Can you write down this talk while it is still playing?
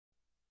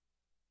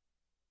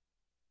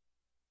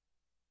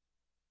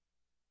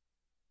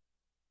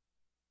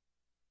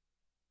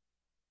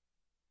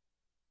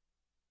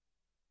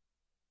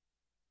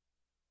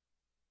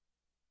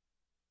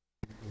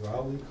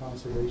Rowley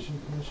Conservation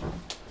Commission.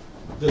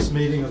 This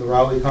meeting of the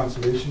Rowley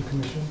Conservation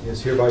Commission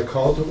is hereby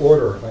called to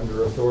order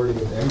under authority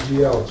of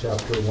MGL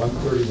Chapter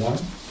 131,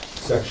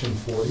 Section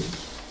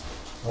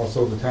 40,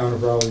 also the Town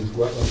of Rowley's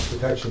Wetlands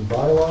Protection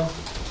Bylaw,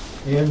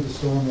 and the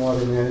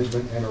Stormwater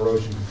Management and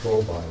Erosion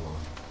Control Bylaw.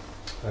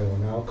 I will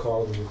now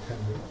call the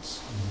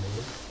attendance in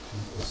order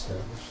to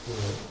establish the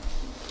order.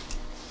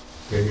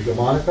 Katie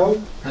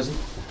DeMonico. Present.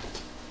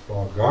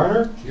 Bob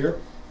Garner. Here.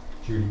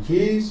 Judy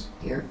Keys.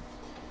 Here.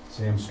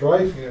 Sam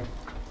Strife. Here.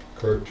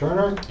 Kurt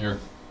Turner. Here.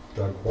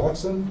 Doug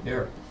Watson.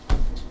 Here.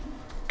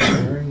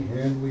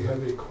 And we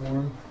have a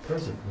quorum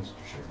present, Mr.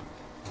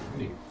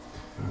 Chairman.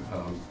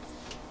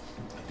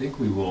 I think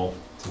we will,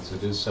 since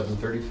it is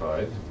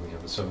 7:35 and we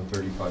have a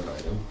 7:35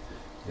 item,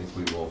 I think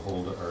we will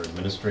hold our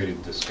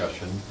administrative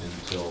discussion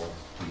until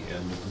the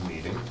end of the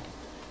meeting.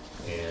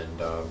 And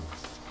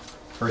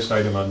first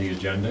item on the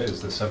agenda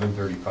is the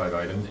 7:35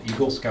 item, the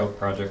Eagle Scout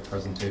project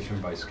presentation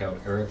by Scout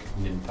Eric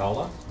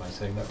Nintala. Am I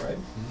saying that right?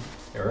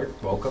 Mm-hmm. Eric,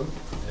 welcome.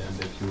 And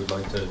if you would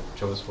like to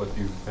show us what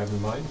you have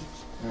in mind,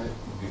 Alright,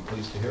 we'd be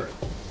pleased to hear it.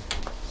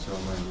 so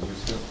my Eagle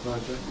Scout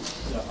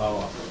project. I'll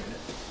operate it.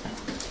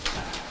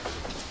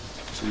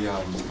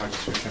 The project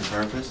description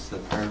purpose. The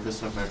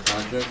purpose of my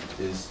project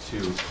is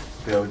to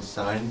build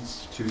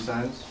signs, 2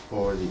 signs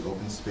for the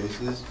open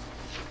spaces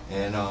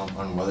and on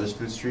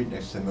Weathersfield Street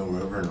next to Mill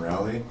River in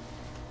Rowley.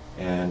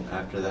 And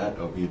after that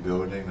I'll be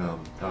building,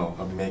 I'll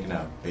be making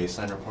a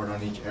baseline report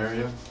on each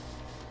area.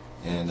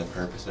 And the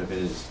purpose of it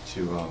is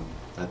to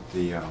let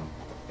the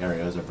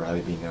areas of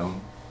Rowley be known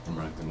and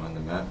mark them on the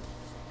map.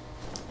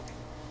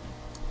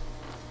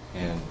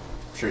 And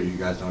I'm sure you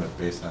guys know what a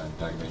baseline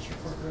documentation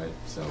report, right?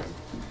 So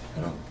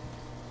I don't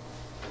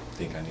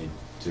think I need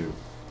to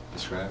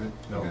describe it.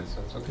 No, Yes.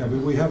 that's okay. Yeah, but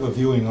we have a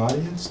viewing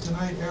audience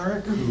tonight,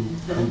 Eric,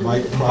 who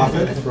might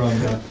profit from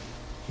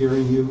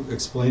hearing you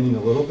explaining a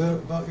little bit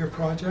about your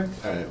project.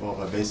 All right. Well,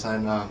 a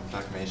baseline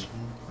documentation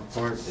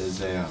report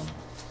is it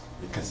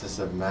consists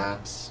of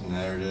maps,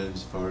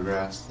 narratives,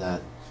 photographs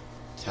that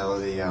tell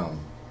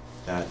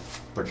that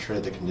portray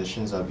the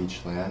conditions of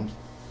each land,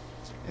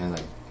 and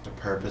like the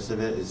purpose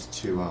of it is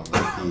to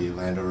let the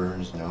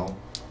landowners know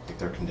like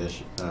their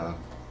condition,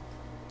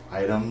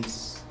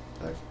 items,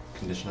 the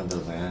condition of their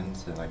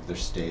lands, and like their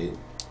state,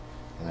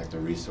 and like the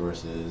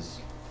resources.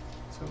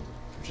 So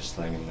we're just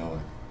letting them know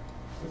like,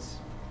 what's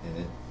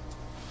in it.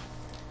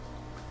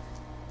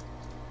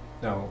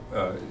 Now,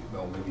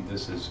 well, maybe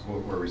this is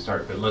where we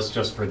start, but let's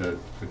just for the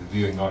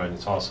viewing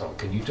audience also,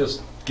 can you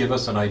just give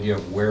us an idea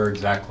of where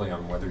exactly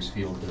on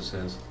Weathersfield this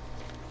is?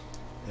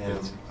 And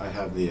Yes. I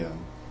have the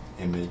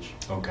image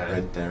Okay.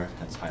 right there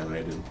that's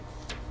highlighted.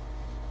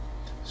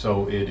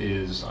 So it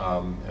is,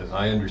 as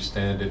I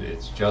understand it,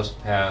 it's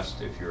just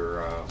past, if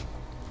you're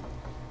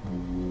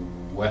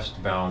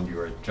westbound,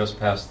 you're just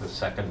past the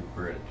second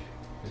bridge.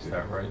 Is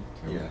that right?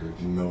 Yeah,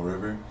 Mill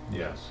River.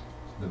 Yes,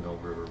 the Mill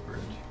River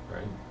Bridge,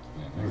 right?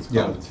 It's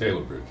Yeah. called the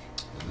Taylor Bridge.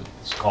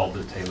 It's called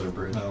the Taylor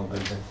Bridge. No, I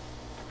think.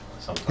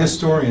 Sometimes.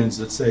 Historians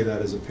that say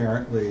that is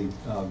apparently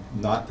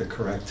not the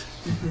correct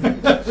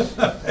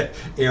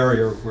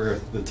area where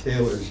the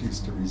Taylors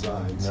used to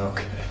reside. so,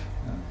 Okay.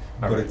 uh, All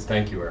but right, it's-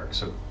 thank you, Eric.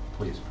 So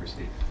please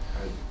proceed.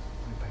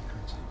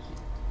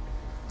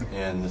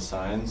 And the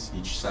signs,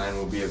 each sign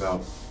will be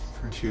about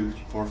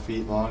 4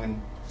 feet long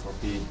and 4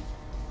 feet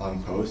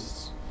long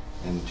posts,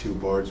 and 2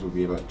 boards will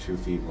be about 2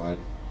 feet wide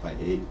by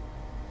 8.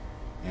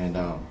 And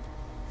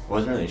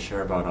wasn't really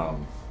sure about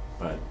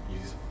but you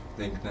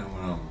think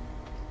now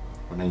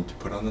what I need to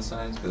put on the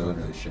signs, because I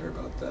wasn't really sure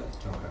about that.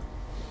 Okay.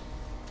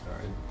 All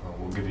right, well,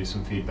 we'll give you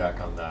some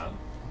feedback on that.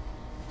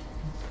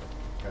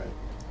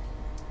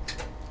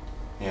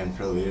 And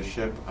for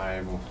leadership,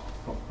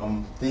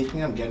 I'm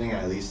thinking I'm getting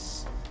at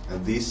least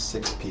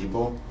 6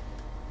 people,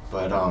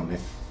 but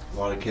if a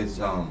lot of kids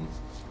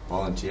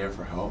volunteer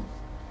for help,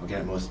 I'll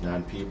get at most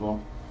 9 people.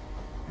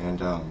 And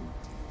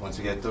once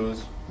I get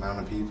those amount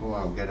of people,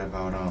 I'll get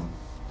about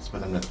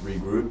split them into 3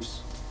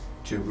 groups.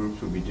 2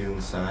 groups will be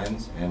doing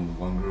signs, and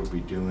 1 group will be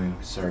doing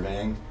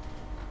surveying,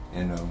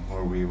 and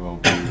where we will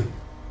be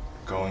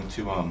going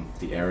to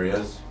the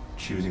areas,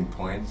 choosing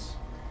points,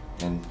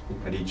 and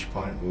at each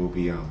point we'll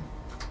be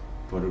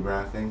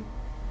photographing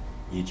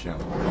each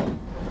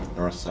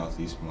north, south,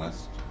 east, and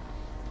west.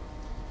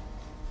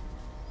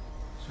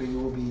 So you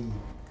will be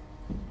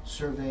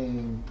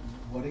surveying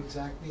what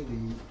exactly,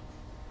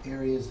 the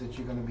areas that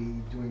you're gonna be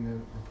doing the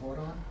report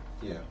on?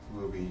 Yeah,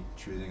 we'll be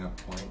choosing a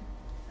point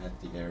at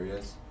the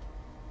areas,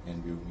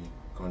 and we'll be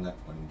going to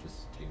that point and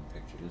just taking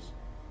pictures.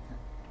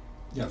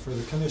 Yeah, for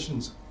the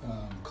commission's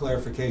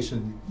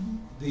clarification,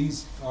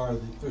 these are,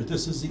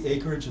 this is the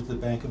acreage that the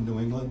Bank of New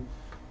England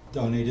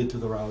donated to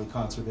the Rowley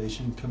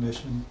Conservation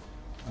Commission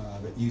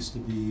that used to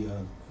be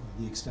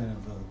the extent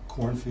of a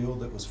cornfield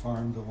that was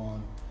farmed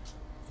along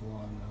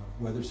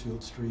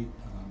Weathersfield Street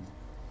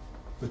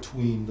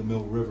between the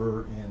Mill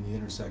River and the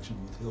intersection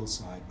with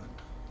Hillside, but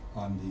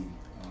on the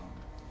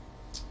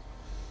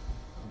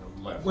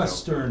Left.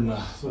 western,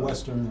 the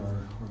western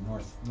or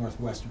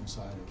northwestern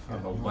side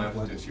of On the left,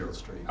 if Weathersfield you're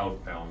Street.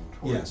 outbound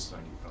towards Yes.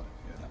 95.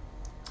 Yeah. Yeah.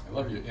 I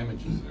love your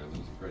images there,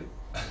 those are great.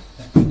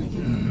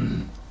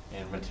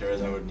 And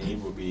materials I would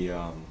need would be,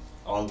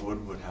 all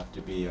wood would have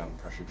to be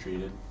pressure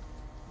treated,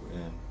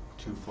 and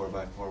 2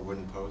 4x4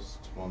 wooden posts,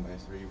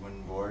 1x3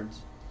 wooden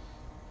boards,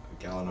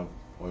 a gallon of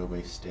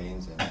oil-based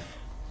stains, and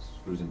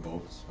screws and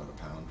bolts, about a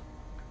pound.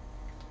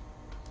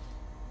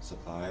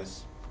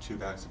 Supplies, 2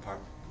 bags of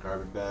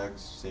garbage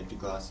bags, safety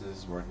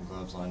glasses, working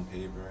gloves, lined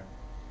paper.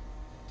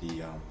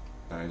 The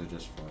bags are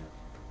just for,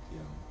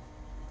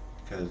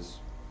 because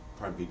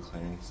probably be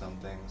cleaning some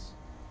things,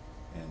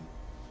 and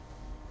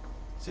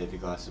safety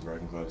glasses,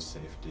 working gloves,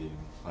 safety, and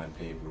lined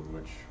paper,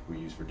 which we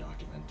use for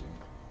documenting.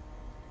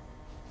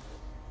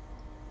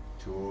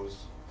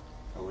 Tools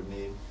I would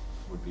need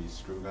would be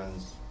screw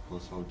guns,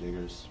 post hole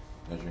diggers,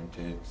 measuring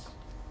tapes.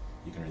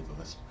 You can read the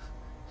list.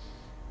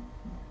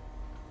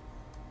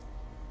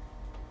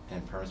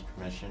 And permits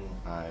permission,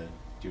 I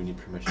do need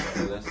permission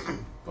for this,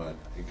 but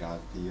I got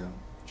the,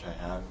 which I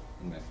have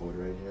in my folder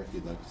right here if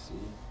you'd like to see.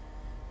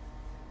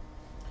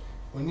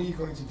 When are you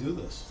going to do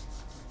this?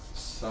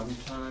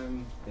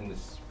 Sometime in the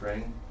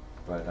spring,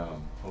 but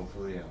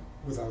hopefully,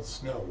 Without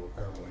snow,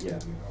 apparently. Yeah.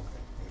 Okay.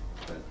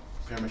 but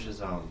pretty much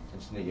is, I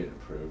just need to get it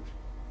approved.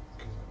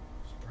 Okay.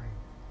 Spring,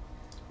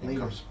 And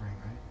later com- spring,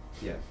 right?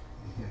 Yeah.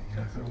 Yeah,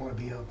 you're not gonna wanna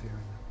be out there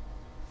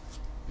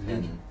in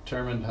Have you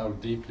determined how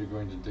deep you're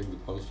going to dig the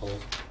post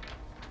holes?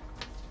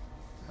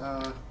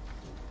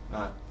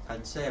 Not,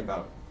 I'd say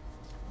about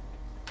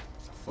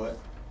a foot,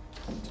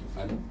 2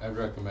 feet. I'd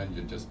recommend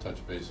you just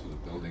touch base with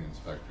the building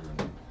inspector,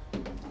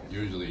 and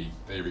usually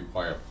they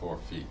require 4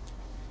 feet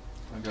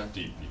Okay.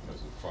 deep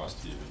because of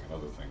frost heaving and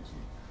other things,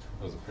 and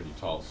those are pretty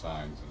tall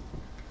signs,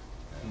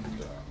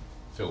 and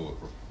fill with,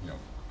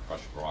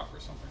 crushed rock or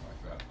something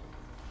like that, to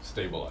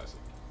stabilize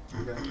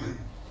it. Okay.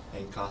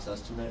 And cost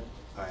estimate,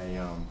 I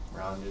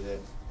rounded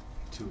it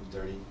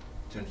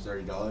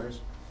 $230,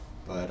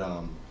 but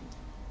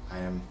I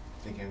am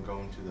thinking of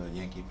going to the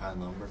Yankee Pine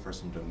Lumber for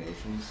some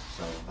donations,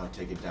 so I'll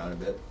take it down a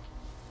bit.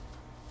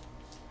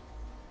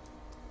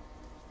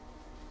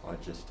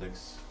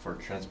 Logistics for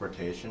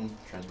transportation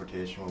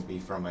will be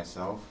from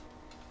myself,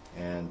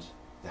 and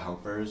the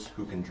helpers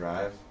who can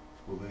drive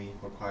will be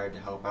required to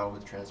help out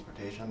with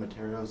transportation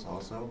materials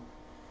also,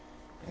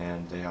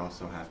 and they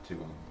also have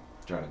to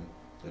drive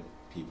the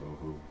people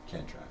who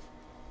can't drive.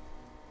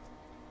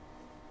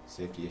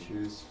 Safety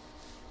issues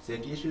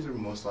would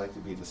most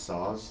likely be the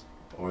saws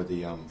or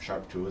the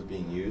sharp tools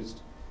being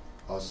used.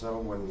 Also,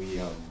 when we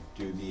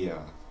do the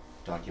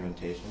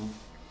documentation,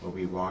 when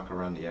we walk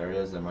around the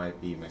areas, there might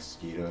be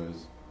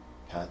mosquitoes,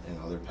 and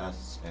other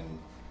pests, and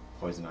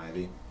poison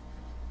ivy,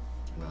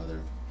 and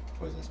other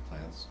poisonous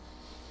plants.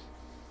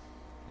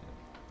 Yeah.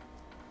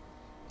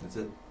 That's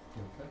it.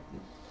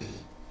 Okay.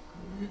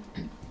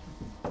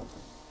 Could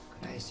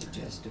I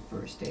suggest a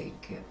first aid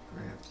kit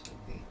perhaps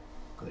would be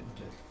good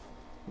to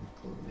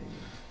include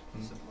in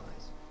your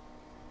supplies?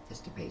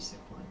 Just a basic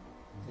one.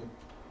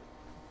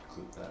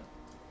 Include that.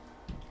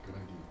 Good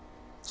idea.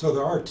 So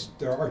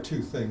there are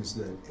 2 things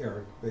that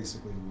Eric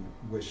basically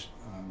would wish,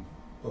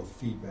 both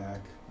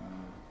feedback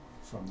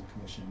from the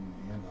commission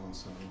and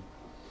also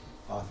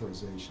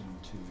authorization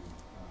to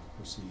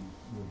proceed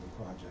with the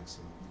project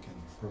so that we can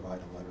provide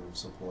a letter of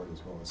support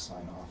as well as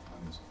sign off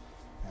on his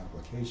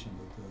application.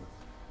 But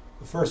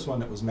the first one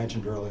that was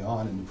mentioned early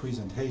on in the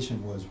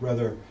presentation was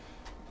whether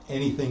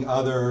anything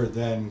other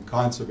than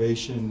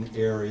conservation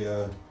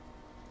area,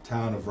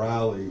 town of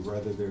Rowley,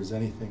 whether there's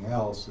anything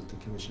else that the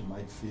commission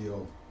might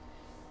feel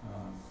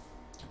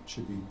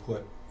should be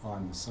put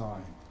on the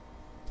sign.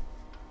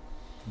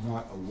 I'm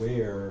not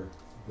aware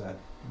that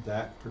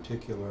that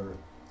particular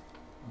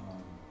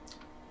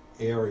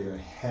area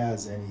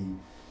has any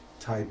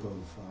type of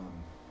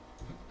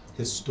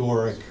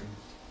historic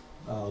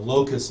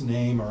locus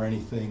name or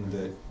anything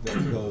that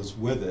goes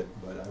with it,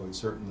 but I would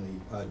certainly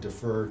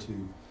defer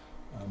to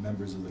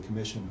members of the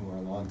commission who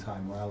are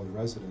longtime Raleigh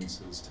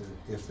residents as to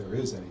if there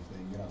is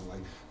anything,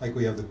 like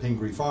we have the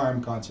Pingree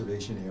Farm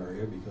Conservation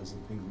Area because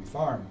of Pingree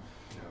Farm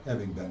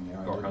having been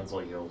there. Or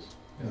Hunsley Hills.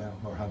 Yeah,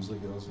 or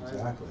Hunsley Hills,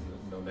 exactly.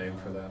 No name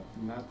for that.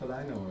 Not that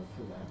I know of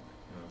for that.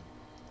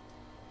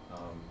 Yeah.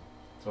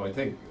 So I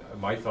think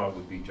my thought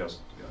would be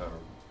just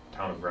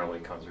Town of Raleigh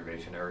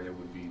Conservation Area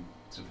would be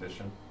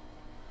sufficient.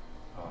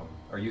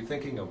 Are you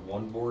thinking of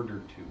 1 board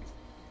or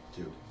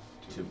 2?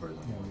 Two birds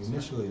on Yeah, one we stone.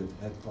 initially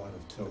had thought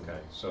of 2. Okay,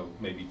 so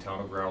maybe Town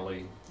of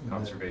Raleigh And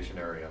Conservation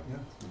Area, Yeah.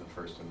 in the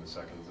first and the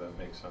second, does that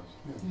make sense?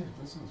 Yeah,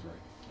 that sounds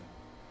right.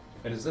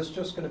 And is this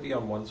just gonna be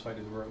on one side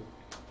of the road?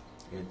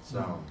 It's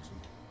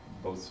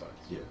Both sides?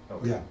 yeah.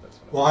 Okay, Yeah. that's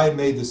what Well, I had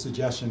made the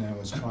suggestion and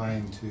was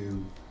trying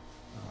to,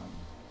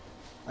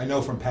 I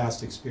know from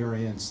past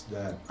experience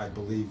that I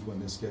believe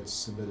when this gets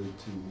submitted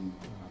to the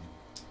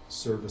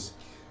Service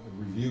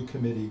Review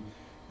Committee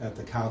at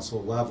the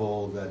council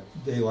level, that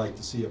they like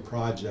to see a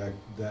project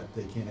that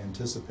they can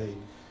anticipate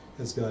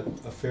has got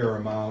a fair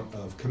amount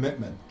of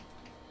commitment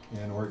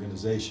and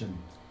organization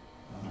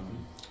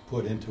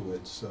put into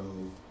it. So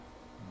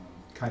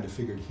kind of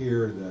figured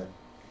here that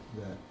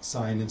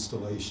sign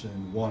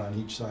installation, 1 on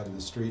each side of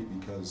the street,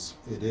 because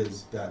it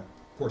is that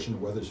portion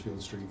of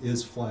Weathersfield Street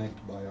is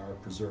flanked by our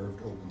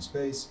preserved open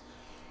space.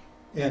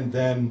 And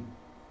then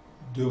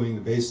doing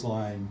the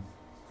baseline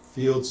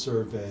field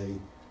survey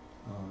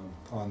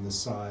on the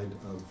side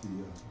of the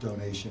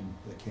donation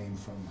that came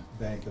from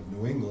Bank of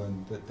New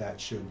England,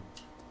 that should,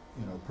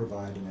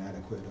 provide an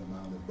adequate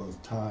amount of both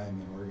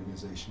time and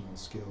organizational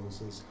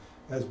skills,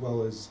 as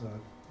well as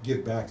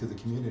give back to the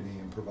community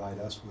and provide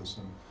us with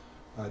some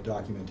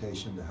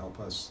documentation to help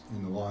us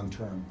in the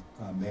long-term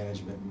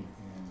management and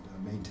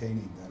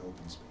maintaining that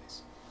open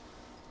space.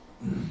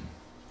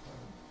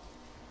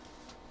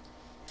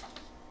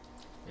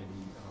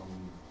 Any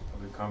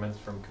other comments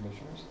from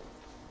commissioners?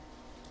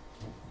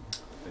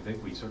 I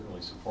think we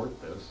certainly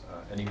support this.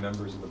 Any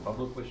members of the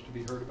public wish to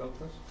be heard about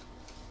this?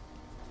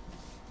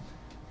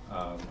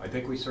 I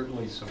think we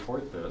certainly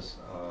support this,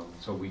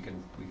 so we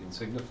can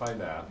signify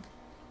that.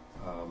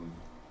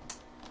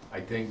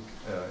 I think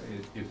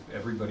if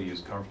everybody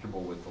is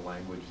comfortable with the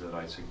language that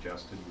I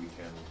suggested, we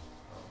can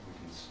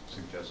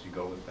suggest you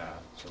go with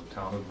that. So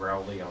Town of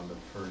Rowley on the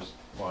first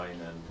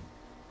line and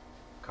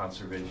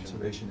conservation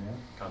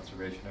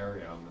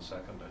area on the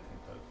second. I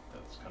think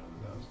that's kind of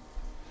the best.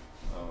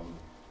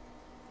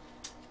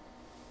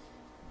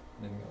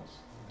 Anything else?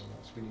 Anything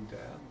else we need to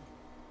add?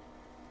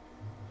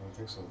 I don't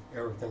think so.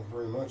 Eric, thank you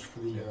very much for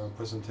the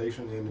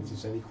presentation, and if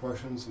there's any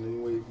questions in any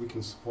way we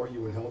can support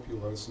you and help you,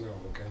 let us know,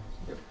 okay?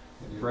 Yep.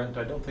 Brent,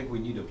 I don't think we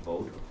need a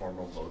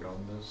formal vote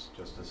on this,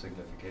 just a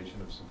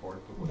signification of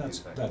support, but what do you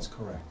think? That's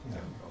correct,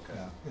 yeah. Okay.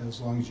 Yeah, as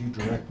long as you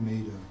direct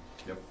me to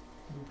Yep.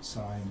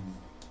 sign and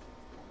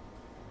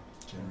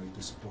generate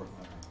the support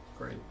letter.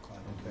 Great.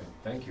 Glad to do Okay. it.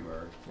 Thank you,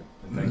 Eric.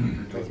 And thank you for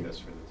Thank doing you. this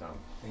for the town.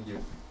 Thank you.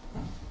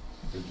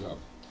 Good job.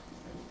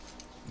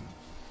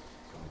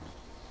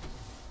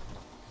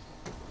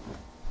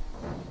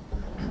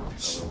 Now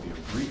there'll be a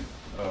brief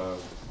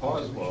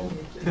pause while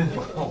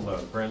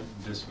Brent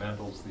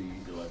dismantles the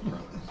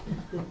electronics.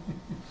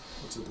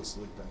 What's it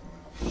asleep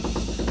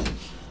anyway?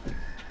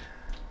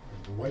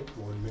 The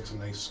whiteboard makes a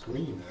nice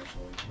screen,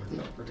 actually. Worked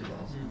out pretty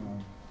well.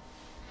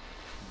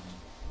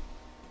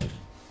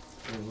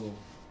 A little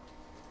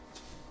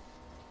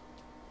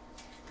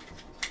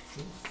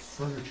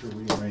furniture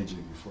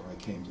rearranging before I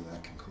came to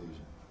that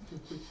conclusion.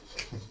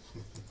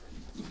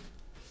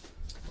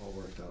 All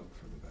worked out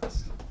for the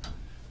best.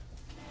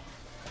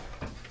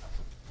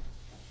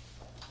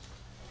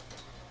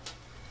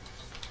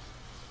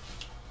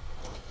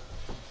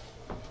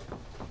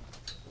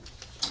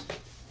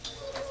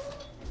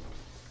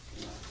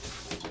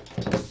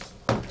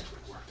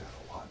 Worked out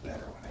a lot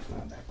better when I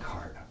found that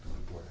card up in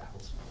the Board of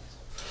Health.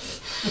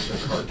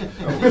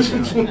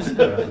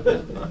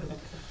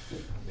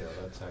 Yeah,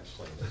 that's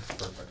actually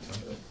perfect.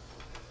 Huh?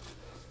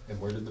 And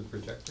where did the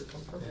projector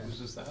come from?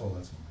 Whose is that? Oh,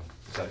 that's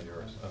Is that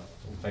yours? Oh,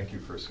 well, thank you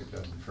for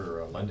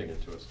lending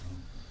it to us.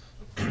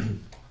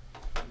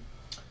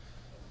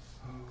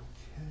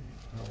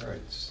 All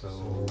right, So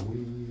so we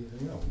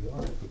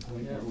are at the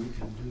point where we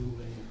can do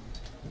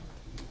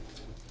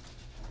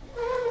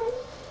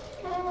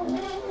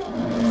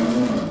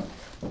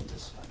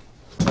this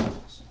fucking.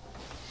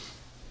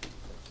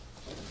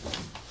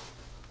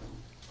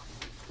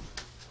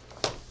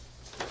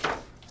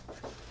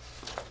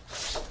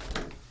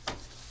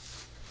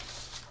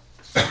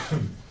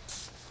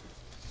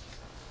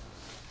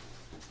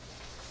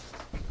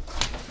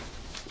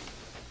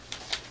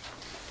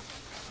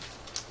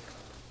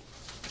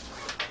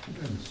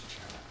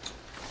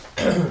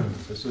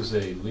 this is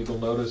a legal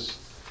notice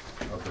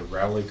of the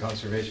Rowley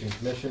Conservation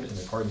Commission in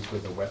accordance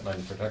with the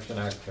Wetland Protection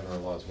Act, General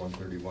Laws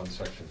 131,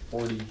 Section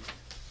 40,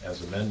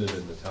 as amended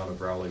in the Town of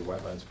Rowley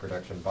Wetlands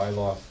Protection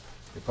Bylaw.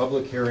 A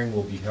public hearing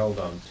will be held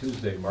on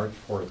Tuesday, March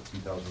 4th,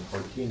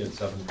 2014 at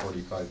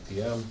 7:45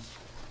 p.m.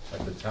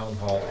 at the Town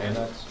Hall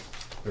Annex,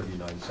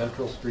 39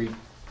 Central Street,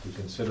 to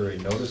consider a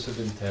notice of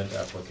intent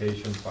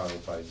application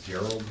filed by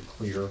Gerald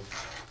Clear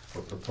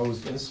for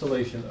proposed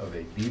installation of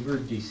a beaver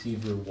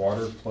deceiver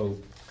water flow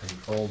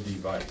control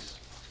device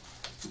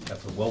at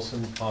the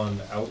Wilson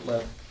Pond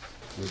outlet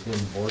within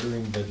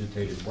bordering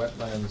vegetated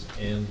wetlands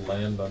and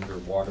land under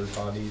water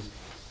bodies,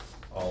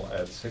 all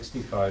at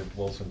 65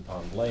 Wilson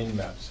Pond Lane,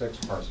 map 6,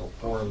 parcel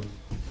 41,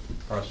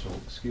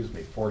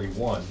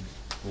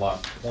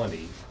 lot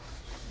 20,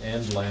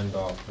 and land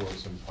off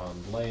Wilson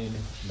Pond Lane,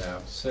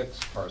 map 6,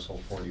 parcel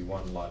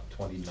 41, lot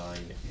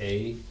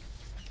 29A,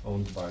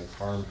 owned by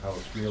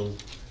Farmhouse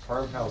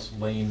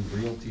Lane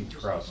Realty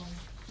Trust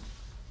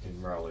in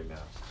Rowley, Mass.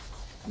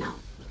 No.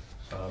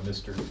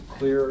 Mr.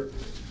 Clear,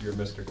 you're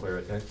Mr. Clear,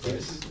 I think, right?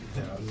 Yes.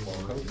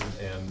 Welcome,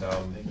 and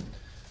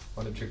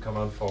why don't you come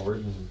on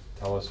forward and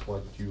tell us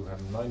what you have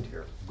in mind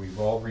here? We've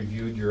all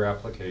reviewed your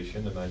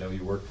application, and I know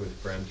you worked with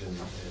Brent in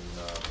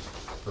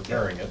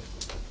preparing it,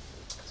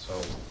 so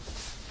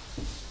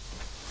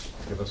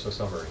give us a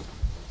summary.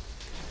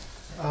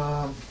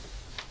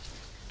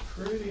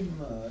 Pretty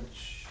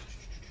much,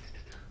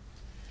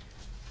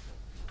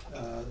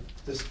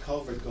 this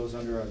culvert goes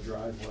under our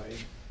driveway,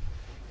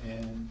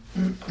 and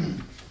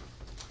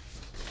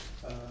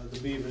the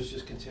beavers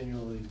just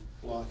continually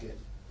block it.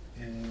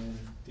 and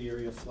the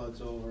area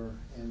floods over,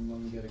 and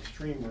when we get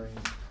extreme rain,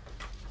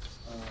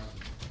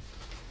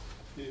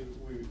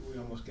 we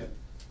almost get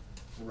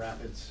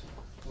rapids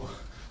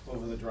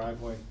over the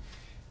driveway,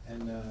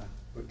 and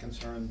we're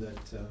concerned that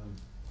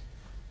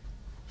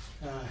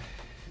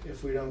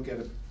if we don't get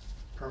a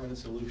permanent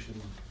solution,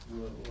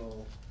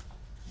 we'll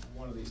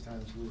one of these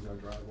times lose our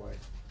driveway.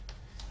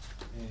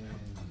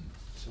 And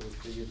so we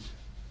figured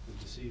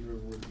the deceiver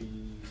would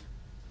be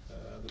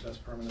the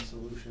best permanent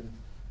solution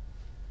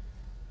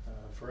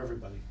for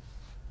everybody,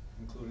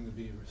 including the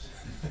beavers.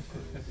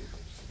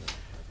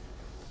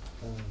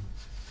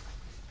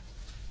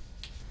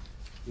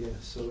 Yeah,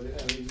 so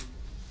I mean,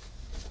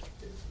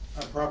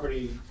 our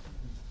property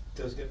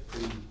does get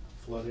pretty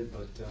flooded,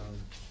 but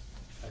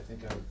I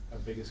think our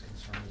biggest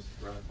concern is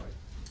the driveway.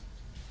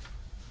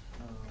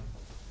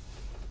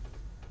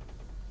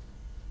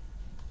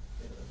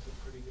 Yeah, that's a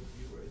pretty good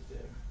view right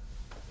there.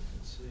 You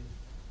can see.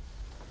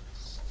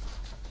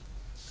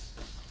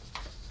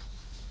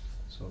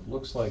 So it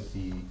looks like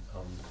the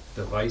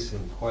device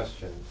in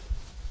question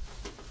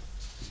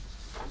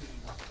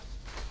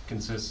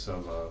consists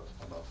of a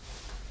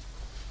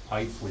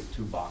pipe with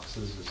 2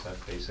 boxes. Is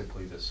that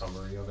basically the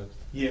summary of it?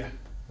 Yeah,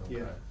 Okay.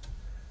 yeah.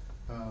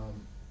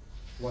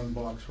 One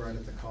box right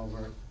at the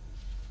culvert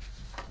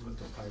with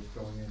the pipe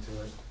going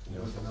into it, Yeah.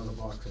 with another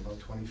box about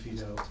 20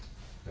 feet out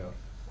Yeah.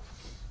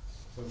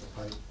 with the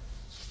pipe.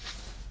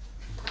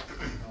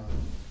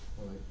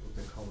 What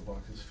they call the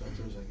boxes,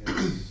 filters, I guess.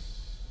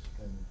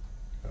 And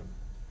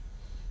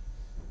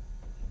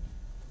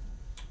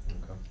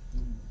Okay.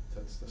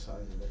 that's the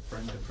size of it.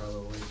 Brenda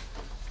probably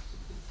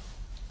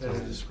better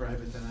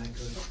describe it than I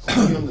could.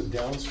 Are you on the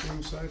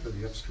downstream side or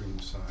the upstream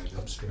side?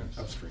 Upstream.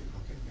 Upstream,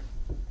 okay,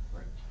 yeah.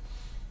 Right.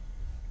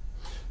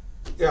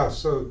 Yeah,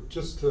 so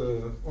just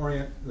to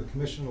orient the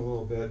commission a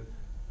little bit,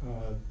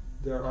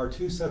 there are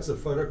 2 sets of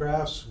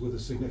photographs with a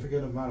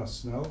significant amount of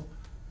snow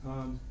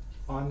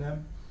on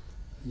them.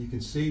 You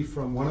can see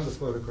from one of the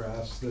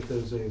photographs that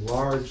there's a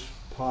large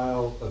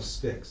pile of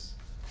sticks.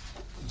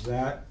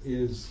 That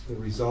is the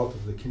result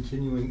of the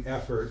continuing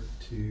effort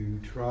to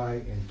try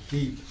and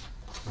keep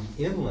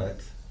the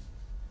inlet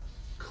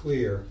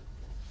clear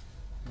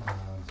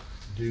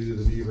due to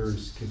the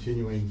beaver's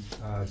continuing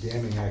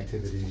damming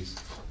activities,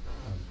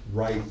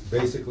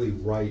 basically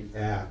right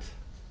at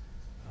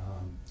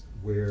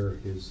where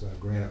his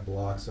granite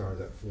blocks are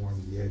that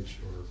form the edge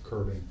or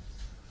curbing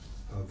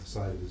of the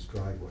side of his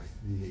driveway.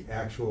 The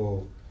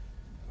actual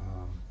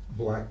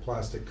black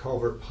plastic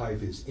culvert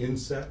pipe is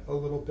inset a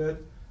little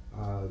bit.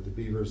 The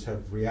beavers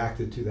have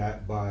reacted to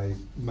that by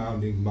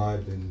mounding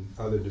mud and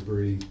other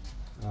debris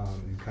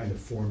and kind of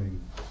forming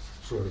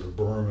sort of a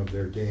berm of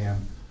their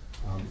dam,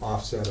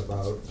 offset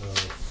about a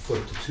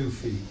foot to 2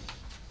 feet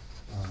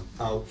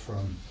out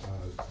from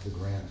the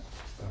granite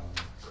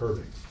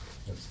curbing.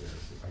 That's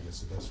I guess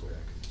the best way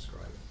I can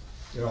describe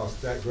it. You know,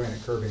 that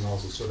granite curbing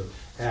also sort of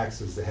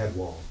acts as the head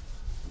wall.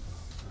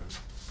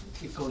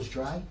 It goes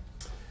dry?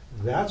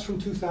 That's from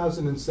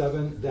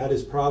 2007. That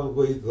is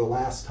probably the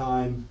last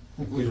time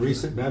in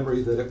recent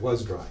memory that it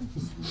was dry.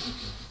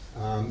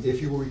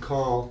 If you will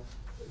recall,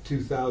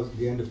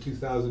 the end of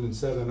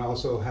 2007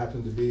 also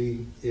happened to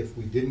be if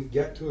we didn't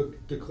get to a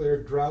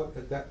declared drought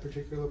at that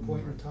particular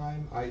point in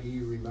time, i.e.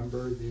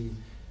 remember the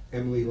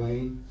Emily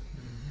Lane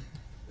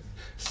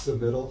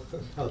submittal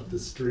about the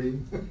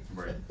stream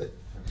Right.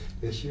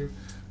 issue.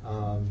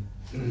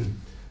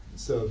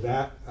 So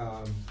that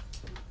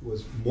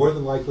was more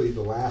than likely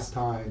the last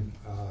time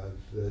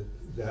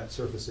that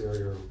surface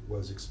area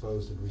was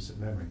exposed in recent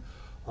memory.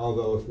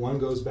 Although if one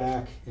goes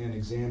back and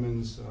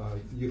examines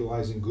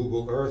utilizing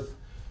Google Earth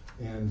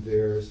and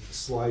there's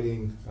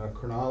sliding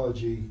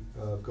chronology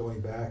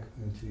going back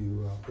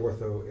into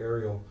ortho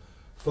aerial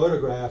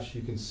photographs,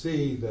 you can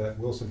see that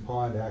Wilson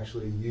Pond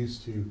actually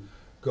used to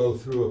go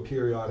through a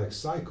periodic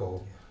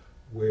cycle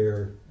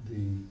where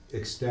the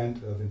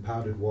extent of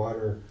impounded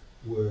water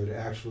would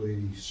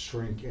actually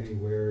shrink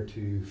anywhere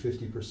to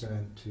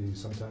 50% to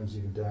sometimes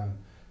even down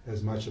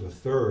as much of a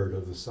third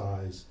of the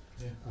size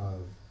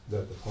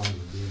that the pond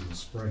would be in the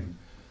spring.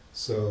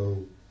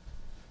 So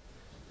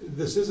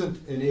this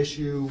isn't an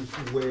issue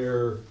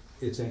where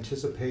it's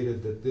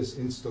anticipated that this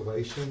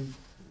installation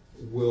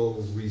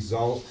will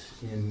result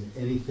in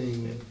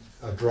anything,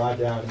 a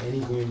drawdown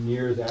anywhere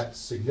near that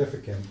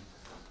significant,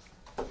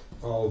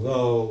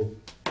 although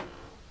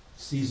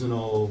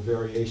seasonal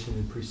variation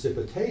in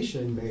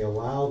precipitation may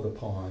allow the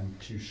pond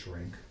to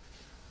shrink.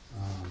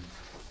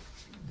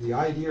 The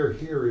idea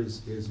here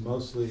is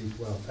mostly,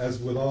 well, as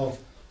with all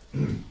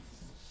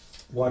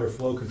water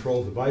flow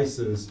control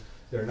devices,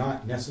 they're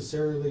not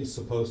necessarily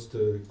supposed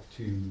to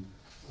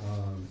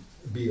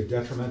be a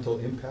detrimental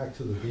impact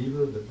to the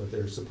beaver, but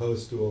they're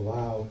supposed to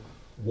allow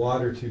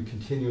water to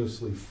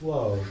continuously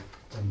flow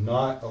and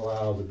not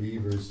allow the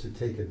beavers to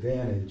take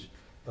advantage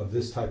of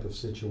this type of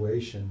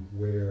situation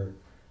where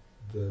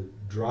the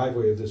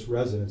driveway of this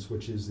residence,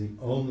 which is the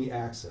only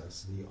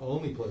access, the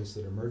only place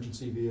that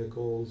emergency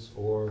vehicles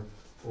or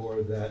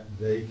that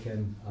they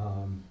can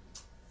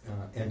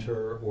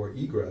enter or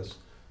egress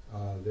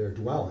their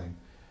dwelling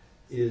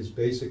is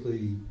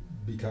basically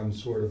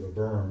becomes sort of a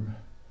berm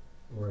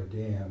or a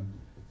dam,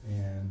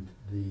 and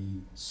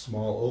the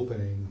small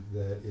opening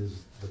that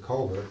is the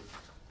culvert,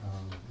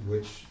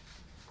 which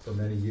for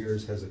many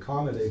years has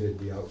accommodated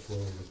the outflow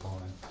of the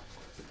pond.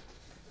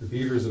 The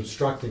beavers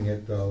obstructing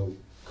it, though,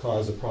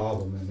 cause a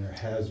problem, and there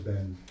has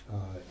been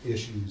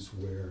issues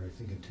where, I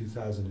think in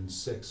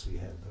 2006, we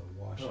had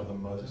the washout. Oh, the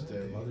Mother's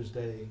Day. Mother's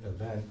Day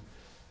event.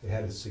 They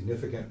had a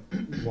significant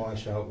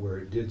washout where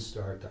it did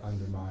start to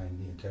undermine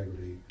the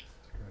integrity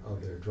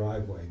of their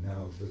driveway.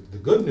 Now, the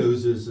good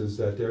news is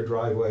that their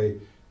driveway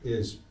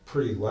is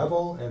pretty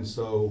level, and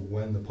so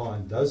when the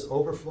pond does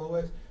overflow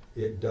it,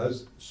 it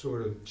does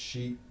sort of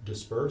sheet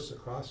disperse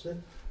across it.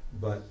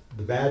 But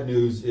the bad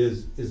news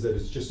is that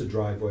it's just a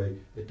driveway.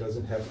 It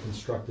doesn't have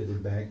constructed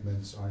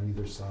embankments on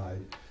either side.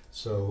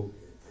 So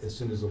as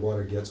soon as the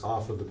water gets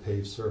off of the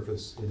paved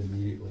surface, it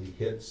immediately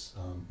hits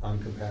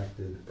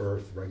uncompacted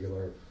earth,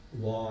 regular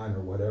lawn or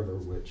whatever,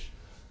 which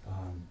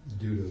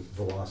due to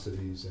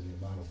velocities and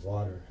the amount of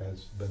water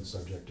has been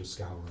subject to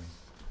scouring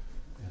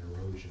and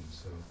erosion.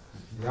 So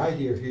the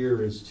idea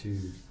here is to,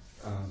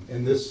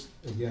 and this,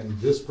 again,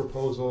 this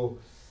proposal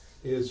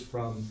is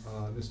from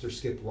Mr.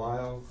 Skip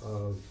Lyle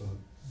of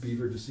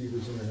Beaver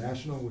Deceivers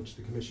International, which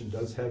the commission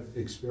does have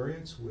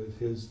experience with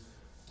his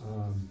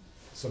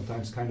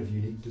sometimes kind of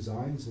unique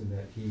designs, in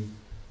that he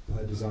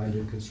designed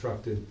and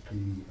constructed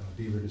the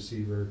Beaver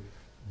Deceiver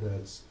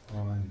that's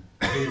on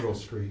Haverhill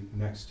Street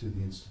next to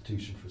the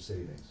Institution for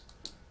Savings,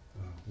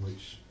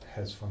 which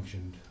has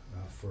functioned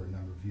for a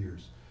number of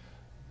years.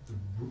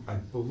 I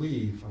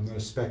believe, I'm going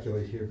to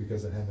speculate here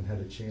because I haven't had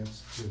a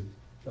chance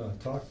to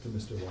talk to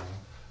Mr. Lyle,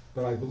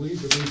 but I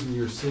believe the reason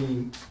you're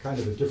seeing kind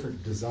of a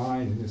different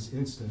design in this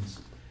instance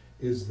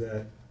is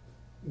that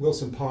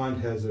Wilson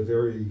Pond has a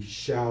very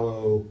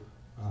shallow,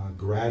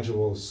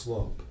 gradual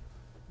slope.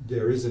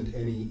 There isn't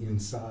any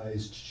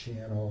incised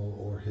channel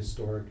or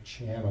historic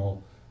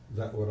channel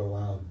that would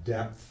allow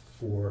depth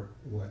for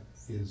what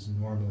is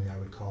normally, I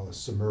would call, a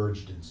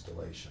submerged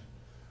installation,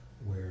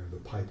 where the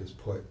pipe is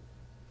put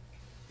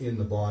in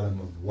the bottom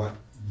of what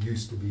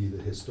used to be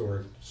the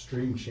historic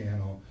stream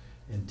channel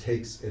and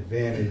takes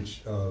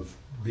advantage of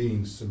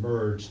being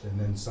submerged, and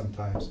then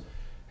sometimes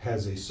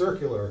has a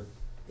circular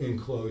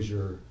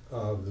enclosure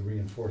of the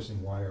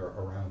reinforcing wire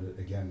around it.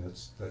 Again,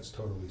 that's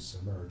totally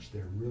submerged.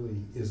 There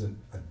really isn't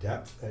a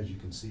depth, as you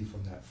can see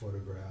from that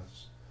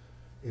photographs.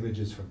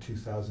 Images from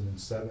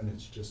 2007,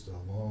 it's just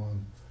a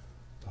long,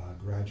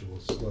 gradual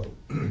slope.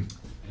 And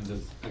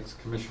as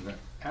ex-Commissioner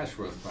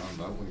Ashworth found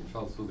out when he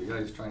fell through the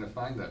ice trying to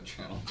find that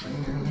channel.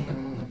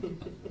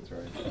 That's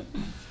right.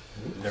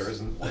 There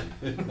isn't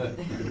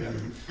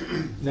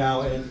one.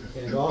 Now,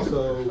 and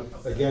also,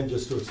 again,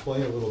 just to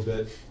explain a little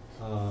bit,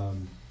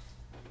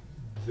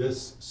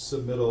 this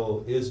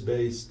submittal is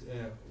based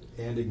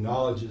and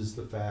acknowledges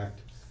the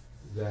fact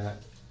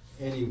that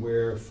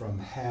anywhere from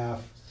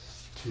half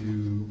to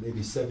maybe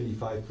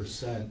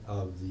 75%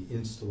 of the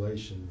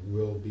installation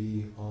will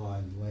be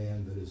on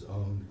land that is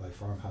owned by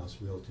Farmhouse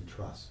Realty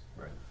Trust.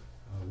 Right.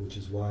 Which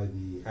is why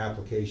the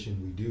application,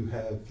 we do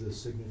have the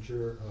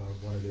signature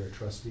of one of their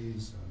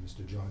trustees,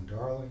 Mr. John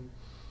Darling,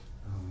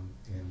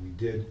 and we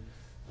did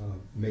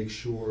make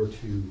sure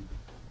to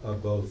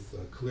both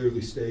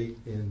clearly state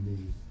in the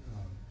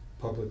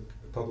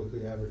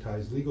publicly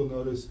advertised legal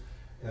notice,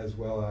 as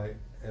well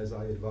as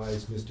I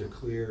advised Mr.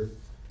 Clear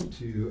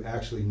to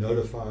actually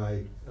notify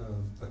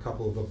a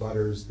couple of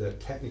abutters that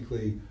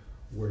technically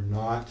were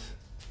not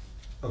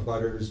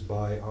abutters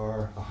by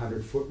our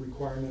 100-foot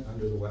requirement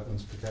under the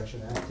Wetlands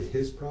Protection Act to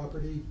his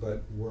property,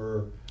 but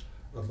were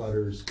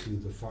abutters to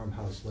the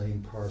Farmhouse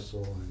Lane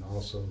parcel, and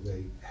also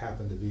they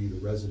happen to be the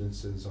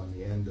residences on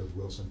the end of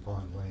Wilson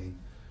Pond Lane,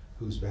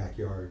 whose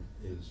backyard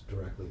is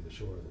directly the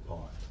shore of the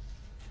pond.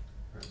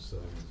 Right. So,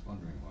 I was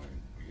wondering why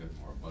we had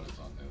more butters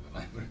on there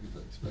than I would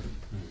have expected.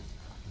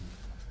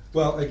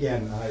 well,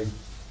 again,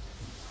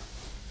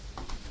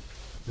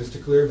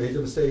 Mr. Clear made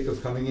the mistake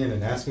of coming in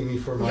and asking me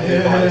for my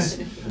advice,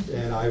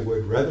 and I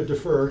would rather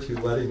defer to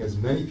letting as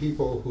many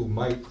people who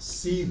might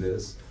see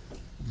this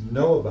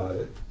know about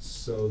it,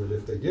 so that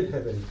if they did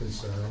have any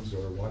concerns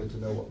or wanted to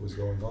know what was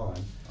going on,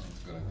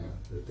 That's a good idea.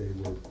 that they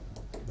would.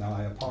 Now,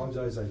 I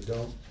apologize, I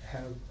don't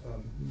have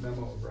a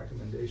memo of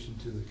recommendation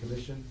to the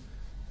commission.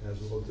 As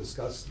we'll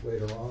discuss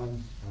later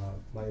on,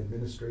 my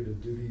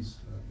administrative duties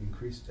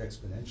increased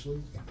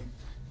exponentially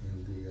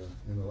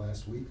in the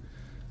last week.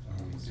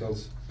 So,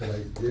 but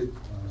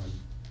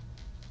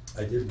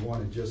I did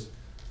want to just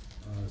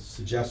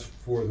suggest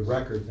for the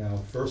record now,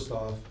 first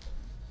off,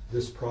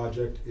 this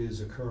project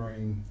is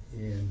occurring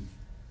in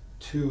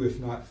 2, if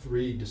not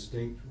 3,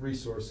 distinct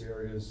resource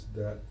areas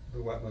that the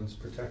Wetlands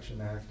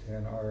Protection Act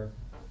and our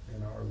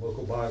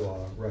local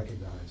bylaw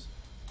recognize: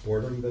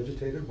 bordering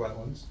vegetated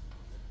wetlands,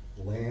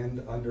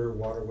 land under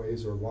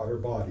waterways or water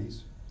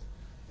bodies,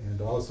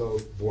 and also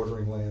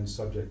bordering lands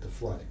subject to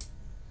flooding.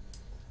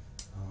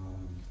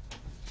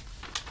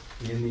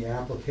 In the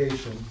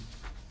application,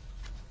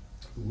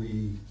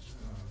 we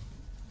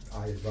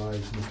I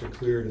advised Mr.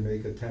 Clear to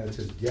make a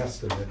tentative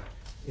guesstimate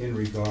in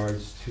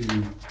regards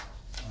to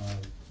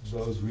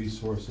those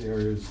resource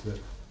areas that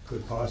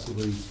could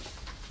possibly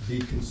be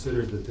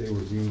considered that they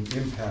were being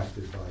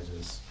impacted by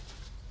this.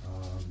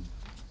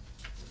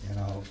 And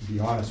I'll be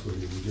honest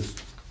with you,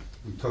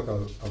 we took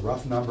a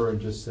rough number and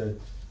just said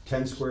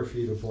 10 square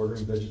feet of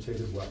bordering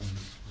vegetated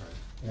wetlands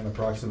and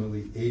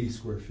approximately 80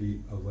 square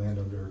feet of land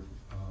under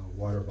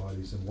water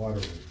bodies and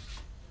waterways.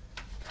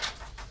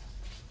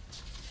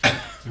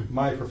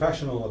 My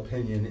professional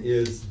opinion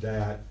is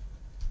that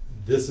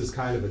this is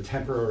kind of a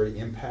temporary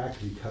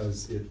impact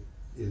because it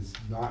is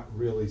not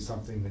really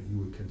something that you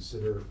would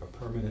consider a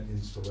permanent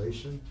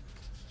installation.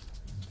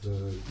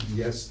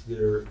 Yes,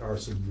 there are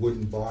some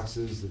wooden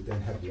boxes that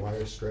then have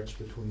wire stretched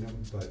between them,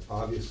 but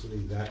obviously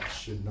that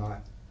should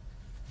not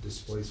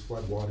displace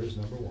floodwaters,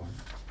 number one.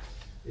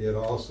 It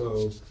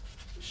also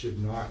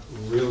should not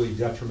really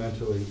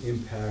detrimentally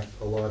impact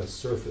a lot of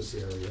surface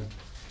area.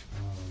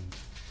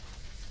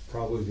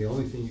 Probably the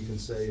only thing you can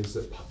say is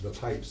that the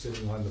pipe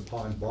sitting on the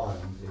pond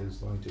bottom is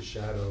going to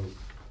shadow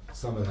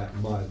some of that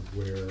mud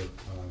where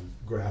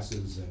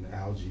grasses and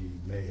algae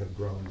may have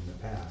grown in the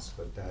past,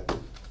 but that,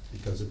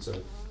 because it's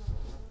a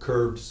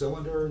curved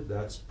cylinder,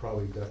 that's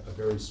probably got a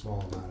very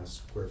small amount of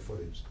square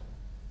footage,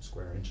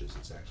 square inches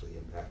it's actually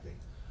impacting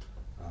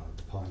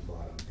the pond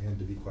bottom. And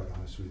to be quite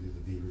honest with you,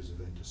 the beavers have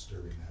been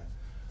disturbing that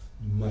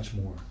much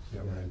more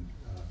than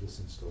this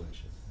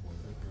installation, more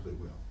than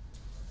they will.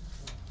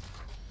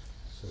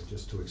 So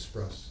just to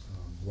express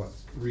what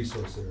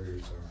resource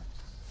areas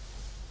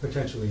are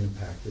potentially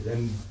impacted.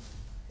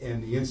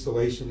 And the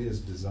installation is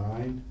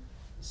designed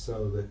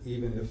so that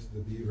even if the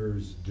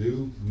beavers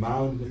do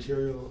mound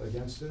material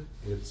against it,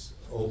 it's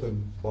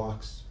open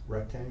box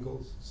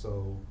rectangles,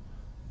 so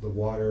the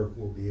water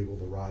will be able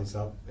to rise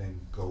up and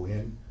go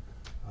in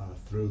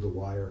through the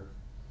wire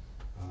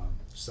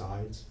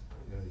sides.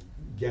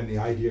 Again, the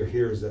idea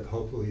here is that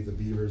hopefully the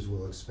beavers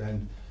will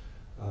expend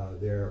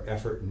their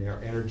effort and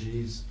their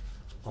energies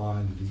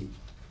on the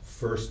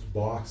first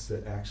box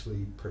that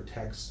actually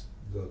protects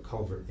the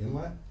culvert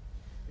inlet,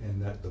 and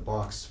that the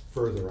box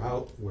further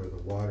out where the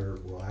water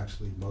will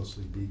actually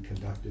mostly be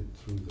conducted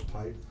through the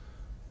pipe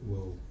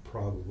will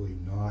probably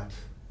not,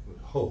 would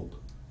hope,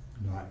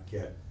 not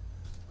get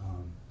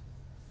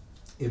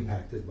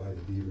impacted by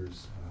the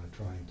beavers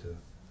trying to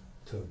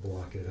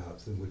block it up,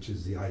 which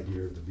is the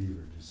idea of the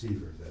beaver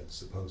deceiver, that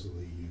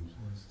supposedly you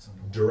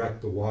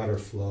direct the water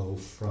flow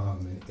from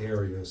an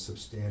area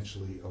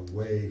substantially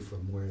away from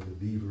where the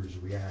beavers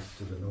react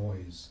to the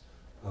noise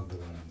of the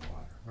running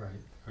water.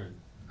 Right.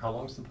 How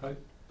long's the pipe?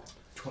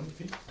 20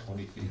 feet?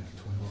 20 feet. Yeah,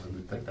 20 I feet.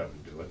 would think that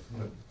would do it,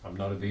 but I'm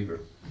not a beaver.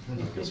 I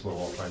guess we'll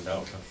all find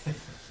out.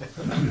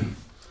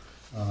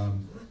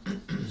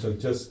 So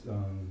just,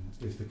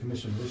 if the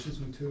commission wishes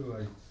me to,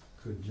 I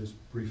could just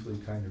briefly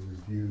kind of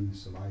review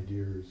some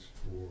ideas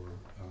for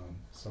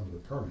some of the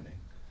permitting.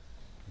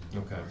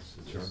 Okay,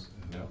 sure,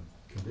 yeah.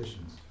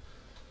 Conditions.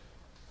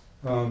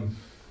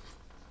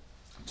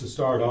 To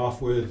start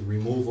off with,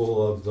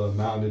 removal of the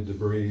mounted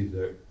debris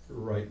that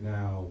right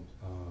now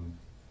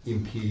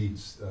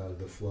impedes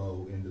the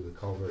flow into the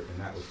culvert, and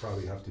that would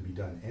probably have to be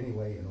done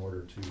anyway in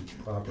order to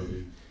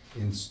properly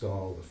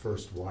install the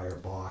first wire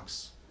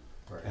box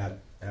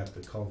at the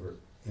culvert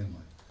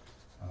inlet.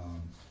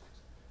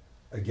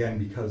 Again,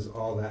 because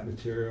all that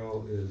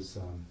material is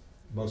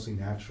mostly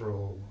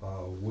natural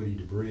woody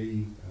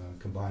debris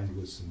combined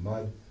with some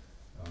mud,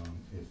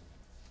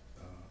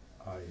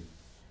 I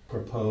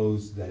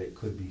proposed that it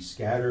could be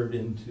scattered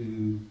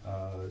into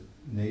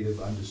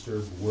native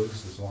undisturbed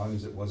woods as long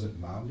as it wasn't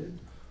mounded,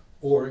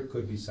 or it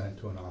could be sent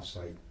to an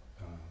off-site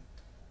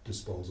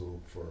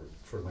disposal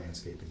for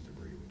landscaping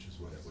debris, which is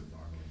what it would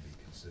normally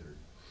be considered.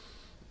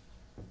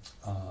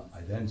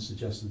 I then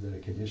suggested that a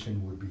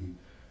condition would be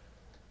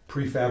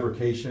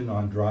prefabrication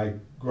on dry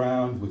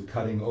ground with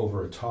cutting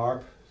over a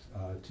tarp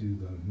to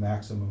the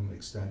maximum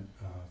extent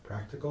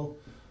practical,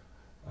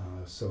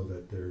 so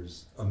that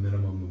there's a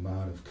minimum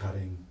amount of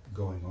cutting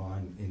going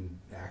on in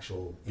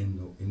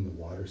the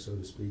water, so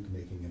to speak,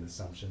 making an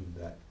assumption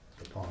that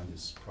the pond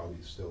is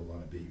probably still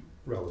going to be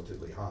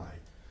relatively high.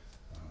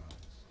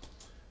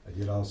 I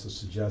did also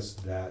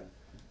suggest that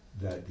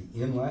the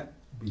inlet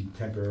be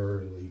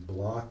temporarily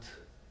blocked,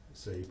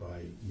 say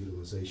by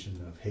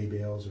utilization of hay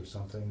bales or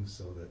something,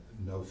 so that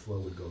no flow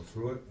would go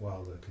through it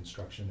while the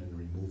construction and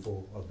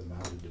removal of the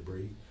mounted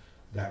debris.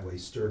 That way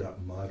stirred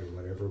up mud or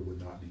whatever would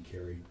not be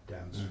carried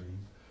downstream.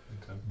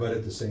 Okay. But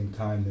at the same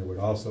time, there would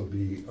also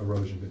be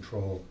erosion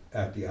control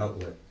at the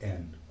outlet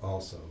end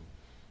also,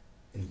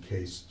 in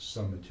case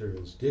some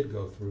materials did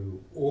go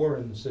through, or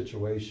in the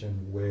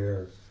situation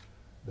where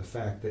the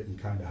fact that you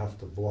kind of have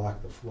to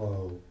block the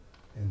flow,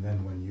 and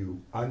then when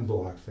you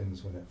unblock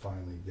things when it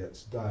finally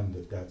gets done,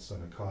 that's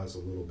going to cause a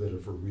little bit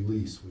of a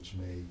release, which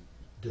may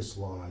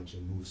dislodge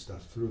and move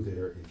stuff through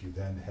there. If you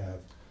then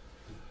have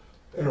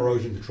an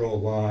erosion control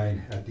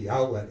line at the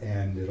outlet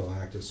end, it'll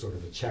act as sort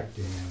of a check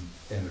dam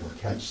and it'll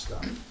catch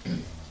stuff.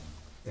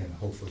 and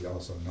hopefully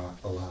also not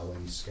allow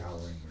any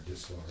scouring or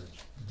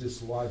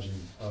dislodging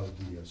of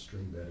the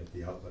stream bed at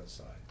the outlet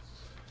side.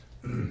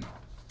 And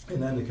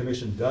then the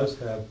commission does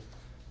have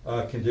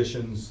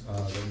conditions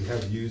that we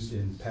have used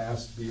in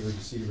past beaver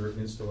deceiver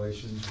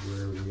installations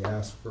where we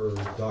ask for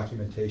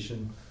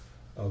documentation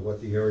of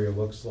what the area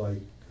looks like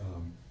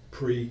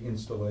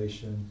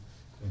pre-installation,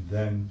 and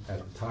then at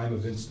the time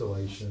of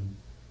installation,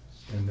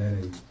 and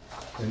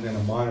then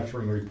a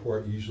monitoring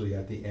report usually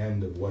at the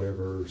end of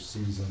whatever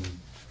season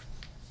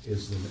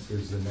is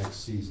the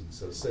next season.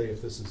 So say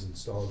if this is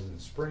installed in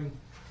the spring,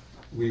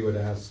 we would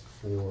ask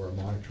for a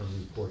monitoring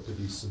report to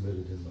be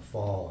submitted in the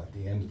fall at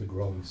the end of the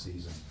growing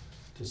season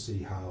to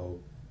see how,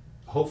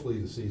 hopefully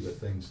to see that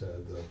things,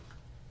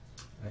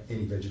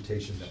 any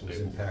vegetation that was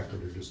Stable.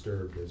 impacted or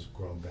disturbed has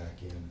grown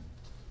back in,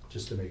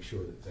 just to make sure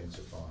that things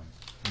are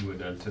fine. You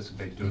would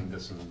anticipate doing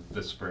this in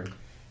this spring?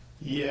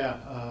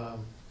 Yeah,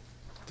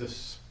 the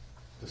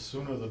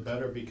sooner the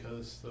better,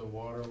 because the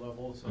water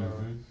levels are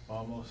Mhm.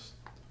 almost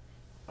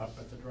up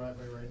at the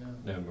driveway right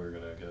now. And we're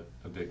gonna get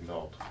a big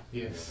melt.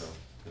 Yes.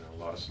 You know, a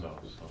lot of snow,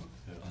 so,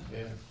 yeah.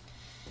 Yeah.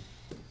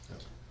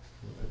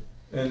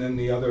 And then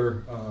the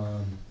other,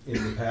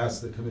 in the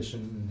past, the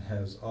commission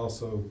has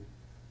also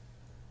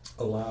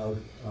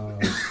allowed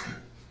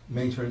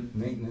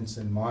maintenance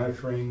and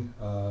monitoring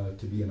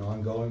to be an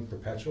ongoing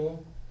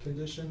perpetual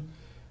condition,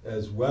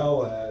 as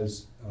well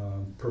as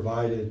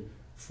provided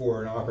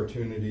for an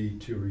opportunity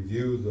to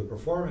review the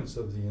performance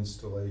of the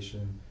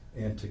installation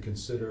and to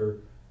consider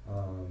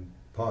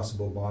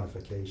possible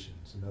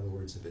modifications. In other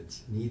words, if it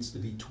needs to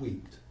be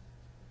tweaked,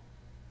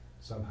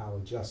 somehow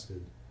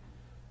adjusted,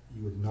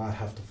 you would not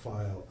have to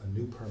file a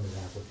new permit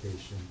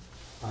application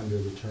under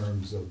the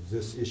terms of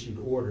this issued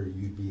order.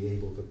 You'd be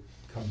able to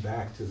come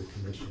back to the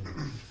commission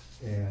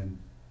and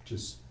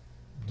just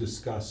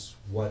discuss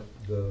what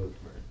the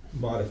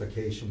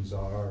modifications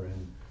are,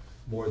 and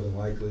more than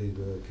likely,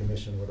 the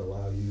commission would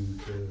allow you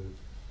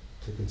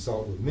to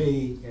consult with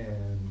me,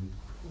 and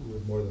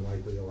would more than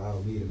likely allow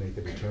me to make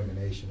a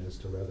determination as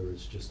to whether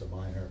it's just a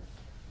minor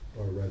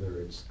or whether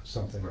it's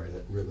something Right.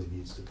 that really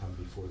needs to come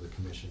before the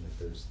commission if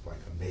there's like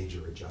a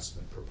major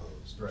adjustment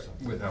proposed or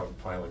something. Without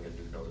filing a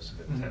new notice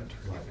of intent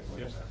or Right. anything like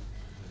Yep. that.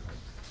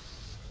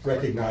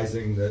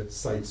 Recognizing that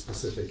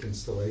site-specific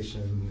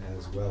installation,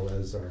 as well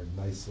as our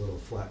nice little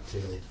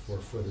flat-tailed,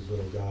 four-footed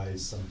little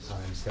guys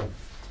sometimes have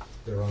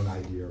their own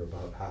idea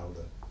about how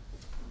the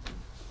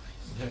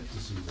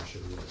procedure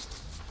should work.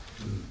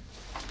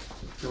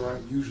 There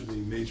aren't usually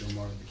major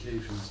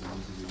modifications that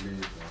need to be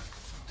made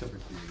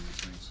typically in these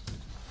things.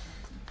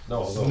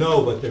 No, although.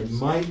 No, but there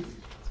might,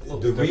 Well,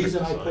 the different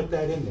reason I design. put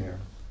that in there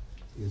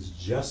is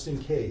just in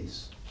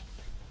case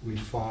we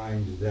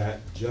find that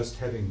just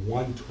having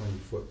one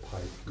 20-foot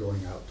pipe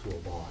going out to a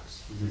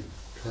box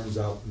turns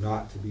out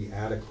not to be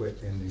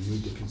adequate, and they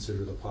need to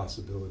consider the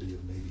possibility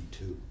of maybe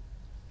two,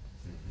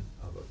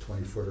 Mhm. of a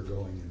 20-footer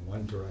going in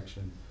one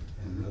direction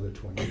and another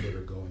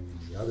 20-footer going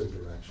in the other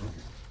direction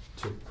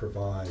to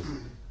provide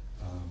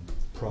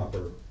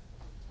proper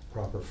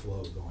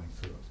flow going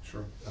through.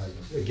 Sure.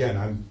 Again,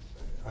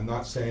 I'm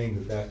not saying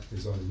that that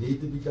is going to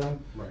need to be done.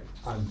 Right.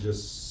 I'm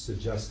just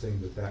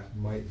suggesting that that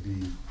might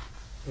be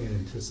an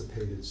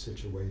anticipated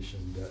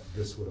situation that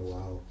this would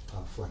allow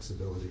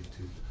flexibility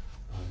to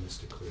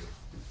Mr. Clear.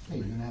 Hey,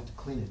 you're gonna have to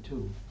clean it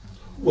too.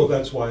 Well,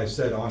 that's why I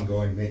said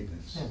ongoing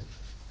maintenance.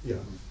 Yeah.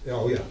 Yeah,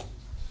 oh,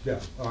 yeah,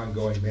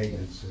 ongoing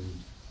maintenance,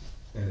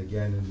 and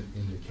again,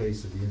 in the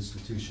case of the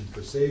Institution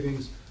for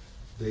Savings,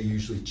 they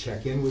usually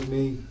check in with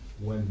me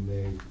when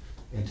they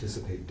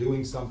anticipate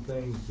doing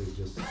something, to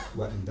just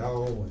let me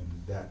know, and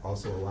that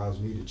also allows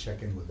me to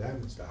check in with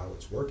them as to how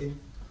it's working.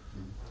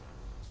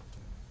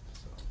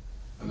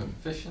 Are there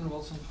fish in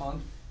Wilson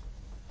Pond?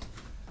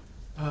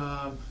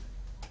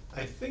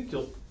 I think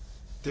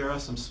there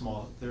is some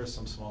small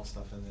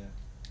stuff in there,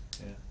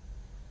 yeah.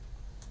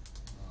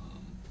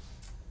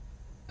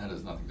 That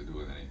has nothing to do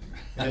with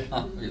anything.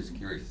 I'm just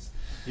curious.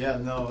 Yeah,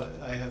 no,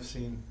 I have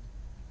seen,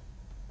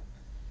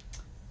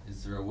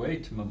 Is there a way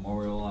to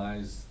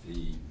memorialize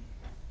the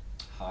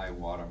high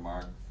water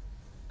mark,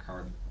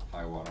 current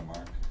high water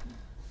mark,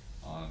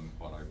 on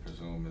what I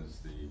presume is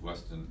the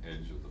western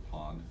edge of the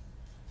pond,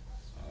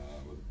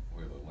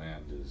 where the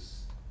land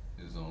is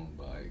owned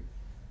by,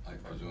 I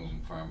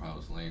presume,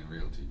 Farmhouse Lane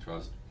Realty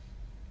Trust?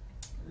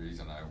 The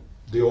reason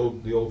The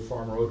old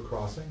Farm Road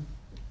crossing?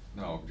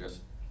 no, just,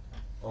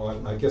 Oh,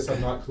 I guess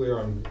I'm not clear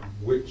on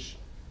which,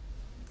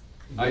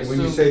 I when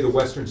you assume- say the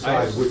western I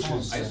side, assume- which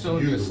is I you, assume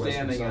the you're western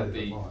standing side at of the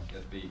the, pond.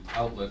 at the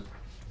outlet.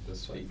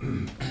 This way.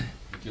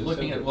 If you're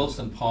looking at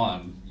Wilson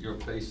Pond, you're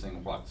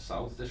facing what,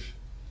 southish?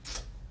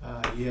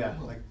 yeah,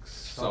 like.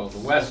 So the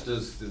west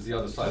is the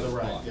other side To of the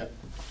the right, pond. yep.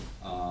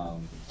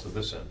 So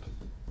this end,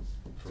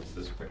 from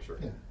this picture.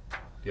 Yeah.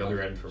 The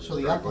other end from. So his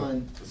the driveway.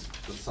 upland,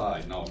 The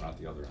side, no, not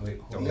the other Wait,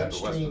 end. the Okay,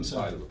 upstream western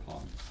side. side of the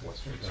pond.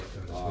 Western That- side.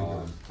 that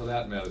was bigger. For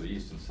that matter, the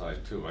eastern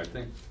side too. I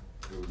think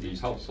it would be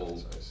Eastern helpful,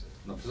 side, I see.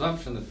 the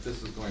presumption that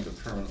this is going to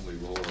permanently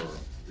lower, or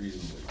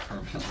reasonably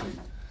permanently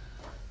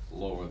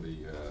lower the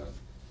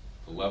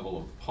the level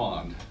of the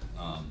pond,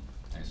 I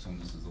assume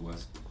this is the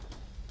west,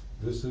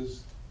 This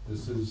is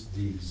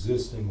the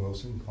existing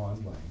Wilson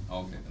Pond Lane.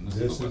 okay, and this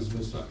This is the is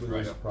western Mr. side, Clear's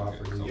right, okay,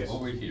 property. Yes. so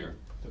over here,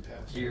 The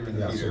past. here and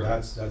Yeah, so here.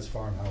 that's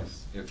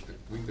farmhouse. If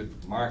we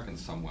could mark in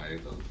some way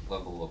the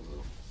level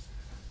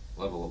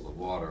of the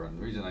water, and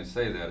the reason I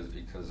say that is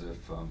because if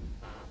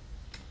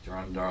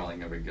John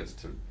Darling ever gets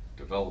to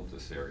develop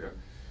this area,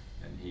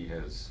 and he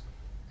has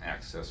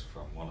access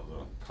from one of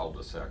the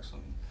cul-de-sacs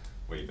and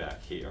way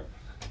back here,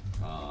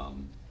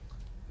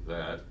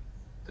 that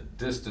the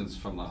distance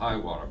from the high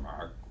water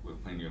mark,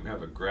 when you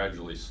have a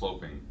gradually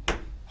sloping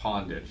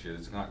pond edge,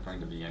 it's not going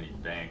to be any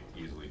bank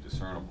easily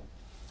discernible.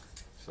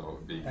 So it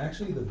would be.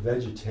 Actually, the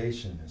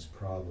vegetation is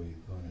probably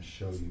gonna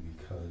show you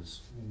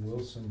because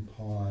Wilson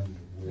Pond,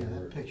 Yeah,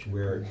 that picture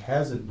where it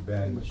hasn't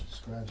Pretty been much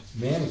describes.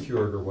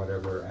 manicured or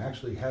whatever,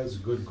 actually has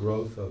good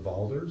growth of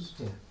alders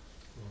Yeah.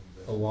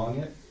 along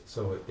it.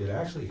 So it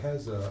actually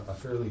has a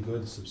fairly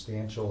good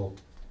substantial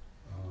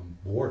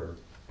border.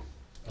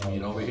 You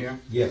mean over here?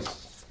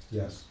 Yes,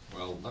 yes.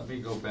 Well, let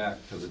me go back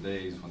to the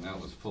days when that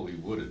was fully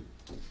wooded,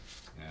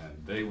 and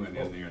they went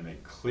in there and they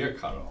clear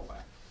cut all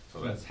that.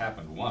 So that's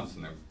happened once,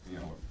 and they, you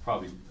know,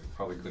 probably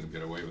couldn't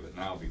get away with it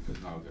now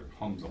because now there are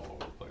homes all over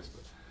the place,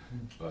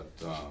 but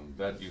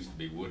that used to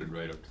be wooded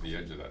right up to the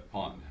edge of that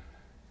pond.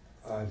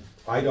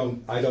 I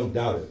don't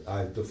doubt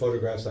it. The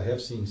photographs I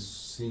have seen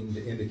seem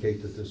to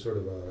indicate that there's sort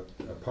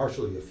of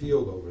partially a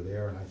field over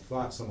there, and I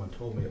thought someone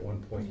told me at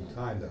one point in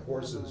time that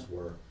horses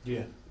were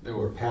Yeah. There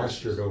were horses.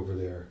 pastured over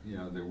there.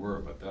 Yeah, there were,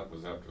 but that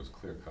was after it was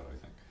clear cut, I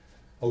think.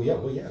 Oh, yeah,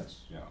 well, yes.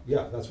 Yeah,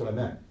 Yeah, that's what I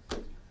meant.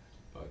 but.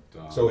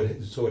 So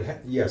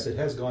yes, it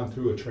has gone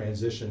through a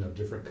transition of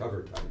different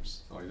cover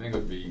types. So I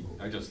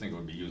just think it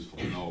would be useful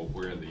to know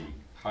where the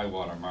high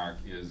water mark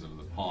is of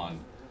the pond,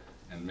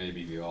 and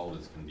maybe the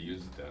alders can be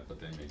used at that, but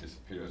they may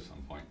disappear at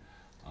some point.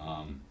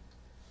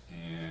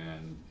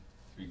 And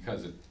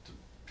because it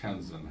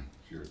depends on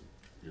your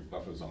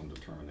buffer zone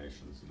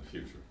determinations in the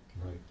future.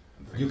 Right.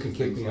 and You things- can kick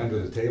things me like under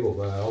that. the table,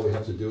 but all we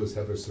have to do is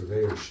have a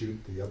surveyor shoot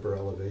the upper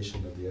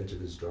elevation of the edge of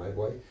his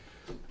driveway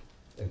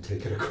and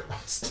take it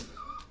across.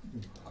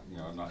 You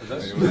know, I'm not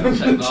That's- familiar with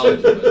that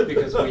technology, but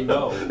Because we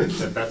know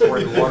that that's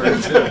where the water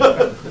is.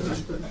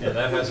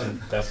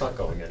 And that's not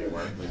going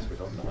anywhere, at least we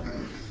don't know.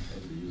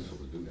 it'd be useful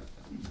to do that.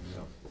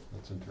 Yeah,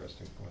 that's an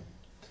interesting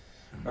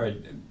point. All right,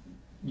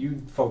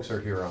 you folks are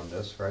here on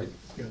this, right?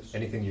 Yes.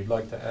 Anything you'd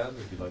like to add, or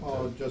would you like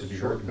Oh, to just be a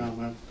heard? short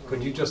comment.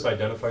 Could you just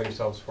identify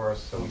yourselves for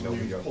us so we My know who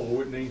name's you are? Paul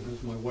Whitney, this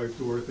is my wife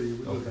Dorothy,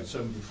 we live Okay. at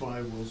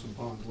 75 Wilson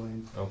Pond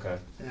Lane. Okay,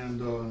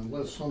 And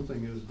unless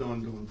something is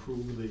done to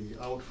improve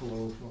the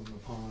outflow from the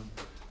pond,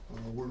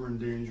 we're in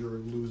danger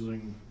of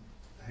losing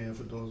half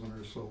a dozen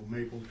or so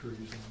maple trees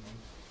on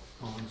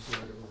the pond side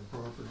of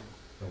our property.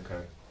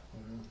 okay.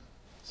 Uh,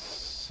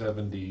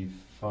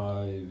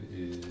 75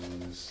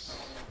 is,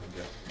 I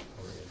guess,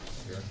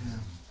 here.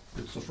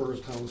 It's the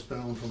first house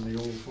down from the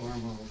old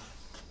farmhouse.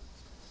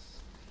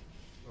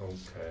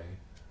 Okay.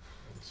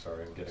 I'm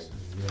sorry, I'm getting,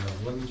 Yeah,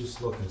 let me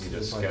just look and see Need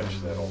a if I sketch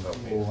can that'll help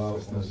me. pull out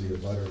one of the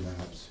butter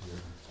maps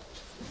here.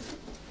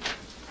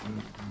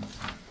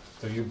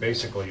 so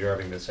you're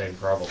having the same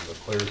problem the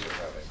Clears are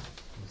having,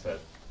 is that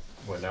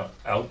when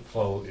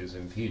outflow is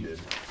impeded,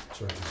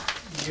 Sorry.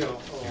 Yeah,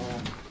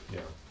 yeah,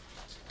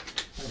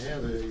 I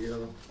have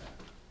a,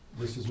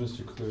 This is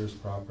Mr. Clear's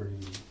property,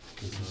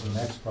 this is the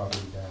next property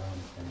down,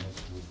 and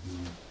this would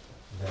be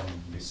then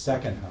the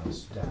second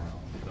house down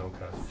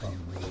okay. from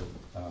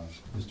where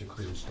Mr.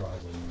 Clear's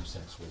driveway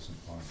intersects Wilson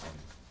Pond.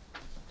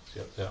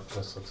 Yep, yeah,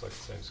 this looks like the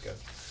same sketch.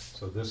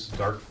 So this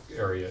dark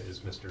area is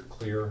Mr.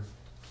 Clear,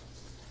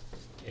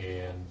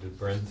 and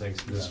Brent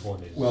thinks this Yeah.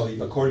 one is.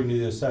 Well, according to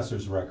the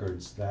assessor's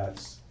records,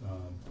 that's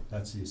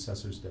the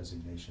assessor's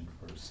designation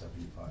for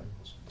 75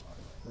 Wilson Pond.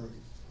 right.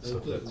 So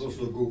This that's- is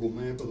a Google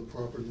map of the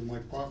property, my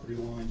property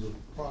lines are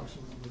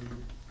approximately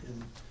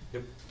in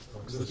Yep.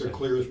 looks the Mr. same.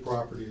 Clear's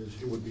property is,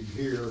 he would be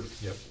here.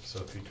 Yep, so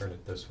if you turn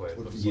it this way, it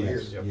Would looks be like,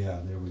 here. yep,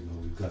 Yeah, there we go,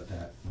 we've got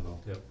that little.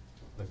 yep.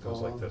 It goes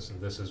like this, and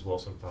this is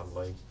Wilson Pond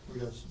Lane,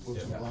 Yes,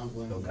 Wilson Yeah. Pond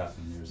Lane. Okay.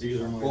 And there's These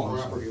the are my pond.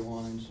 property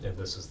lines. and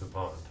this is the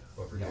pond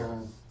over Yeah. here.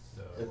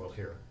 It- Well,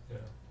 here, yeah,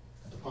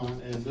 The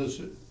pond, and this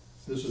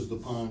is the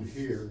pond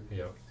here.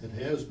 yeah. It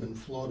has been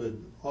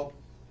flooded up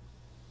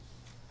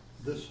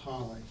this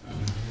high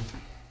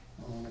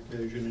on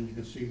occasion, and you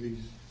can see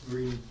these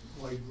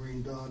light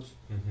green dots.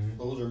 Mm-hmm,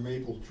 Those are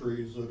maple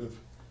trees that if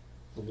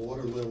the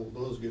water level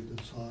does get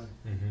this high,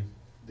 mm-hmm,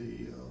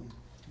 the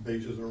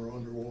bases are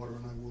underwater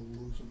and I will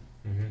lose them.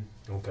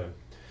 mm-hmm, okay.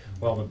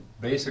 Well, the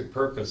basic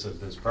purpose of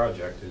this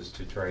project is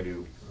to try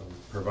to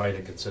provide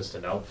a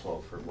consistent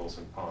outflow for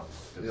Wilson Pond.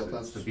 Yeah, Because it's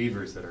that's- the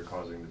beavers that are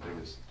causing the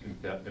biggest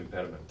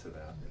impediment to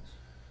that,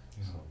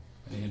 so.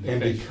 Any And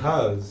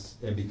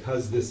indication?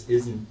 because this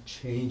isn't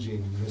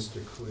changing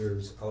Mr.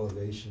 Clear's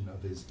elevation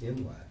of his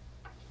inlet,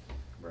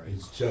 Right,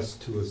 it's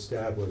just to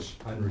establish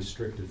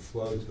unrestricted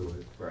flow to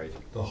it. right,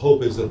 The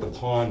hope is that the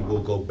pond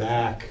will go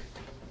back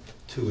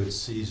to its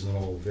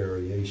seasonal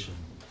variation.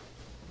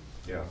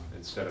 yeah,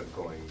 instead of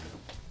going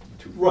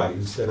too. Right,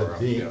 instead far of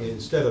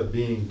up,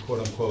 being, quote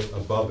unquote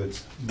above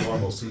its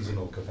normal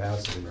seasonal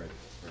capacity. Right,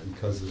 right.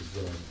 Because of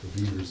the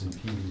beavers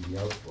impeding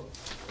the outflow.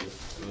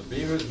 Do the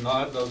beavers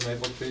nod those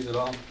maple trees at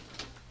all?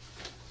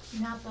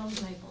 Not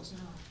those maples, no.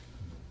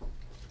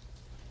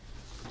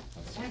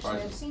 That's Actually, I've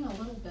surprising. seen a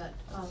little bit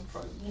of,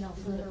 Surprising. you know,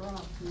 further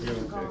up, Yeah, they're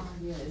okay. gone.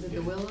 Yeah, is it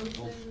the willows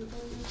then?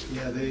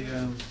 Yeah,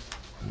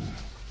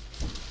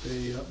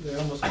 they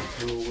almost went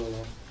through a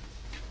willow.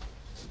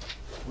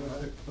 Well,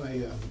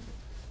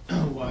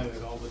 I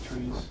wired all the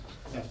trees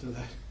after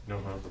that. No,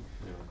 yeah.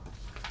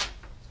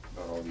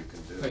 About all you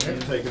can do. They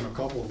have taken a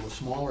couple of the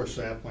smaller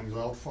saplings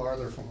out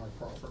farther from our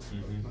property,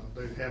 Mhm. but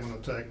they haven't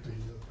attacked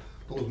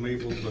those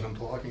maples that I'm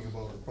talking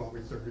about are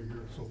probably 30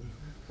 years old,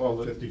 Well,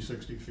 the- 50,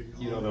 60 feet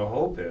high. You know, the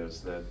hope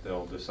is that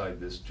they'll decide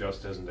this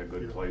just isn't a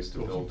good Yeah, place to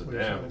go build a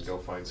someplace dam, and else. go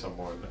find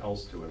someone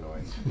else to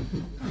annoy.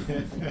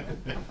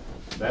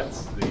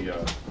 That's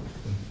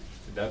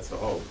the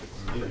hope.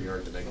 It's pretty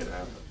hard to make it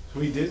happen.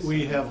 We've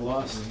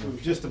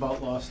just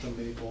about lost a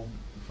maple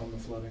from the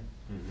flooding.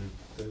 Mhm.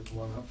 The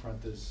one up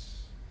front it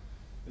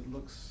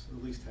looks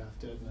at least half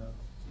dead now.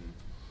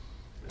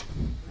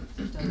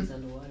 Stuff's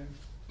underwater.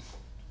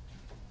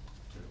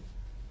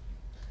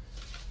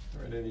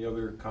 All right, any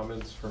other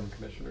comments from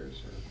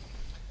commissioners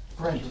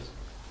or? Brent,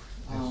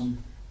 on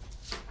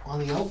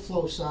the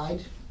outflow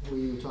side,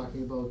 we were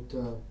talking about,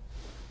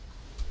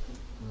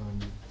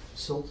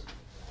 silt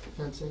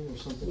fencing or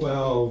something?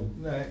 Well,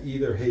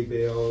 either hay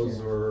bales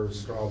Yeah. or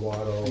straw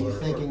wattle. Are you or-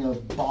 thinking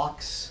of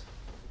box,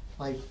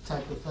 like,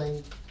 type of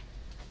thing,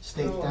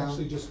 staked No, down?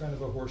 actually just kind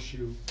of a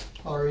horseshoe,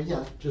 Or,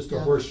 yeah. just a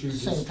yeah, horseshoe,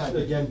 same just, type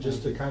of again, thing.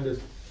 just to kind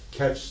of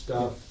catch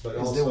stuff, but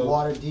Is there also,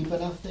 water deep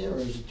enough there, or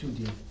is it too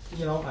deep?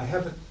 you know, I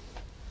haven't,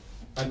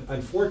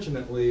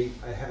 unfortunately,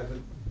 I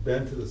haven't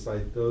been to the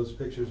site. Those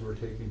pictures were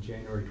taken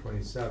January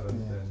 27th,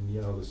 Yeah. and,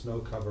 you know, the snow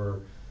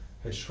cover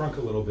has shrunk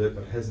a little bit,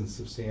 but hasn't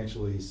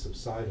substantially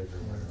subsided or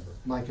whatever.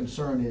 My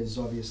concern is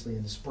obviously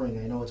in the spring,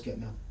 I know it's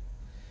getting up.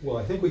 Well,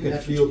 I think we can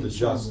That's what field you're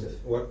adjust concerned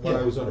it. with. What I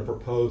Yeah. was gonna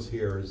propose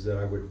here is that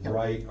I would Yep.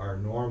 write our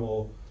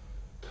normal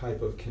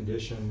type of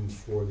condition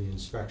for the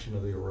inspection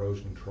of the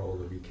erosion control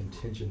to be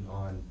contingent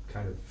on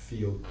kind of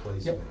field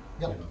placement.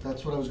 you Yep, know.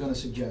 that's what I was gonna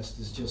suggest,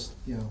 is just,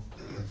 you know,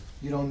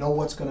 you don't know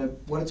what it's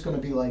gonna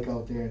be like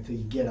out there until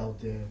you get out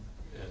there.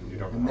 And you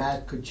don't And know,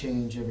 that could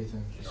change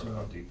everything, you don't know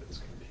how so, deep it's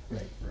gonna be.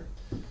 right,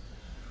 Right.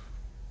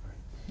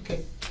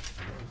 okay.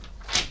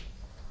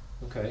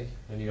 Okay,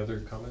 any other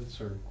comments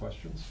or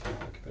questions from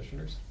the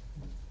commissioners?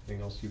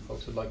 Anything else you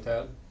folks would like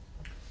to add?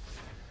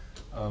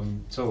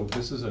 So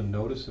this is a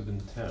notice of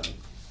intent,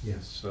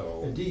 Yes.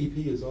 so. And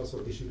DEP has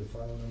also issued a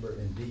file number,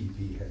 and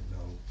DEP had no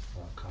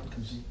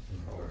comments in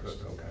Oh, regards good,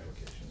 to the okay.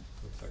 application.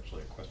 That's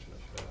actually a question I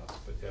should have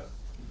asked, but yeah.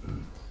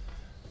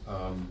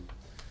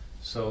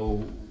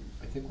 So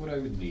I think what I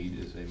would need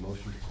is a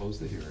motion to close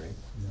the hearing,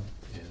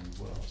 Yeah. and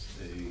what else?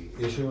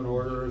 Issue an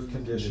order of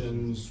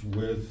conditions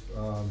with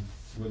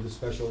the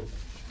special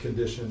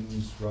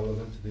conditions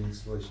relevant to the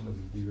installation of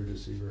the beaver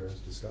deceiver as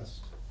discussed.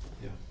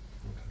 Yeah,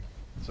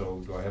 okay.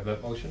 So do I have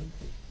that motion?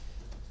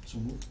 So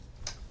move.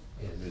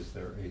 And is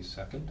there a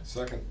second?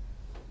 Second.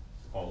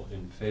 All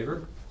in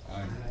favor?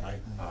 Aye.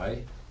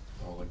 Aye.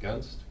 All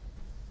against?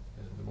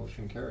 And the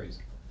motion carries.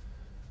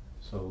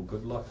 So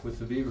good luck with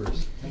the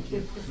beavers. Thank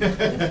you.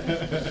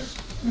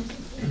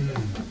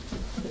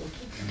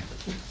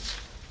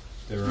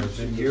 There have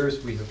been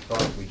years we have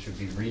thought we should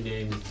be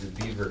renamed the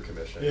Beaver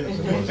Commission as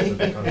opposed to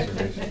the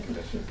Conservation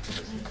Commission, because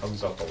it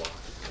comes up a lot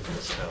in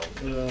this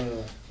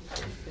town.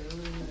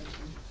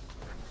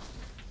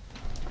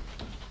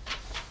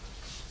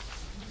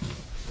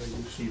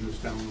 You see this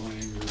down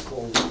laying your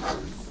forward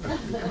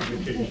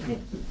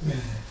vacation.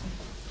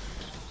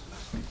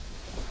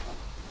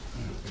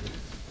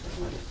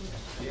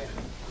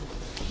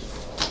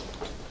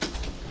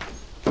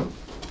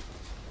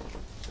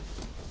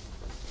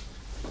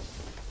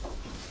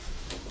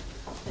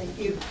 Thank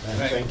you.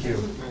 Thank you.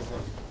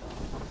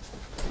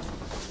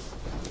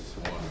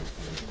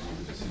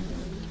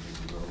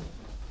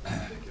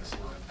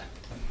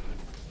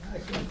 I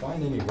couldn't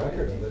find any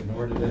record of it,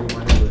 nor did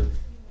anyone ever.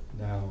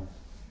 Now,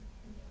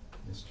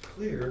 Mr.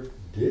 Clear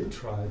did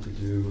try to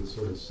do a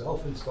sort of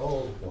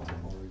self-installed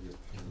one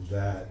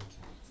that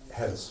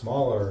had a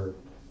smaller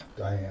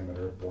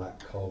diameter black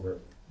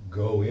culvert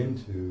go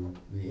into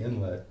the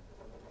inlet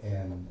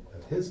and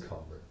of his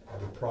culvert.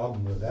 The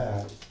problem with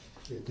that,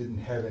 it didn't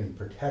have any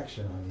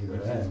protection on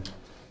either end,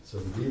 so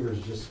the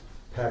beavers just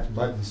packed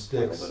mud and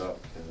sticks Hold it up,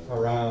 yeah.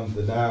 around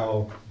the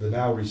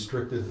now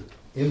restricted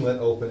inlet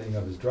opening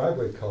of his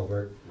driveway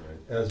culvert,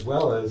 Right. as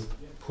well as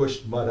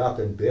pushed mud up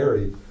and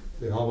buried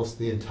almost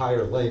the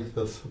entire length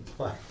of the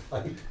black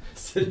pipe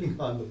sitting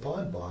on the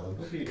pond bottom,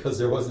 because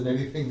there wasn't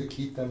anything to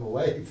keep them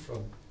away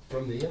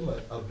from the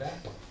inlet of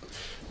that pond.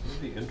 It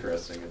would be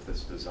interesting if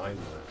this design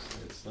works.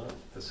 It's not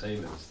the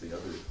same as the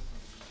other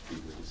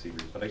beaver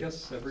deceivers, but I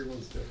guess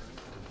everyone's different.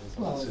 Depends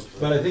on the Well, situation.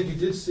 But I think you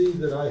did see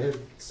that I had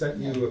sent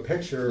you a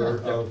picture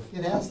Yeah. of,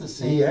 It has the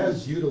same. he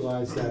has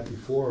utilized that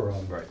before,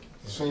 Right.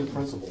 Same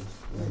principle.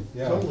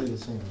 Yeah. Totally the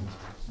same,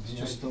 it's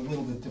just a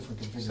little bit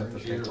different Except for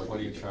configuration. Peter, what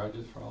do you charge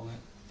us for all that?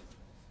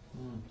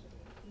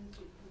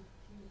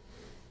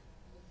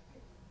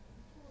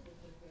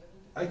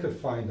 I could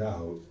find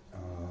out.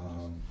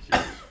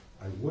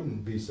 I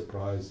wouldn't be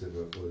surprised if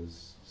it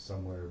was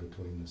somewhere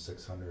between the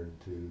 $600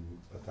 to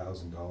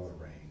 $1,000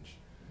 range.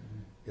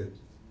 It,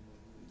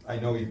 I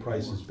know he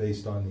prices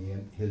based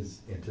on his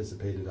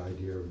anticipated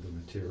idea of the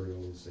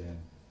materials,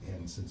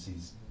 and since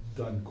he's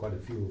done quite a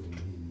few of them,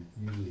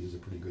 he usually has a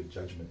pretty good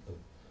judgment of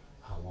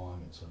how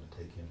long it's gonna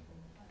take him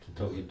to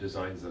Until do he it.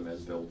 designs them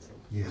and builds them.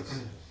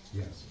 Yes,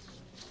 yes.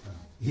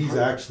 He's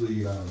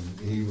actually,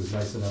 he was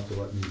nice enough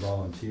to let me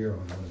volunteer on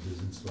one of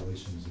his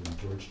installations in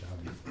Georgetown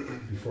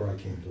before I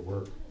came to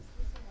work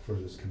for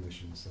this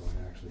commission, so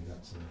I actually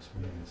got some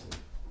experience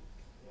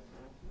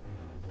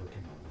of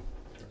working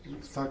on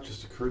The thought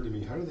just occurred to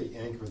me, how do they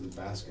anchor the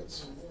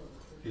baskets?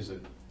 Is it,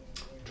 it.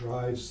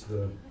 Drives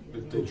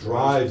It it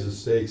drives the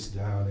stakes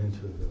down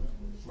into the,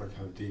 like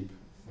how deep?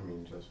 I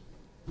mean, just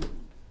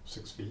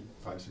 6 feet,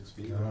 5, 6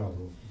 feet? I don't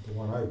know, the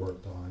one I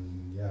worked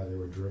on, yeah, they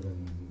were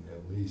driven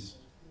at least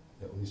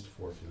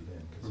 4 feet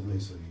in, because Mhm. they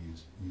basically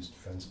used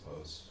fence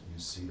posts,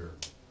 used cedar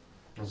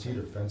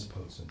fence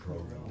posts and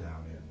drove them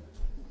down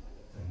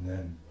in, and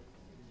then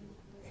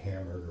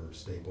hammered or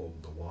stapled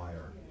the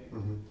wire.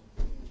 Mhm.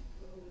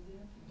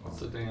 What's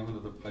the diameter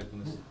of the pipe in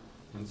this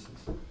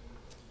instance?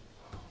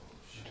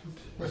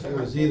 It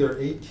was either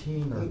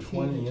 18 or 18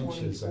 20 to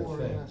inches, I 24,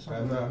 think. yeah,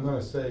 something I'm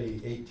gonna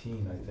say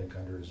 18, I think,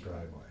 under his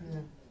driveway.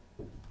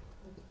 Yeah.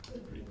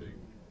 Pretty big.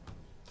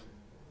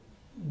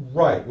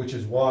 Right, which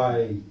is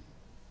why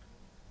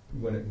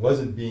when it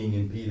wasn't being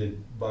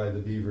impeded by the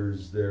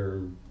beavers,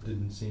 there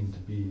didn't seem to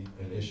be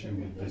an issue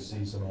with the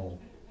seasonal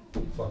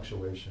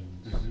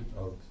fluctuations Mhm.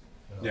 of.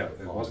 Yeah,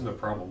 it wasn't a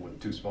problem with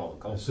too small a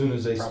cul. As soon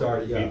as they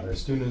started, Probably yeah,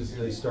 as soon as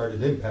they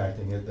started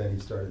impacting it, then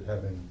he started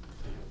having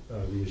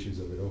the issues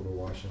of it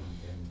overwashing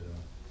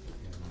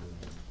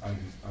and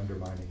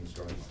undermining his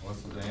driveway.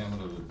 What's the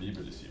diameter of the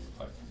beaver deceiver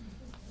pipe?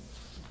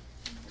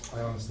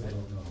 I honestly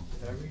don't know.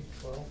 Did I read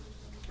 12?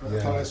 I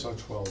thought I saw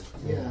 12.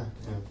 Yeah,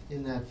 Yeah.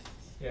 in that,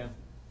 Yeah.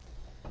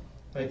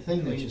 That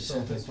thing that you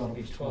sent, I It's thought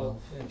it was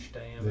 12. 12-inch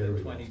There we diameter,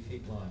 go. 20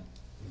 feet long.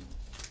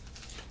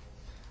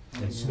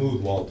 And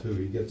smooth wall too,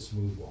 you get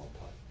smooth wall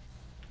pipe.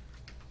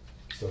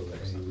 So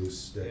that any loose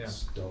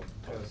sticks don't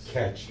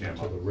catch Jam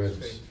into up. the ribs.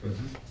 Straight through.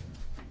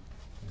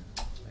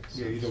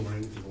 Yeah, you don't want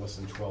anything less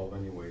than 12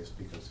 anyways,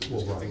 because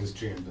Well, there's right. things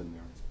jammed in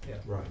there. Yeah.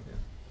 Right.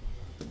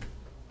 Yeah.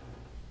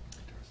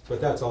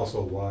 But that's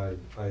also why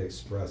I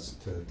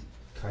expressed to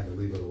kind of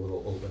leave it a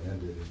little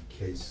open-ended in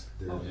case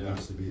there Oh, yeah.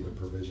 needs to be the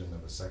provision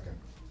of a second.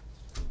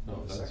 No,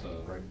 a that's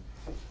second Right.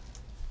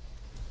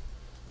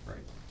 Right.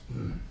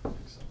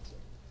 Makes sense.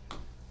 All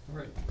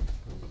right.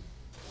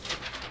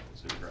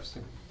 That's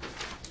interesting.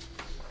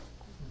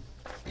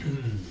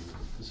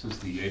 This is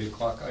the 8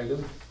 o'clock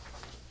item.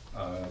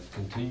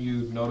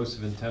 Continued notice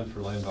of intent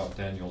for land off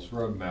Daniels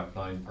Road, map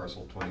 9,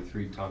 parcel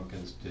 23,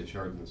 Tompkins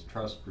Desjardins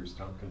Trust, Bruce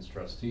Tompkins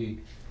trustee.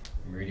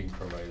 I'm reading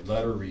from a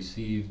letter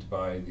received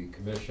by the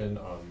commission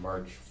on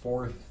March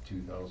 4th,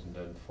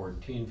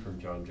 2014 from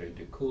John J.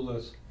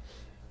 DeCoulis.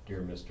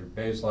 Dear Mr.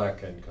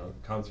 Bazelak and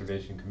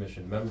Conservation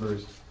Commission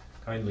members,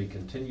 kindly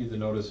continue the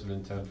notice of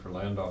intent for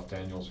land off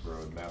Daniels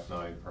Road, map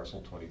 9,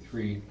 parcel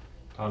 23,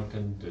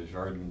 Tompkins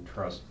Desjardins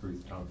Trust,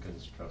 Ruth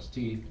Tompkins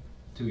trustee,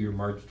 to your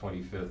March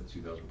 25th,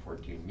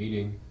 2014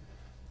 meeting.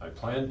 I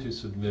plan to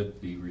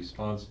submit the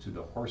response to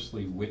the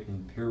Horsley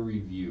Witten peer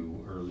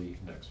review early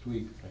next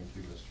week. Thank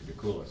you, Mr.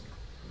 DeCoulis.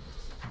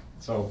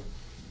 So,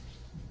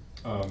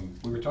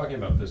 we were talking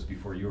about this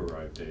before you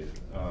arrived, Dave.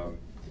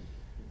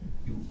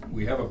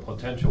 We have a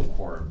potential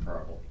quorum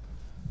problem.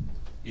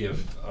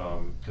 If,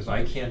 because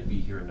I can't be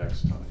here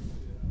next time,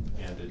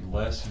 and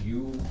unless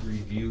you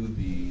review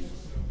the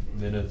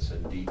minutes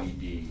and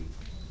DVD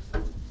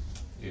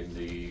in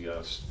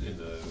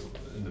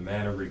the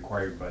manner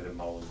required by the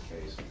Mullen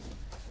case,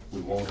 we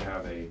won't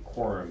have a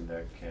quorum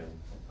that can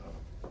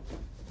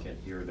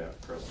hear that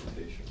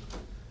presentation.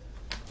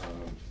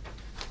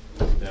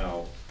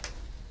 Now,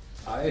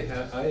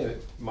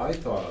 my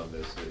thought on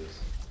this is,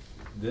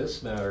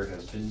 this matter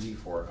has been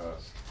before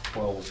us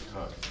 12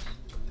 times.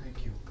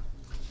 Thank you.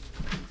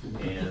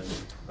 And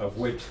of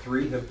which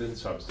 3 have been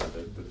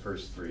substantive, the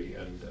first 3,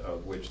 and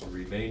of which the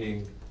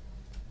remaining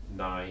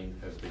 9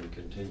 have been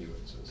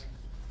continuances.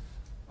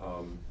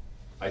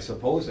 I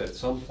suppose at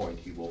some point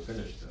he will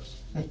finish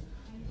this,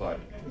 but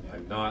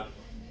I'm not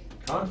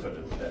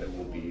confident that it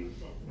will be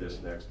this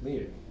next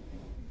meeting.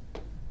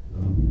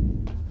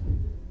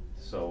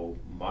 So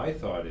my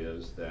thought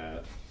is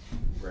that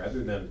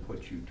rather than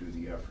put you to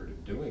the effort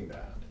of doing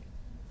that,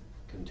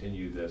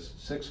 continue this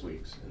 6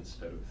 weeks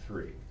instead of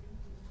 3.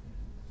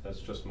 That's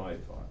just my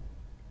thought.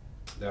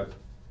 That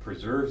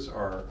preserves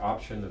our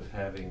option of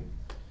having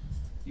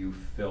you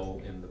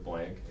fill in the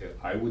blank.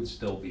 I would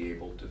still be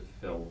able to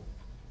fill.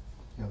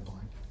 Yeah, blank.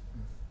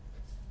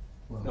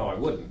 Well, No, I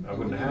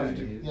wouldn't have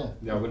to.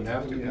 Yeah. I wouldn't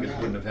have to, because we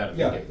wouldn't have had a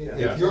Yeah, meeting.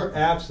 if you're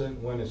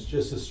absent when it's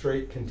just a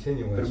straight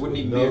continuance. But it wouldn't with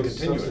even be a no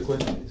continuance.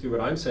 subsequent- See,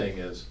 what I'm saying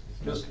is,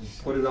 just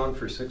put it on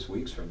for 6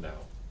 weeks from now.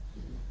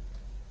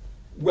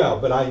 Well,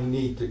 but I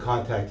need to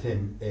contact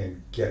him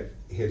and get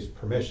his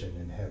permission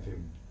and have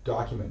him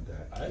document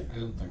that. I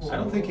don't think so. I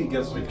don't think he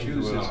gets to We can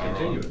choose do it his on our own.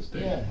 continuance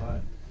date. Yeah.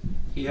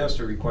 He has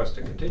to request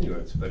a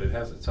continuance, but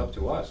it's up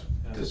to us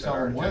to To set tell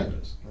our him when.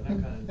 agendas. We're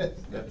not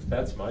gonna,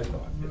 That's my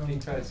thought. if he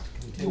tries to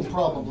continue. You'll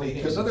probably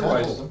Because tell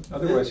otherwise,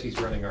 them. he's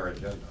running our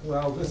agenda.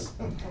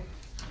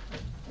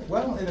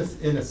 Well,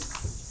 in a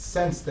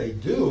sense they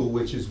do,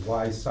 which is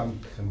why some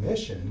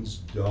commissions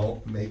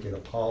don't make it a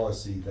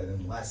policy that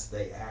unless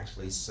they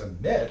actually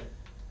submit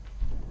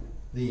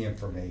the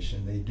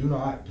information, they do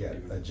not get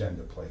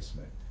agenda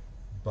placement.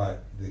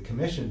 But the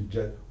commission,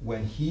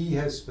 when he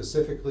has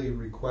specifically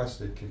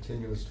requested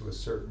continuance to a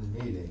certain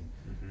meeting,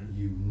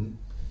 you,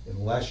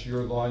 unless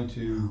you're going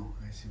to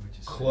I see what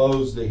you're saying.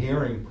 close the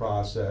hearing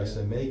process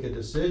and make a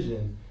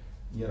decision,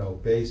 you know,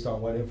 based on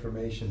what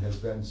information has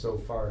been so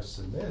far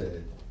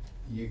submitted,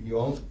 you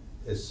won't,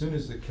 as soon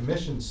as the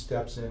commission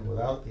steps in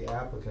without the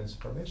applicant's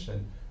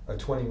permission, a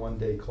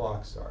 21-day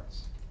clock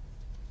starts.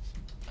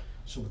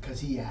 So because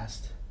he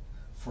asked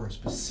for a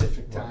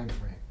specific Right. time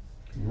frame.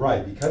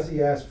 Right, because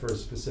he asked for a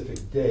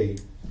specific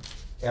date,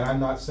 and I'm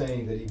not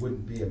saying that he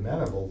wouldn't be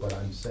amenable, but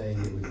I'm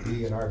saying it would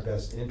be in our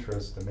best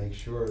interest to make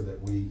sure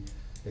that we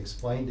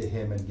explain to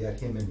him and get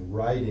him in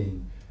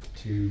writing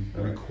to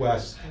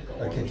request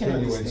a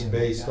continuance understand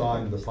based that.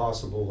 on the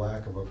possible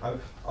lack of a,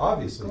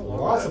 obviously, the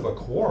loss of a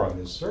quorum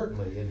is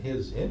certainly in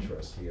his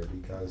interest here,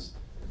 because,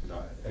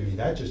 I mean,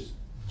 that just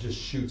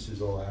shoots his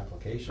whole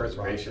application process.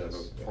 Preservation of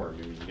a form,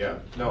 you mean, yeah,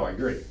 no, I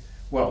agree.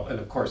 Well, and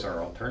of course, our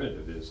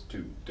alternative is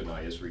to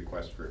deny his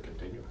request for a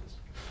continuance.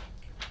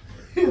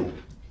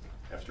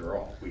 After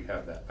all, we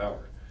have that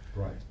power,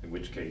 Right. in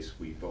which case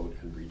we vote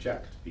and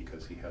reject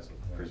because he hasn't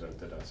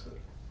presented us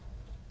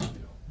a,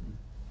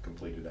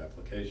 completed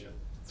application.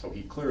 So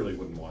he clearly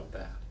wouldn't want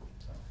that.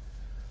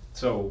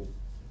 So,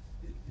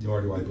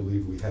 Nor do I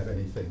believe we have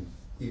anything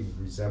even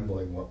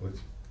resembling what would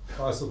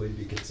possibly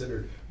be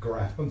considered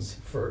grounds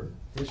for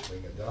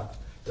issuing a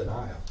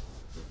denial.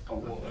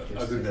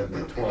 other than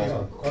the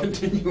 12 Well,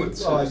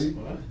 continuances.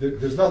 Well,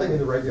 there's nothing in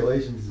the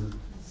regulations that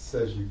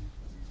says you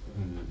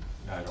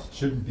I don't.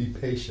 shouldn't be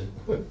patient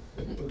with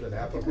an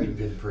applicant. we've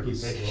been pretty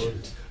who's slow.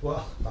 patient.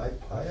 Well,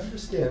 I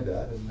understand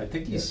that, and. I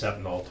think he's set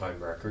an all-time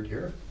record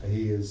here.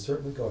 He is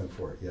certainly going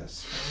for it,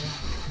 yes.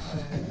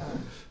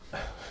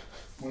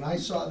 When I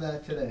saw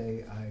that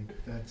today,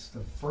 that's the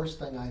first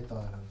thing I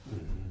thought of.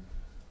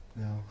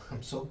 Now,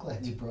 I'm so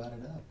glad you brought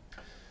it up.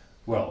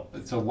 Well,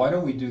 so why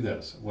don't we do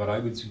this? What I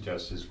would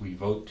suggest is we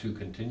vote to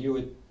continue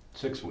it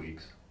 6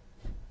 weeks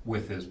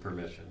with his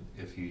permission.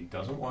 If he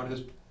doesn't want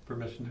his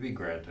permission to be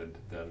granted,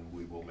 then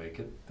we will make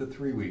it the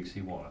 3 weeks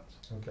he wants.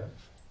 Okay.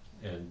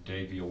 And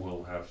Dave, you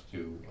will have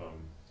to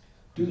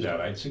do that.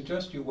 I'd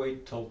suggest you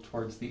wait till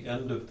towards the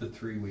end of the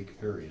 3-week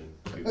period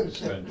to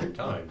spend your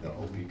time,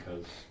 though,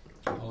 because,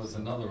 Well, there's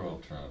another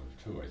alternative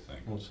too, I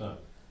think, what's that?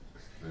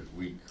 that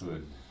we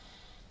could,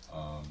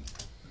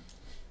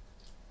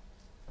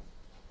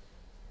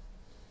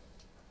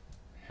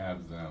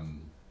 have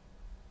them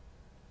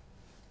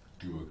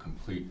do a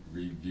complete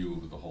review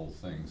of the whole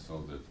thing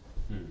so that,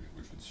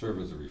 which would serve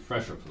as a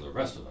refresher for the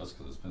rest of us,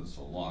 because it's been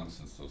so long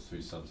since those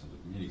 3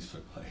 substantive meetings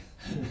took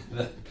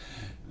place,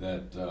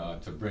 that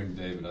to bring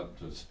David up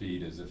to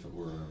speed as if it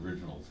were an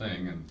original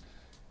thing,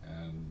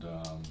 and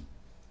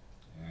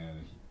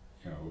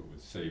you know, it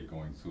would save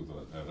going through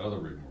that other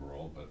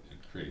rigmarole, but it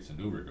creates a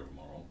new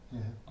rigmarole. Yeah.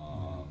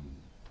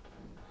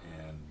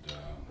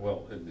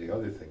 Well, and the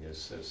other thing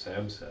is, as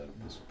Sam said,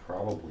 this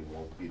probably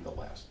won't be the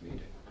last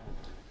meeting,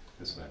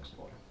 this next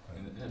one.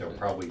 There'll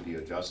probably be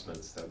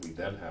adjustments that we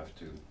then have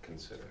to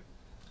consider.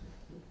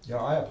 Yeah,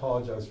 I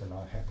apologize for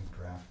not having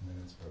draft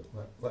minutes,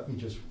 but let me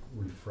just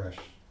refresh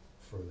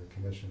for the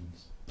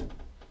commission's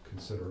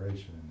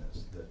consideration in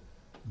this, that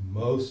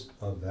most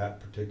of that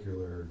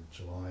particular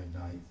July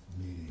 9th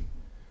meeting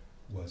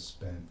was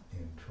spent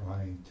in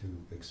trying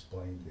to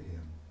explain to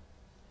him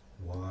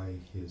why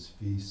his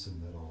fee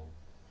submittal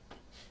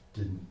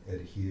didn't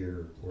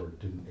adhere or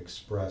didn't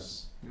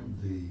express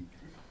the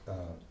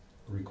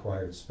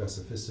required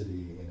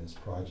specificity in his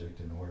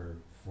project in order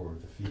for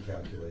the fee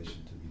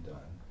calculation to be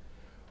done.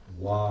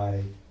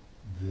 Why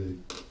the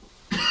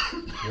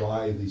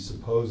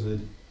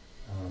supposed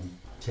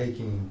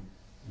taking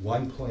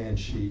one plan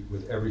sheet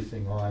with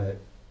everything on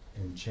it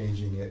and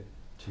changing it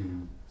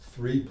to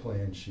 3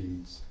 plan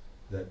sheets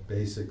that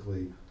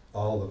basically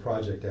all the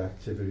project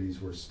activities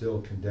were still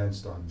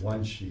condensed on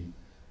one sheet,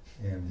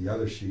 and the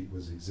other sheet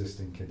was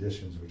existing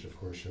conditions, which of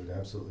course showed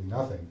absolutely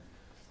nothing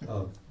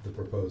of the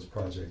proposed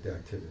project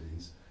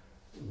activities.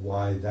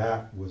 Why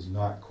that was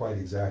not quite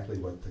exactly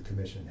what the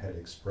commission had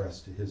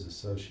expressed to his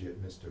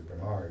associate, Mr.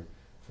 Bernard,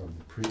 from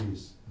the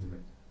previous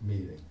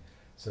meeting.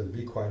 So to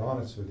be quite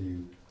honest with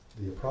you,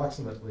 the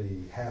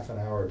approximately half an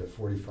hour to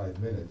 45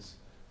 minutes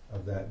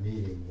of that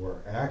meeting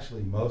were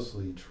actually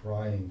mostly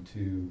trying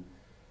to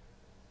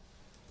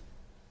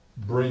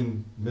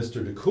bring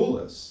Mr.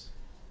 DeCoulis,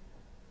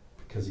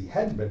 because he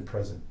hadn't been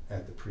present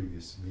at the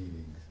previous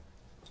meeting,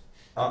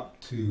 up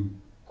to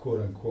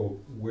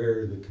quote-unquote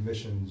where the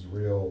commission's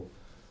real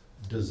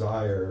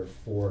desire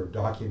for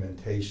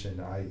documentation,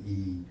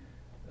 i.e.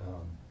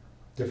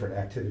 Different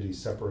activities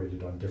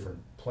separated on different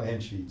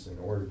plan sheets in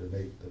order to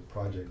make the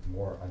project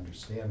more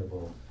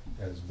understandable,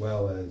 as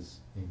well as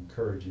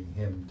encouraging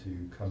him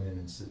to come in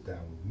and sit down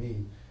with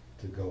me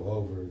to go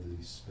over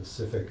the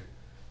specific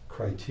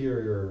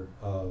criteria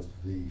of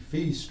the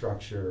fee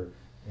structure,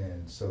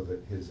 and so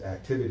that his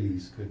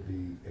activities could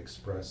be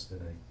expressed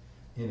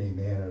in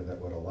a manner that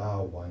would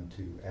allow one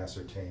to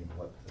ascertain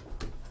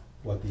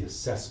what the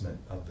assessment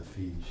of the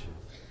fee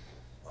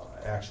should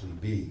actually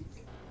be.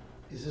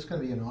 Is this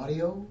gonna be an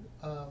audio,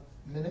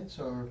 minutes,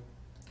 or?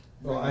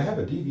 Well, I have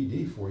a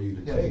DVD for you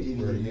to Yeah, the take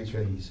where DVD, you that's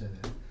right, can you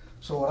said that.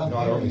 So what I'm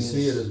not hearing only is.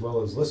 see it as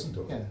well as listen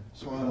to it. Yeah,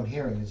 so what I'm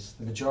hearing is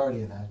the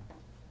majority of that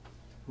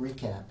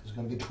recap is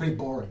gonna be pretty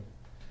boring.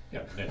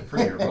 Yeah, and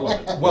pretty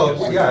irrelevant.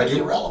 Well, yeah, Pretty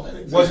it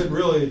irrelevant. wasn't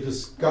really a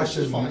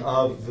discussion fine.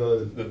 of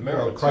the The you know,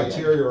 merits,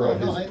 criteria yeah. of No, I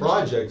his understand.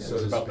 project, so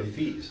It's to about the speak.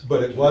 fees.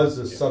 But it was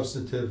a Yeah.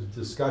 substantive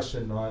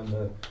discussion on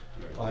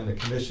the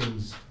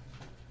commission's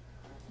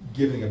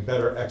giving a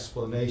better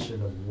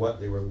explanation of what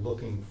they were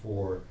looking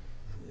for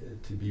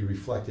to be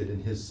reflected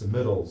in his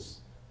submittals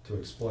to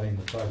explain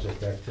the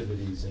project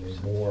activities in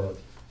a more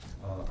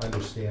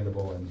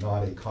understandable and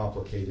not a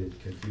complicated,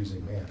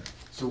 confusing manner.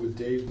 So would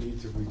Dave need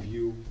to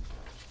review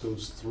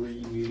those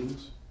 3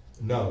 meetings?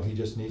 No, he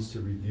just needs to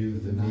review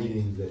the Nine.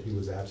 meeting that he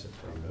was absent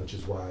from, which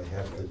is why I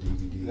have the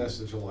DVD. That's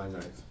the July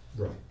 9th.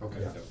 Right, Okay.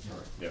 yeah. All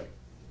right.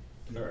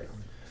 Yeah, all right.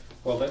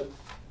 Well,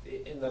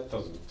 and that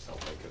doesn't sound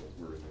like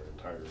it'll ruin their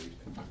entire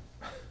evening.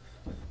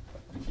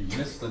 If you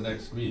miss the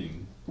next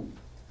meeting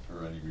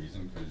for any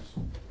reason, because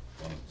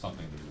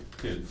something to do with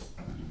kids,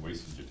 you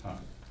wasted your time.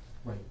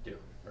 Right. Yeah,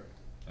 right.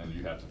 And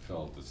you have to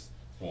fill out this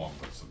form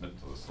to submit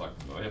to the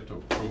selectmen. Do I have to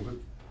approve it?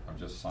 I'm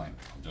just signing,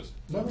 I'm just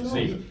No,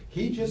 receive it.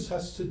 he just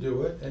has to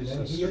do it, and Just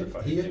then has he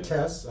certified, he yeah.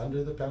 attests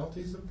under the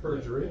penalties of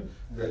perjury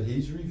that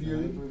he's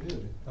reviewed, Reviewed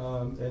it.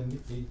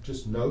 and he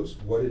just notes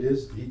what it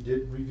is he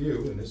did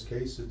review. In this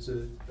case, it's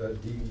a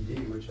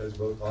DVD which has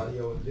both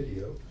audio and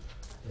video,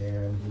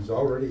 and he's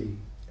already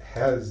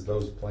has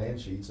those plan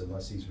sheets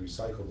unless he's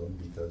recycled them,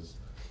 because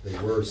they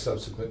were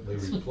subsequently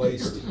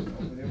replaced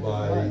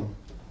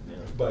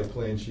by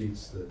plan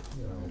sheets that,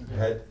 you know,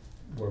 had,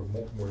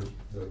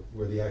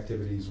 where the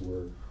activities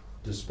were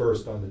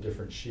dispersed on the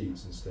different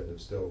sheets instead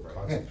of still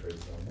concentrated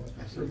on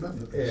I one.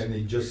 remember this. And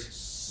he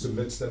just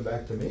submits them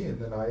back to me, and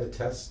then I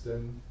attest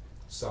and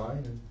sign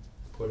and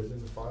put it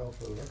in the file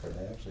for the record.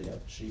 I actually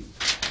have the sheet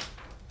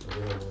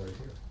available right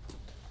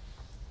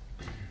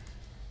here.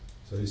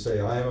 So you say,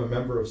 I am a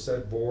member of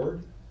said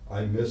board.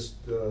 I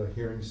missed the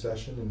hearing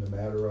session in the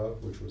matter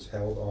of, which was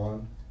held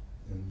on,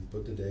 and you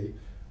put the date.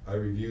 I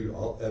reviewed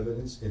all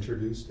evidence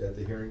introduced at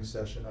the hearing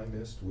session I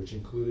missed, which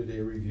included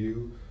a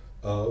review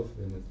of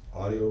an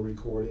audio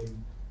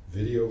recording,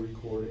 video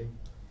recording,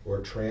 or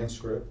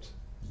transcript.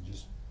 You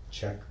just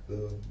check the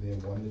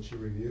one that you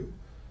review.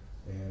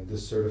 And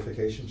this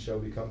certification shall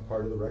become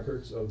part of the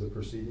records of the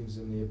proceedings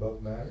in the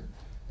above matter.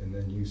 And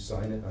then you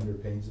sign it under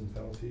pains and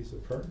penalties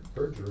of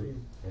perjury,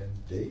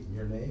 and date and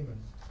your name, and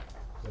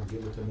then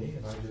give it to me,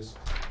 and I just,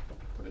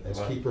 Put it in as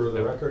the- keeper of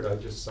the Yep. record, I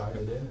just sign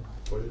it in and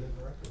put it in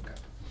the record.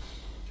 Okay.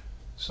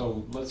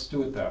 So let's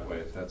do it that way,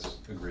 if that's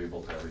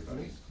agreeable to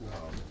everybody.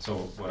 So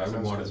what I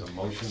would want is a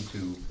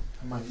motion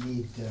I might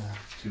need,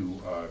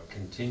 to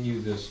continue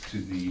this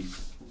to the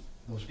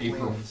those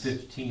April plans.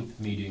 15th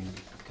meeting,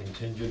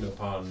 contingent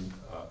upon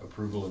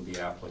approval of the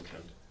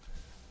applicant,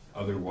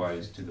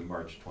 otherwise to the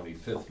March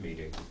 25th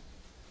meeting.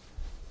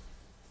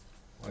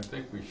 I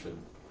think we should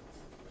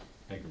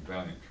make a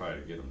valiant try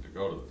to get them to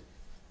go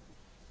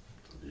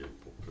to the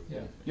April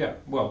 15th. Yeah,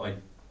 well,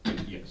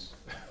 yes.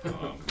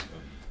 Um,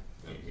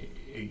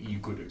 You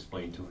could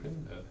explain to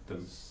him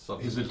his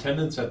Substitute.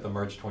 attendance at the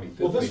March 25th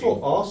meeting. Well, this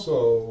will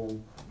also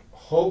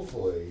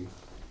hopefully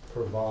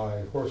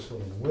provide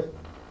Horsley and Witten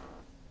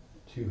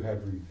to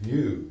have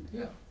reviewed,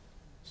 Yeah.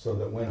 so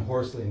that when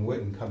Horsley and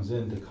Witten comes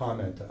in to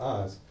comment to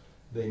us,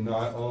 they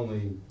not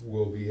only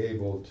will be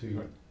able to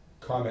Right.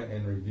 comment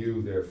and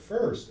review their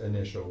first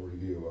initial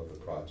review of the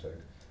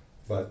project,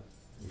 but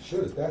we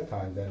should at that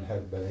time then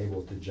have been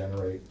able to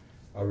generate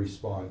a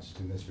response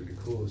to Mr.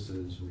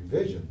 DeCoulis's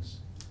revisions.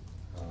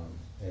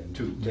 And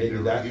To maybe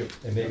their that, review.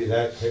 and maybe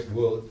that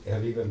will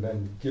have even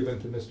been given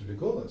to Mr.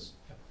 DeCoulis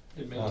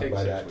It may take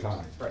by 6 that weeks.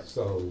 time. Right.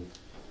 So,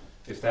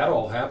 If that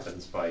all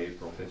happens by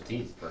April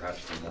 15th, perhaps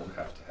we won't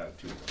have to have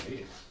 2 more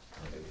meetings.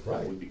 Maybe Right.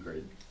 That would be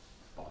great,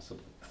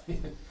 possibly.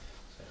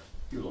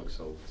 You look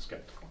so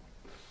skeptical.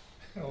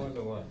 I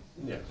wonder why.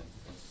 Yeah.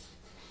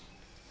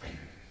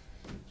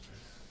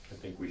 I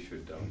think we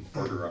should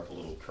order up a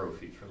little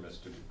trophy for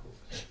Mr.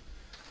 DeCoulis.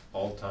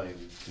 All-time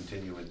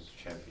continuance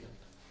champion.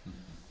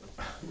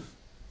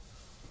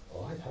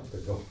 well, I'd have to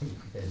go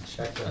and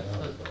check that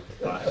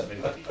out. I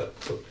mean,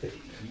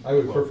 I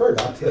would prefer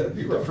not to.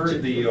 be Defer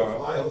the,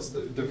 files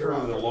that defer figure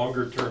out the what-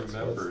 longer-term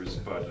members,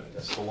 but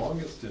it's the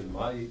longest in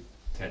my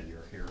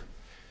tenure here.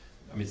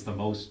 I mean, it's the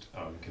most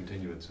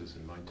continuances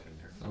in my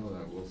tenure. Some of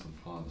that Wilson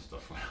Pond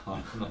stuff went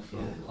on for a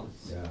while.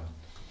 Yeah.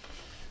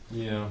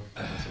 Yeah,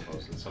 I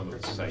suppose in some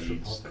of the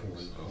Said's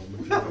things.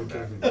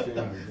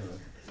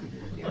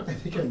 I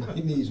think on my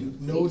knees,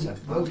 no, Pizza,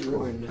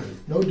 popcorn,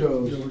 no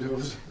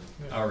dose.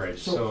 All right,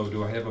 so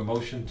do I have a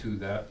motion to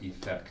that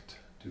effect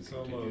to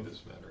So continue moved.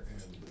 this matter?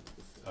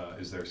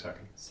 And is there a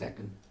second?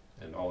 second.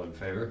 And all in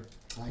favor?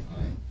 I-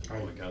 And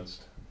all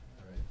against?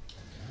 All right.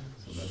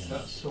 So that's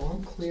that. So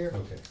I'm clear,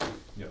 Okay.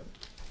 Yep.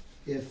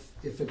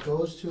 if it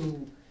goes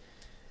to,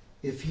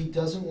 if he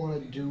doesn't wanna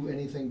do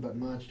anything but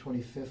March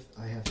 25th,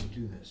 I have to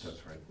do this.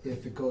 That's right.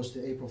 If it goes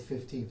to April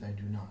 15th, I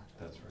do not.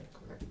 That's right.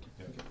 Correct.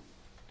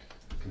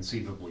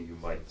 Conceivably, you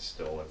might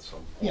still at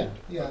some point.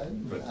 Yeah,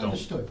 But don't-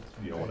 understood.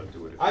 You don't want to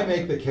do it. if I you-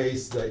 make the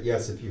case that,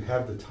 yes, if you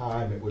have the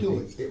time,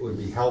 Do it would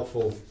be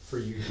helpful for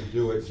you to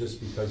do it, just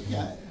because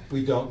Yeah.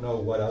 we don't know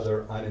what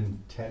other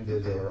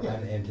unintended or Yeah.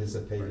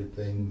 unanticipated It's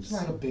things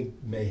not a big,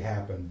 may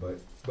happen,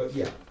 but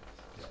yeah.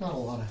 it's not a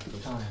lot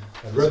of time.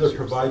 I'd rather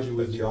provide you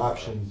with the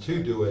option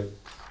to do it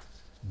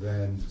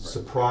than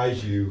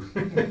surprise you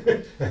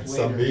at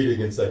some Later.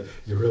 meeting and say,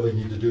 you really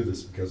need to do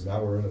this, because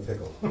now we're in a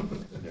pickle.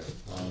 Yeah.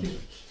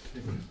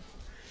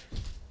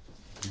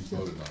 You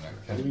voted on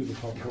that. I leave the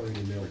popcorn in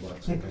the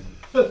mailbox,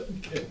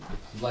 okay?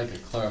 I'd like a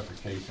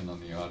clarification on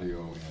the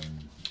audio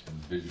and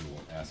visual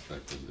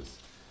aspect of this.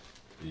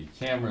 The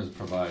cameras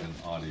provide an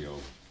audio,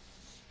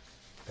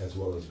 As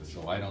well as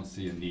visual. so I don't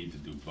see a need to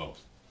do both.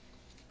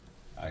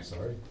 I'm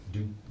sorry,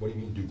 what do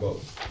you mean, do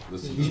both?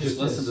 Listen, He just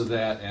listen to is.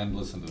 that and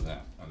listen to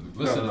that.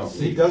 Listen no. to.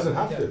 He doesn't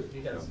have to.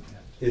 He does.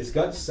 It's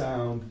got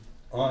sound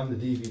on the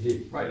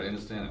DVD. Right, I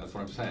understand that, that's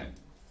what I'm saying.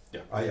 I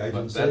But didn't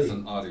that's say,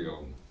 an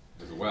audio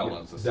as well,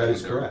 and it's a That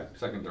is secondary, correct.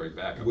 secondary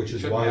backup. Which You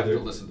is shouldn't why have to there-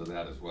 listen to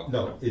that as well.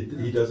 no,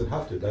 he doesn't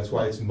have to, that's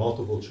why it's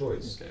multiple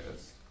choice. Okay,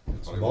 that's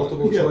It's what I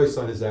multiple wanted. choice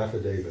on his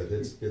affidavit,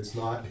 it's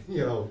not,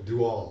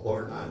 do all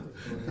or none.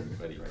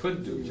 But he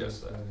could do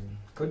just that.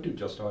 Could do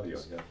just audio,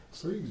 yeah.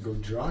 So you can go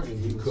jogging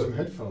You with could. some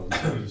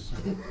headphones.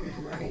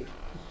 Right.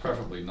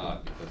 Preferably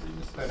not, because he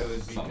But it would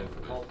misses be some of it.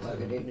 difficult.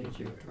 Plug it in as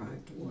you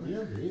drive to work.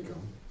 Yeah, there you go.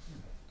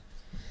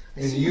 I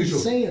In the see what you're usual-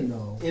 saying,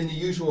 though. In the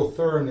usual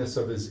thoroughness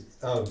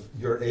of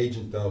your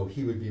agent, though,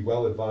 he would be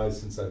well advised,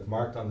 since I've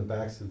marked on the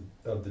backs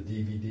of the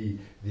DVD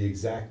the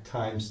exact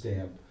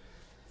timestamp.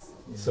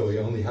 So he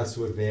only has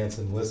to advance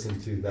and listen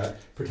to that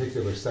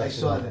particular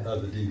section saw of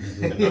that. the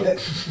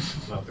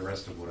DVD. Not the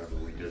rest of whatever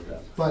we did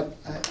that. But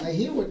I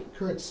hear what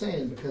Kurt's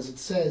saying, because it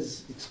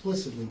says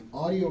explicitly,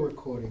 audio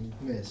recording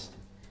missed,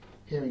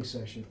 hearing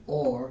session,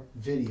 or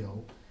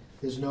video.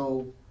 There's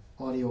no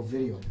audio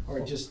video, or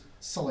just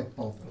select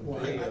both of them. Well,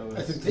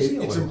 I think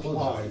It- it's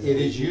implied. It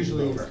is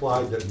usually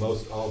implied that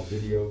most all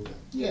video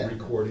Yeah.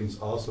 recordings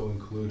also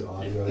include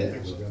audio. Yeah.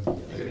 You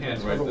could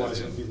handwrite Otherwise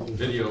that it'd be a in little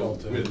video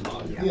difficult with to-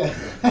 audio. Yeah,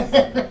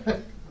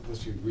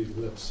 Unless you read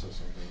lips or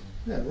something.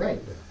 yeah, right.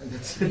 And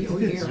that's- You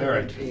hear All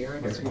right, it, hear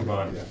it. let's move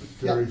on.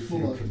 Very Yeah, few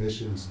move on.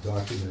 commissions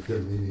document their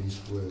meetings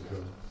with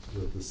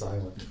the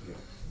silent.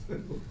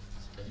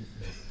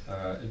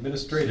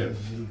 Administrative,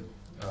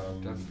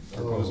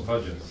 proposed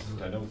budget.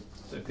 I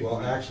think Well,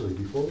 we- actually,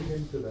 before we get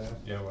into that,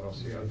 Yeah, what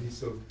else you got? I'd be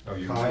so Oh,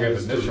 you kind have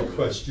as to initial.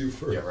 request you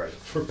Yeah, right.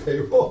 for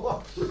payroll Right,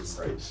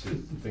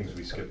 authorization. things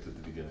we skipped at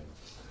the beginning.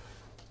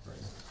 Right.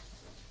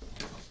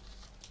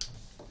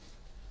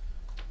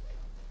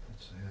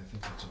 Let's see, I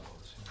think that's all.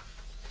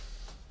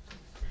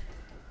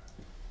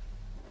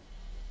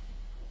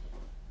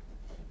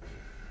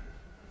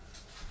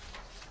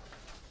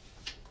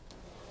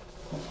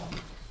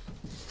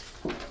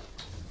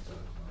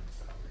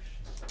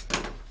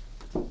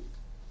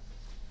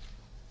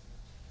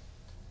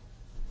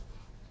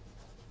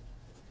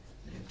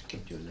 I have to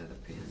get you another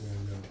pen.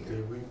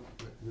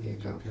 Here you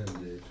go.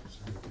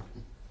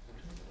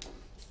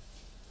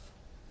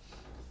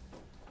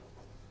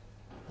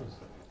 What is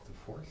that, the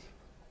fourth?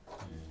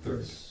 Third.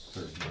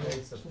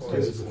 It's the fourth.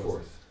 This is the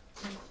fourth.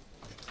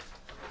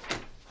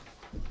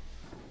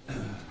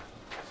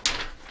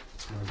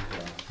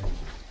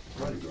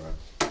 Mardi Gras.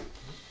 I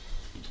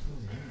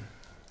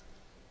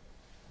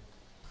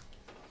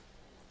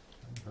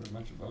haven't heard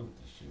much about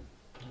it this year.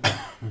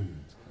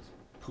 It's 'cause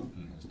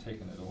Putin has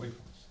taken it away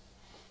from us.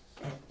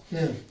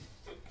 Yeah.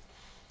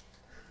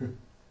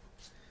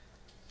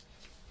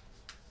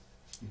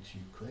 It's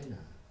Ukraine.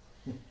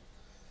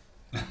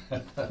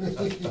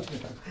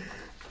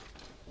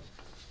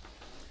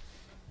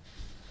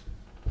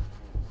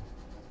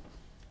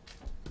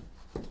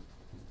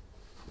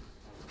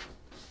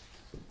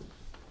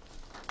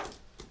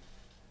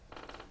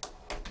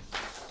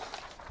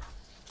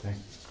 Thank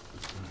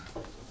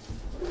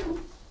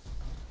you.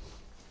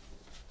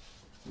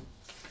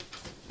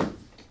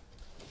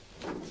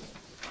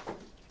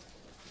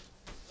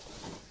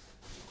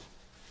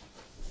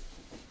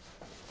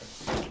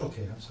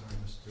 Okay, I'm sorry,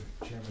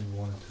 Mr. Chairman, you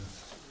wanted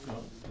to. No,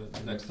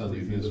 the next on the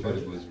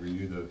administrative was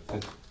review the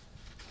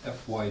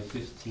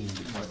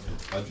FY15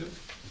 department budget.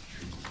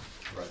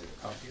 Provided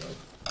a copy of.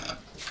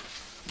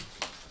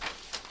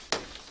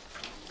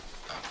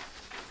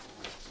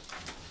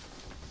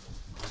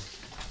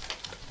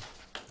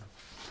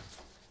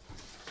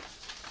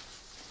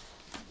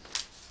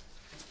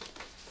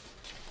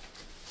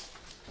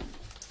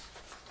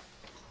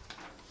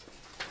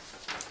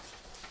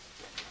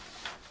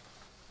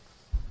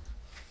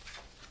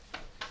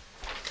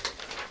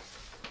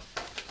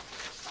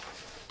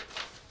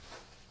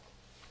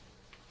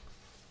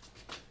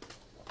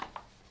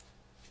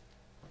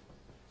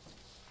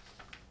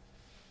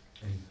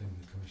 Anything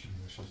the commission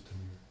wishes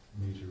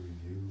me to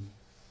review?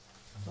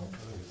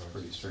 It's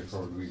pretty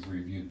straightforward. We've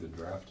reviewed the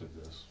draft of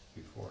this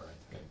before, I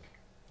think.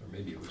 Or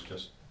maybe it was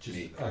just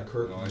me.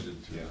 Kurt, No, I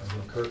did too. Yeah.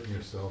 Kurt and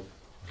yourself.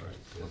 Right.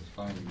 That's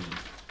fine with me.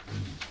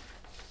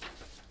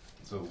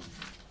 So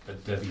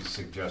at Debbie's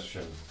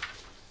suggestion,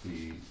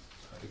 the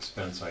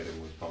expense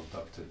item was bumped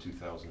up to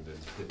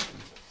 2,050.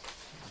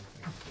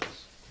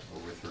 Or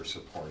with her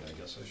support, I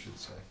guess I should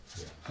say.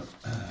 Yeah.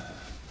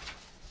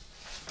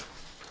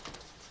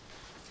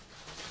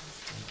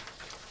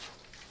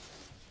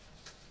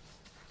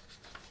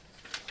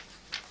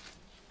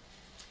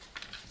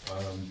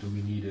 Do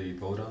we need a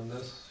vote on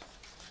this?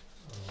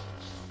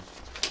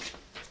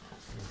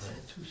 Is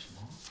that too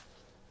small?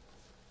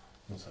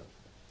 What's that?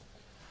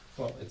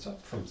 Well, it's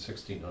up from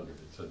 1,600,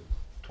 it's a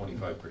 25%,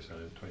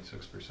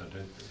 26%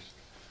 increase.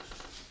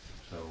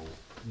 So,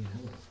 Yeah, I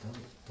would have done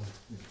it, but,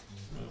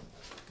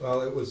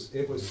 Well, it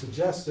was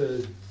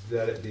suggested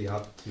that it be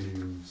up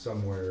to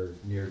somewhere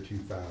near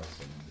 2,000.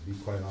 To be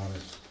quite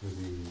honest with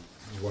you,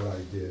 what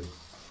I did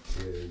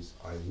is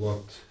I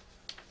looked,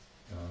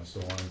 so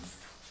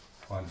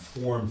on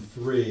Form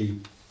 3,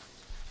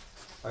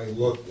 I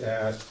looked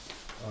at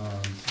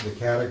the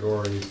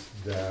categories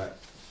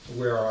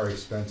where our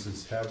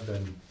expenses have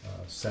been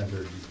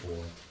centered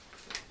before.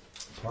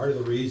 Part of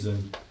the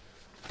reason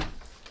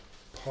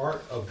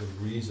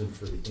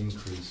for the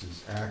increase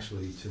is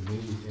actually to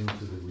move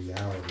into the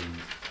reality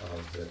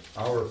of that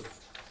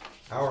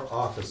our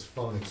office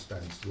phone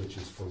expense, which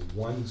is for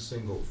one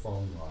single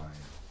phone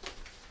line,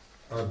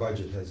 our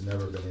budget has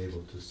never been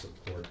able to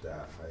support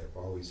that. I have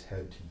always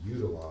had to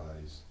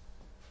utilize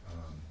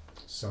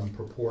some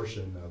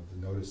proportion of the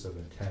notice of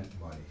intent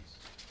monies.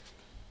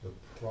 The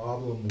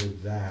problem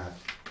with that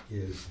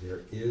is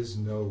there is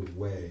no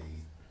way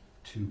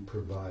to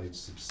provide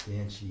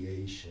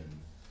substantiation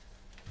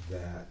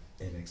that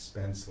an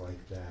expense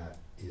like that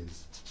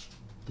is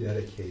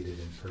dedicated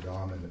and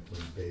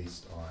predominantly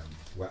based on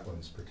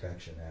Wetlands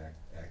Protection Act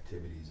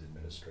activities,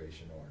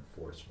 administration, or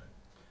enforcement.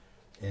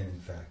 And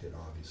in fact, it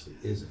obviously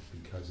isn't,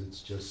 because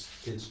it's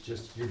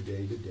just your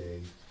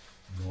day-to-day,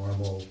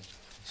 normal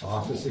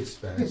office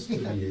expense to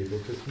be able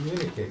to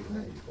communicate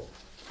with people.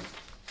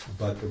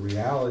 But the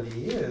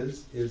reality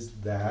is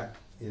that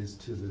is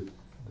to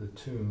the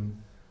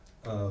tune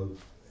of,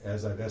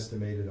 as I've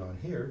estimated on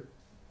here,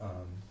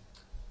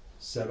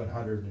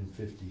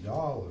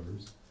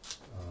 $750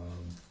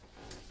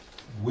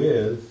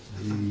 with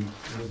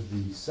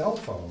the cell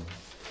phone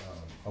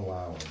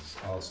allowance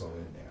also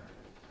in there.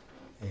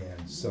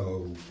 And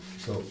so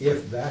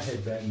if that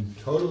had been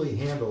totally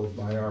handled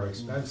by our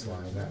expense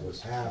line, that was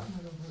half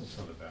it's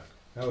on the back.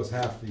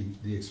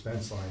 the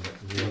expense line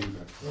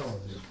oh,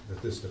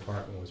 that this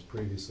department was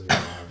previously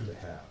allowed to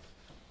have.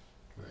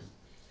 Right.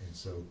 And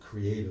so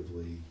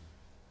creatively,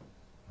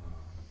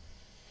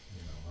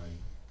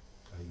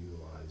 I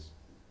utilized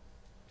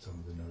some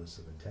of the notice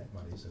of intent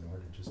monies in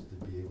order just to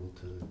be able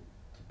to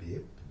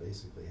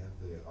basically have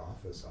the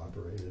office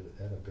operated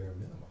at a bare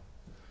minimum.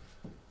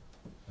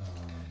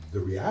 The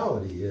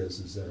reality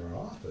is that our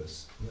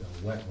office,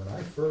 when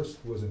I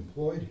first was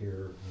employed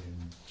here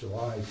in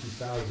July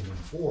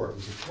 2004, it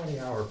was a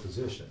 20-hour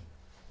position.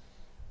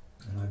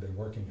 And I've been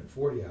working at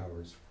 40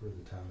 hours for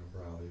the town of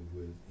Raleigh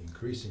with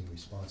increasing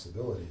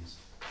responsibilities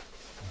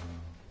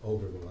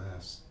over the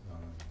last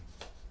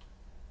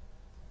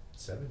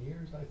 7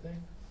 years, I think,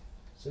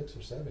 6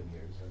 or 7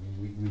 years. I mean,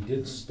 we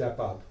did step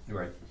up.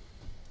 Right.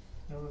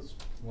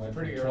 Went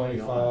Pretty from early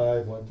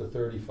 25, went to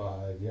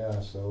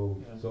 35, so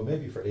Yeah.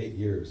 maybe for 8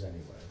 years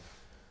anyway.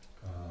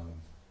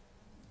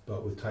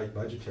 But with tight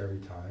budgetary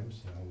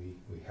times,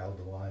 we held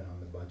the line on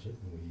the budget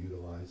and we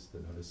utilized the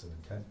notice of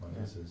intent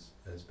monies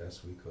as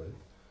best we could.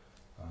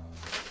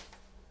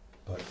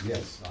 But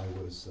yes, I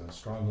was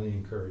strongly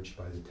encouraged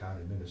by the town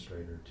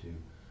administrator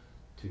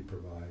to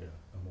provide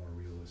a more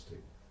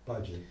realistic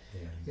budget.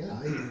 And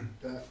yeah,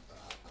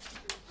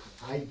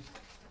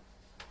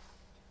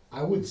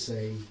 I would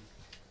say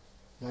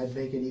I'd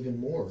make it even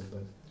more,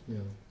 but,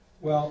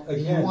 well, you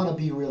again, wanna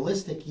be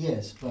realistic,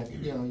 yes, but,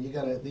 you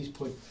gotta at least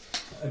put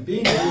I'm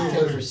being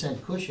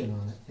 10% cushion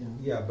on it,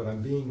 Yeah, but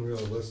I'm being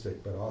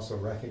realistic, but also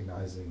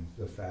recognizing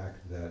the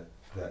fact that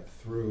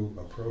through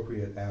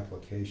appropriate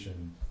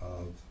application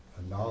of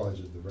a knowledge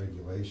of the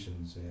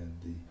regulations and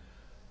the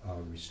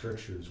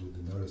restrictions with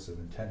the notice of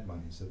intent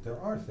monies, that there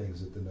are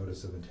things that the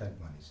notice of intent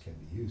monies can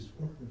be used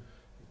for.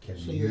 can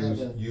So be you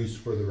have used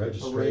for the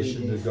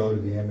registration to day go to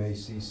fund. the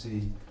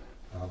MACC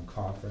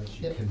conference.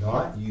 You Yep.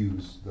 cannot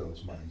use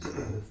those monies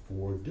though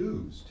for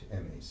dues to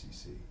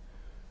MACC.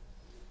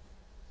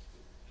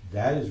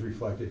 That is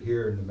reflected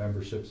here in the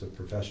memberships of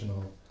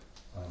professional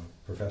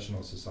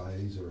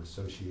societies or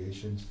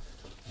associations.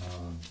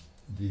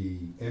 The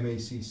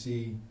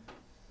MACC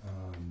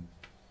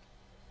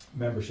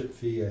membership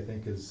fee, I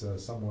think, is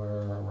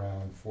somewhere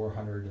around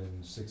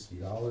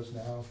 $460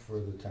 now for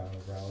the town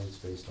of Raleigh. It's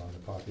based on the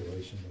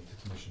population that the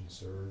commission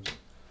serves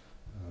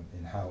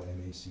and how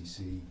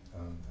MACC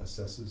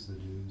assesses the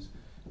dues.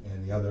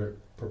 And the other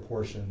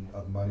proportion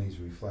of monies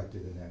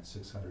reflected in that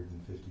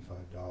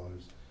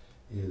 $655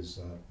 is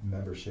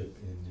membership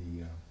in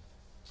the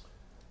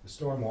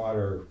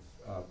Stormwater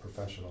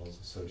Professionals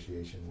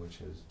Association, which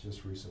has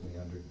just recently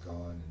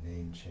undergone a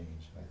name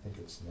change. And I think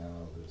it's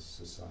now the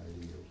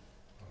Society of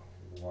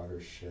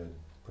Watershed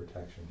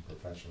Protection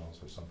Professionals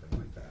or something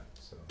like that.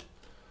 So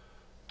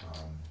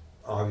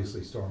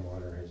obviously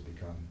stormwater has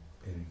become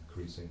an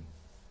increasing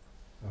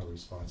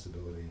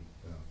responsibility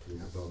through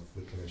both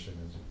the commission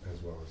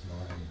as well as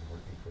mine and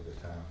working for the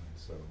town. And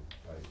so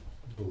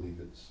I believe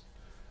it's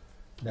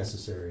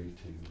necessary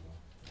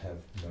to have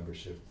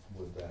membership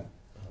with that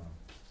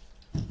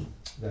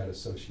that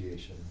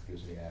association. It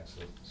gives me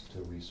access to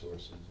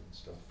resources and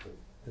stuff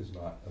that is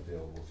not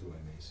available through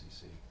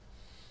MACC.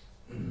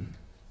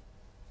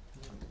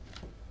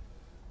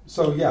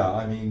 So yeah,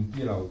 I mean,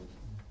 you know,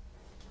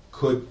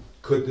 could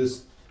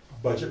this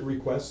budget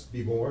request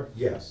be more?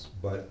 Yes,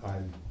 but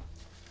I'm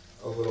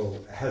a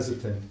little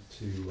hesitant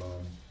to,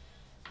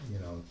 you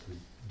know, to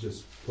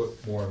just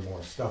put more and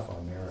more stuff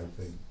on there.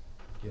 I think,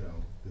 you know,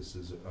 this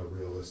is a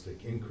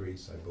realistic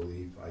increase. I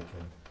believe I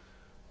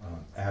can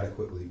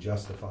adequately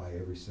justify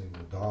every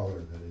single dollar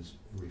that is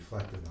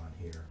reflected on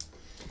here.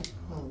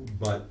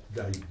 But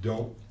I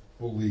don't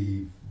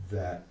believe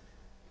that,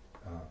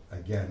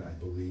 again, I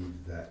believe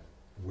that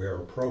where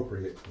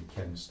appropriate, we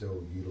can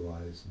still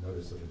utilize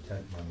notice of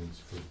intent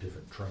monies for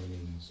different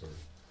trainings or.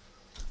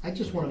 I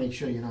just wanna make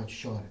sure you're not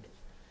shorted.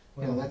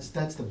 You know, that's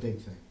the big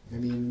thing. I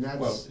mean,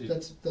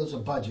 those are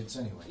budgets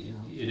anyway, you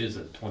know? It is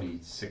a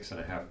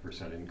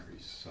 26.5%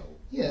 increase, so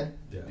Yeah,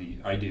 Yeah. the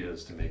idea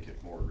is to make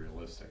it more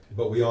realistic.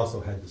 But we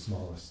also had the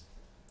smallest,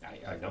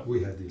 I know.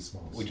 we had the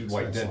smallest Which is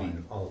why expense Debbie- line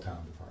of all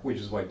town departments. Which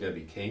is why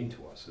Debbie came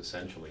to us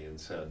essentially and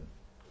said,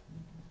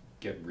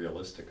 get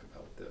realistic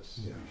about this.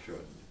 Yeah. You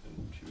should.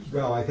 And she was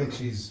Well, right. I think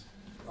she's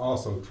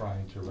also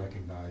trying to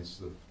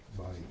recognize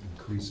by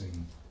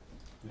increasing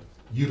Yeah.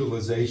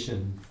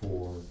 utilization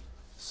for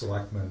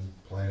selectmen,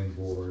 planning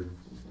board,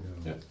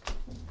 you know. Yeah.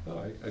 No,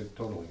 I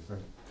totally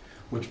agree.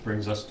 Which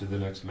brings us to the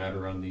next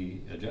matter on the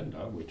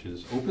agenda, which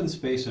is open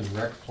space and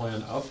rec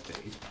plan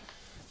update.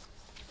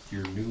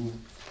 Your new,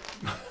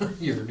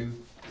 your new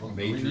Do we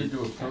major. need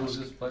to approve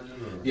this budget,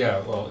 or?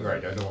 Yeah, well,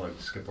 right, I don't wanna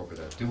skip over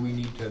that. Do we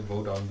need to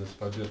vote on this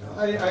budget?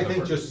 I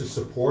think just to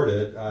support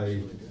it,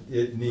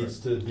 it needs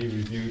to be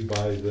reviewed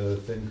by the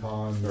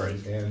FinCom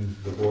Right. and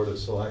the Board of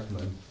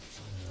Selectmen.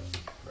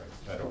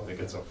 Right, I don't think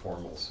it's a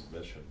formal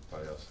submission by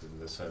us in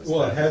the sense. Well,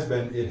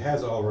 that- it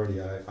has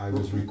already, I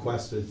was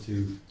requested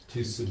to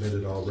submit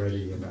it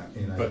already, and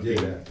I But did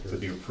the, after. but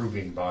the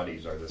approving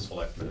bodies are the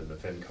selectmen and the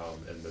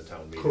FinCom and the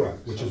town meeting.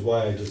 Correct, which so- is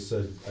why I just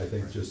said, I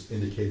think just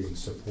indicating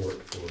support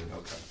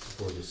Okay.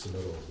 for the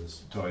submittal of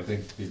this. So I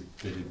think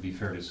it'd be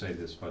fair to say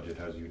this budget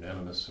has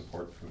unanimous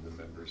support from the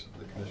members of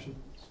the commission.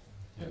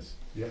 Yes.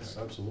 Yes,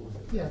 absolutely.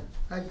 yeah,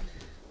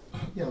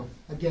 you know,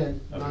 again,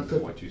 Other not than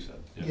to, what you said.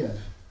 yeah,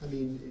 I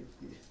mean,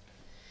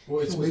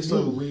 Well, it's So with based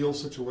on me- real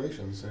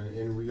situations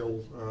and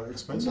real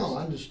expenses. no,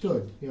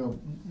 understood, you know,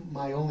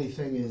 my only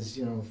thing is,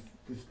 you know,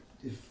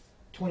 if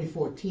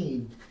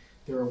 2014,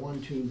 there are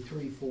 1, 2,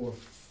 3, 4,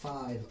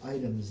 5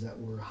 items that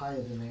were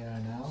higher than they are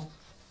now,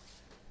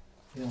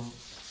 you know,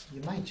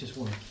 you might just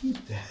wanna keep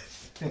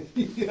that,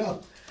 you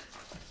know?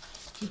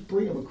 Just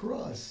bring them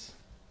across.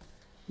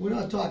 We're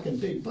not talking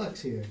big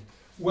bucks here.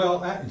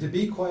 Well, to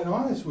be quite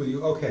honest with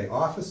you, okay,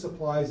 office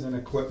supplies and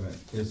equipment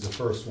is the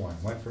first one,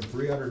 went from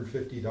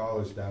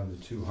 $350 down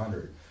to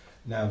 $200.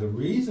 Now, the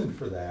reason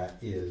for that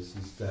is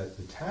that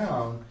the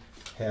town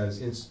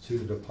has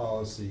instituted a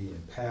policy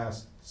and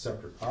passed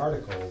separate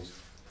articles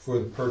for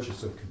the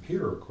purchase of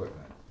computer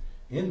equipment.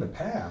 In the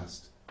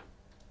past,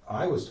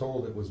 I was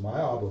told it was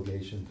my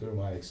obligation through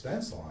my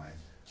expense line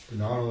to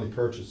not only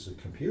purchase a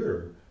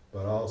computer,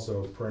 but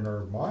also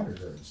printer,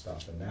 monitor and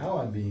stuff. And now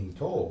I'm being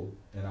told,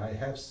 and I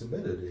have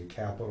submitted a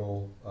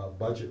capital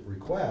budget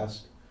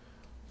request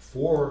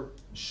for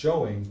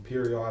showing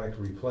periodic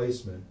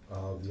replacement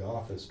of the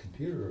office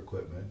computer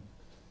equipment,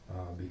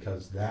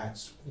 because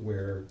that's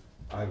where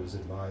I was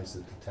advised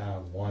that the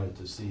town wanted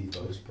to see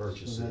those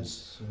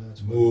purchases So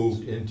that's what-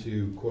 moved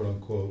into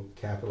quote-unquote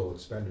capital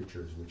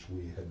expenditures, which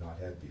we had not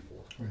had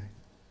before. Right,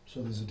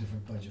 so there's a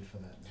different budget for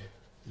that.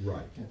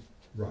 Right, Yeah.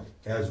 right,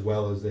 as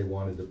well as they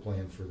wanted to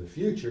plan for the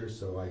future,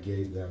 so I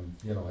gave them,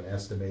 you know, an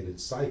estimated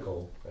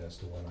cycle as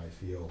to when I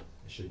feel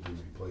I should be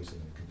replacing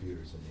the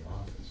computers in the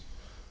office.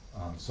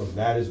 So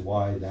that is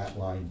why that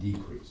line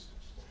decreased.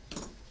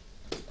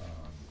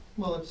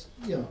 Well, it's,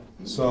 you know.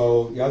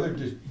 So the other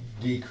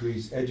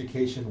decrease,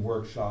 education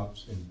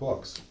workshops and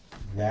books.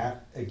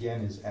 That,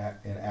 again, is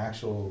an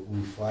actual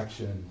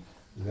reflection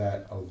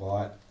that a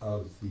lot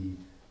of the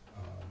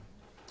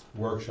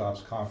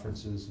workshops,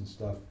 conferences and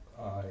stuff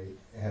I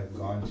have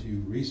gone to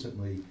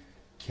recently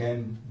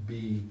can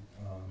be,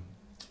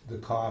 the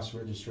cost,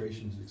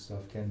 registrations and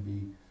stuff can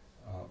be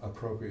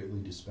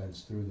appropriately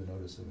dispensed through the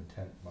notice of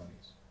intent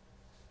monies.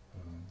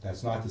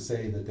 That's not to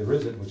say that there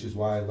isn't, which is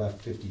why I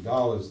left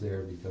 $50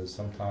 there, because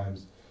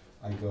sometimes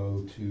I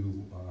go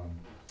to,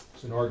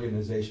 it's an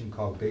organization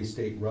called Bay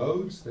State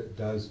Roads that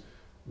does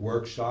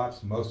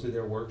workshops. Most of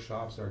their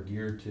workshops are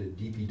geared to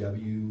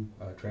DPW,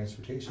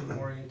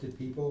 transportation-oriented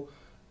people.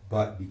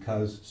 But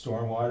because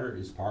stormwater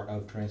is part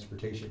of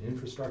transportation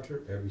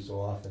infrastructure, every so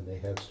often they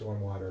have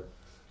stormwater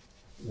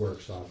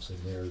workshops, and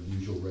their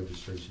usual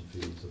registration fee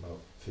is about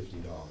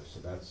 $50. So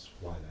that's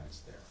why that's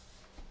there.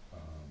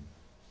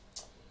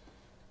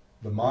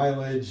 The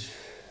mileage,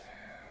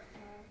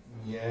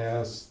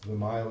 yes, the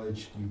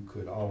mileage, you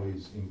could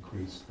always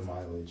increase the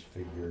mileage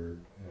figure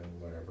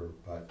and whatever,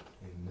 but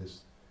in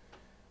this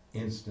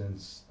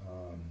instance,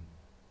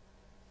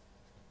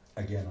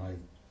 again, I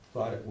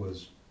thought it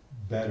was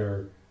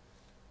better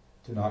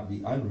to not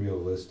be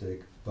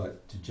unrealistic,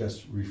 but to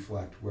just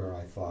reflect where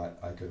I thought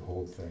I could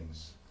hold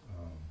things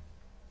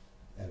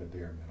at a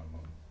bare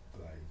minimum.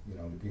 But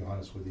to be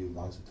honest with you,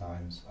 lots of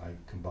times I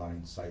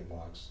combine site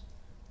walks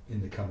in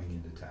the coming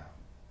into town.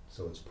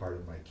 So it's part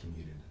of my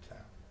commute into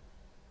town.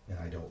 And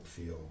I don't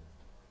feel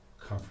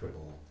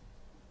comfortable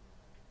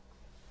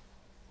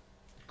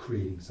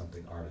creating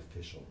something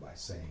artificial by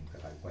saying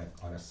that I went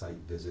on a site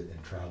visit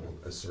and traveled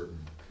a certain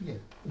Yeah.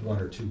 1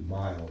 or 2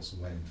 miles,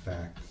 when in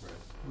fact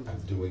I'm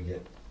doing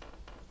it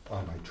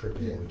on my trip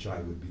in, Yeah. which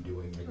I would be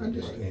doing every day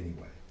Understood.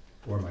 anyway,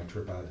 or my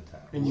trip out of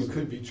town. And you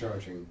could be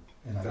charging,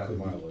 And I that could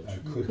be- mileage. I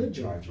You could could be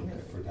be, charging yeah.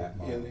 for that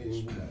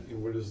mileage, but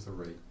and what is the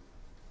rate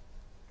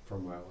for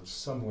mileage?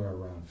 somewhere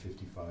around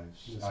 55.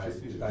 It's I-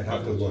 50. I'd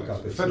have to look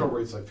up. The If federal you-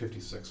 rate's like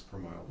 56 per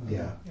mile.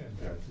 Yeah,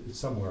 it's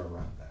somewhere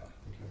around that.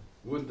 Okay.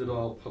 Would that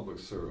all public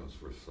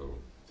servants were so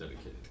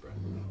dedicated, Brent?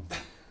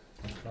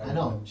 I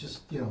know,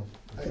 just, I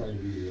try to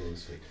be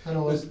realistic. I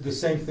know, The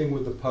same thing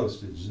with the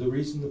postage. The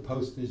reason the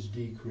postage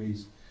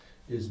decreased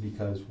is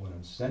because when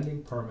I'm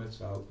sending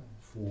permits out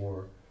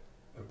for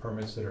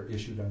permits that are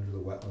issued under the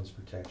Wetlands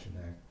Protection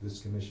Act,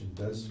 this commission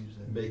does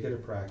make it a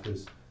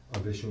practice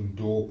of issuing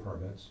dual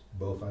permits,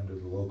 both under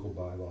the local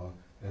bylaw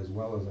as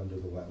well as under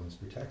the Wetlands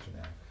Protection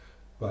Act.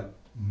 But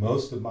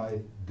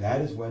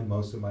that is when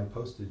most of my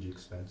postage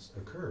expense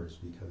occurs,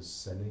 because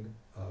sending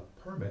a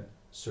permit,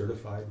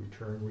 certified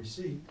return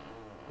receipt,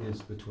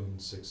 is between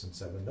 $6 and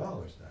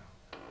 $7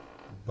 now.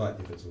 But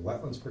if it's a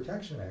Wetlands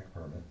Protection Act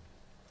permit,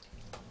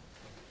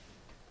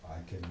 I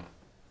can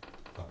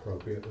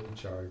appropriately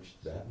charge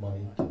that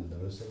money to the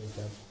notice of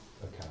intent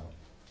account,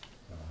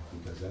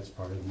 because that's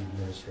part of the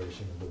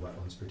administration of the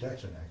Wetlands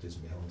Protection Act, is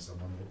mailing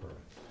someone the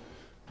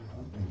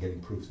permit, and getting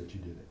proof that you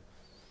did it.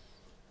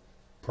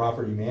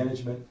 Property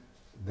management,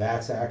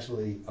 that's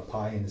actually a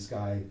pie in the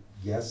sky,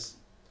 yes.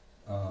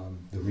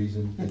 The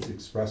reason it's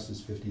expressed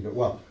as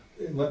well,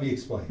 let me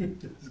explain.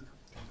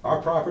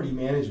 Our property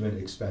management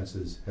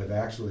expenses have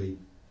actually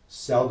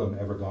seldom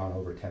ever gone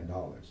over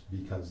 $10,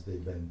 because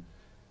they've been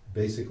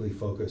basically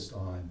focused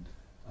on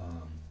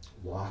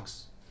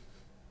locks.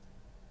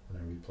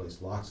 When I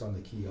replace locks on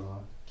the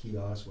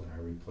kiosk, when I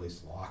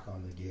replace lock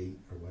on the gate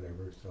or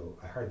whatever, so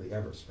I hardly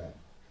ever spent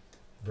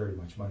very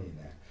much money in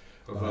that.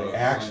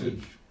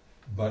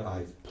 But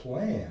I've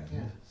planned,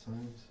 yeah,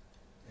 signs.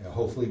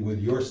 hopefully with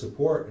your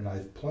support, and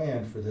I've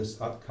planned for this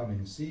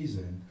upcoming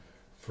season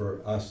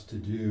for us to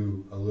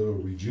do a little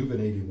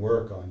rejuvenating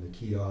work on the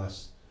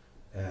kiosks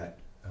at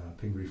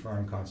Pingree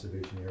Farm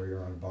Conservation Area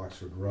on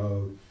Boxford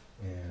Road,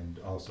 and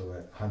also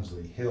at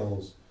Hunsley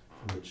Hills,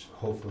 which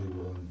hopefully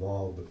will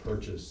involve the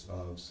purchase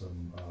of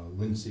some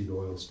linseed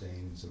oil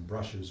stains and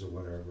brushes or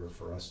whatever,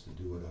 for us to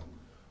do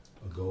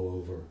a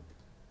go-over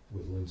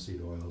with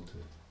linseed oil to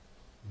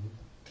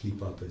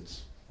keep up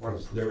its,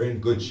 they're in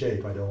good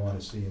shape, I don't want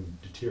to see them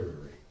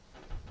deteriorate,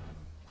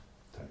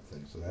 type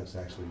thing. So that's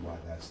actually why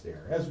that's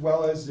there. As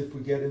well as if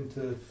we get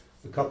into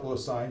a couple of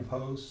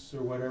signposts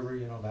or whatever,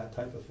 that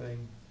type of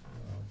thing,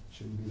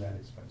 shouldn't be that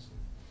expensive.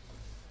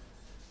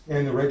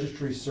 And the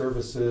registry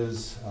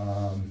services,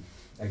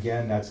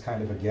 again, that's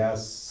kind of a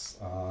guess.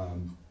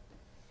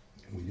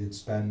 We did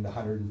spend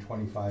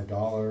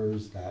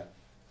 $125. That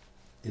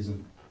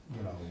isn't,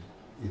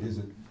 it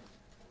isn't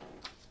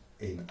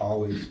an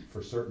always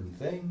for certain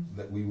thing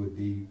that we would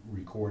be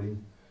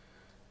recording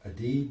a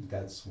deed.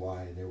 That's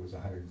why there was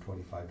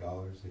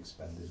 $125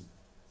 expended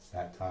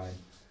that time.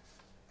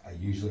 I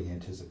usually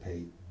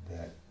anticipate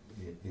that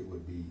it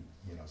would be,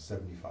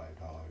 $75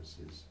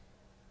 is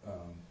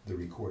the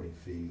recording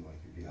fee. Like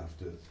if you have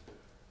to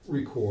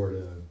record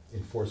an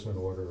enforcement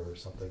order or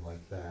something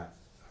like that.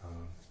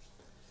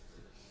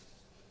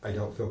 I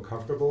don't feel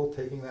comfortable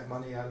taking that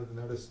money out of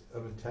the notice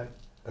of intent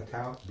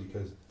account,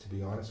 because to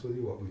be honest with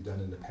you, what we've done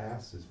in the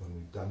past is when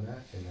we've done that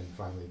and then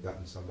finally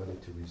gotten somebody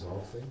to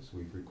resolve things,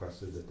 we've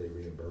requested that they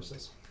reimburse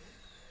us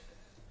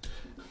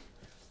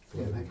for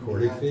Yeah, the that can be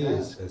recording hard fee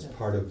task, as yeah.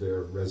 part of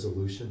their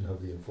resolution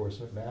of the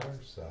enforcement matter,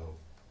 so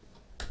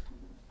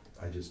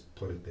I just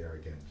put it there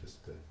again,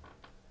 just to,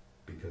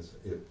 because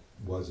it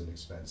was an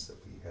expense that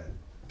we had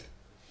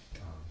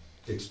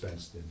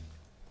expensed in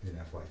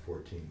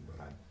FY14,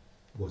 but I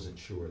wasn't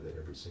sure that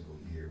every single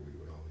year we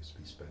would always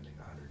be spending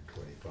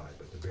 125,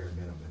 but the bare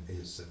minimum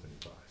is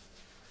 75.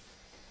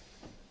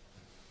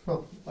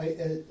 Well,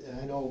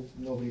 I know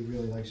nobody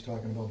really likes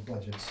talking about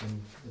budgets,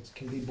 and it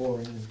can be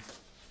boring, and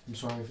I'm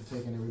sorry for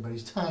taking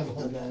everybody's time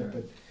on that,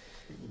 but,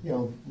 you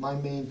know, my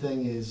main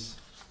thing is,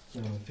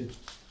 you know,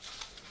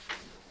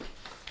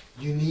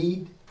 you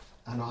need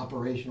an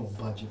operational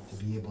budget to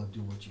be able to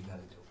do what you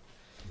gotta do.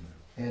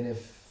 And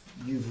if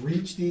you've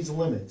reached these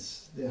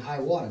limits, the high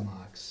water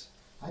marks,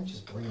 I'd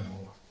just bring them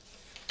over.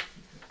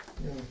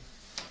 You know,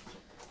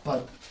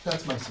 but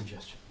that's my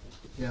suggestion.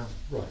 Yeah,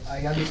 Right.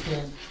 I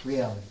understand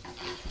reality,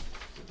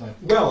 but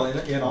Well,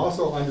 and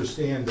also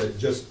understand that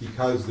just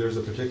because there's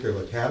a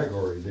particular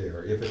category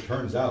there, if it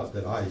turns out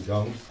that I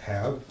don't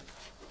have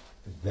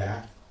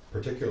that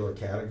particular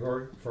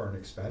category for an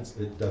expense,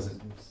 it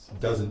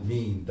doesn't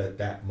mean that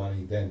that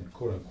money then,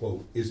 quote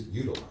unquote, isn't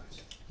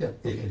utilized. yeah, It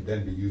okay. can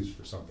then be used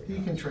for something You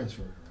else. can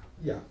transfer it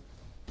around.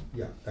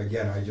 Yeah,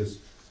 again, I just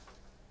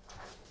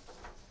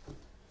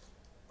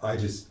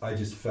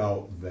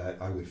felt that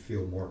I would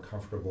feel more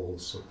comfortable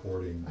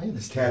supporting I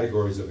understand.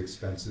 categories of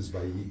expenses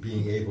by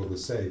being able to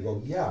say,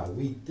 well, yeah,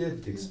 we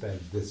did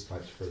expend this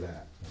much for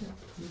that. Yeah,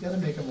 you gotta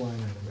make them line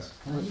items.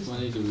 How much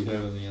money do we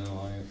have in the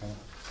NOI account?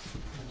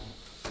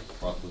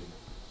 Roughly.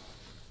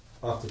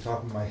 Off the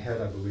top of my head,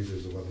 I believe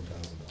there's $11,000.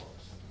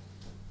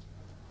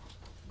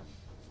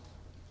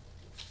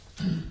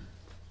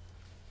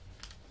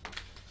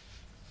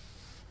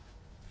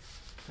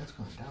 That's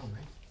gone down,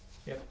 right?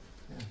 Yep.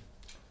 Yeah.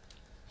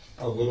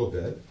 A little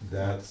bit.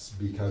 That's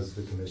because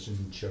the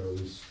commission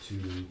chose to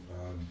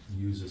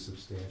use a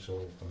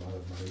substantial amount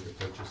of money to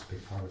purchase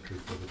pictometry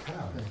for the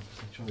town.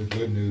 Okay, The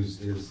good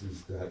news is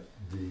that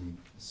the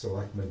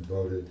selectmen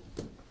voted,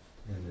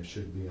 and there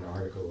should be an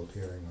article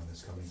appearing on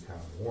this coming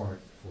town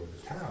warrant for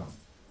the town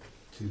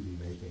to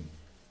be making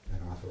an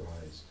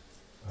authorized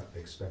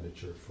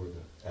expenditure for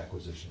the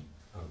acquisition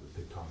of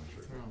the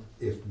pictometry,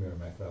 if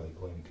Merrimack Valley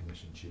Planning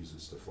Commission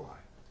chooses to fly.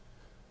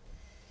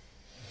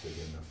 If they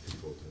get enough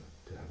people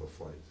to have a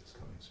flight this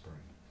coming spring.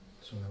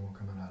 So that won't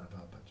come out of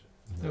our budget.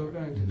 They were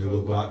going to And it do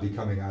will a- not be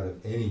coming out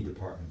of any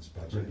department's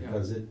budget, Right.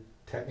 because it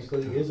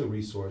technically is a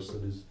resource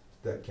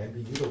that can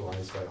be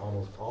utilized by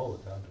almost all the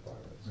town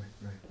departments.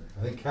 Right.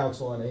 I think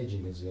Council on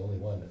Aging is the only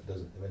one that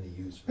doesn't have any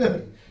use for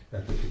the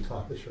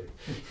pictometry.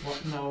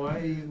 Now, why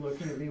are you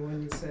looking at me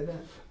when you say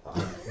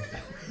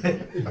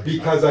that?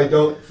 Because I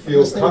don't feel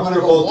Unless they wanna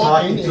go comfortable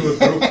walking. talking to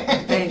a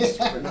group. Thanks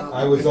for not.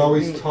 I was looking at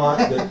always me. taught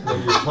that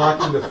when you're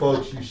talking to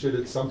folks, you should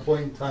at some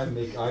point in time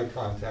make eye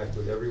contact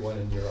with everyone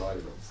in your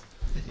audience.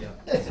 Yeah.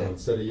 So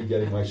instead of you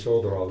getting my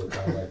shoulder all the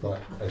time, I thought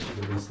I should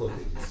at least look at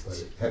you. But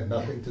it had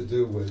nothing to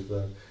do with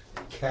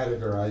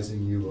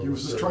categorizing you. He of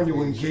was a just certain trying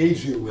to age.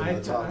 engage you with I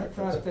the topic.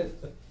 thought that,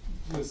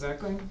 was that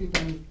going to be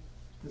done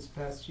this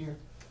past year?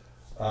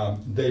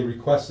 They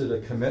requested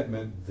a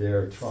commitment.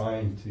 They're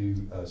trying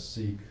to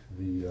seek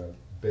the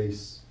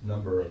base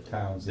number of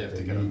towns They that have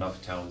they to get need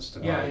enough towns to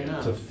buy Yeah, I it.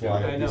 know. to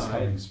fly I it this know,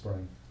 coming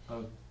spring.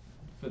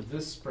 For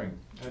this spring?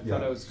 I Yeah,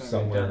 thought it was going to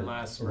be somewhere done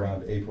last spring.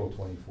 around April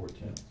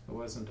 2014. It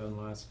wasn't done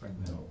last spring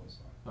No, then? it was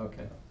not.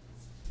 Okay.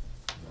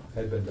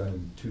 Had been done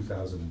in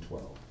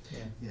 2012. Yeah.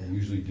 Yeah. We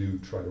usually do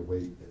try to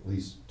wait at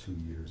least 2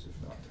 years,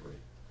 if not 3.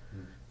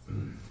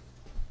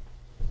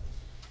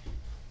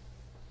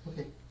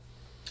 Okay.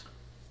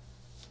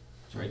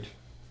 Right.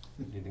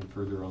 Anything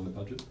further on the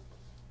budget?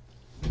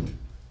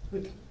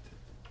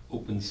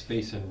 Open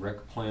space and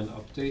rec plan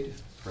update,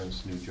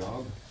 Brent's new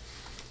job.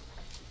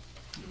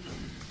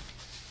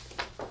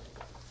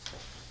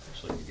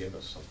 Actually, you gave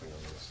us something on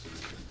this,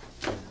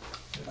 didn't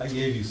you? I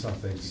gave you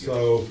something, You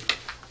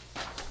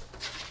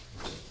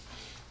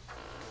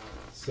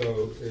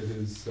so it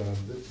is,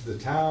 the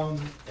town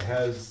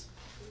has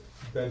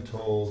been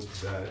told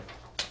that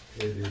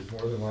it is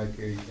more than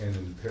likely an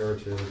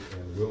imperative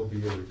and will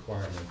be a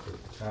requirement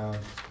that the town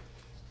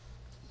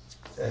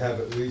have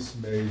at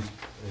least made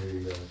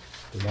a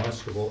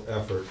demonstrable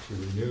effort to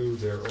renew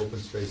their open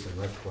space and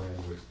rec plan,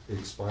 which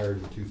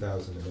expired in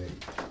 2008.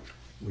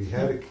 We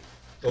had an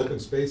open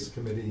space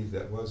committee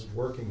that was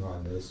working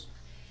on this.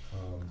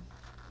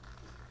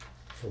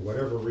 For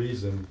whatever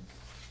reason,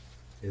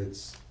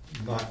 it's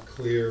not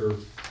clear,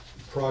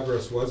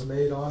 progress was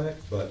made on it,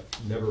 but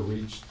never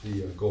reached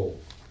the goal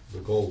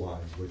line,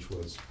 which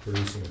was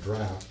producing a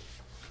draft,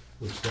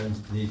 which then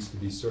needs to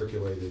be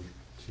circulated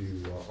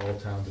to all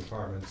town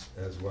departments,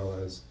 as well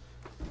as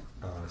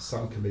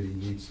some committee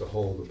needs to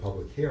hold a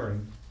public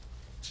hearing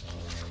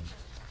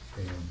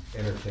and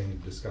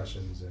entertain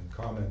discussions and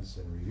comments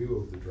and review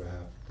of the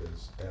draft,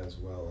 as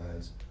well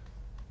as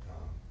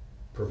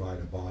provide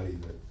a body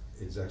that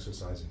is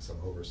exercising some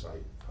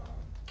oversight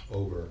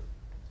over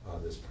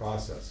this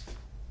process.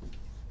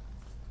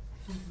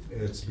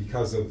 And it's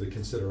because of the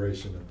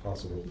consideration of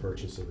possible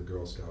purchase of the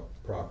Girl Scout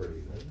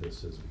property that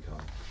this has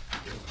become,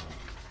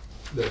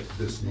 that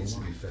this needs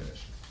to be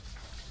finished.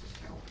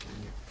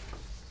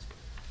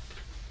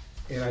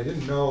 And I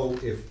didn't know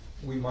if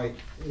we might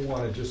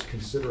want to just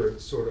consider it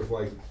sort of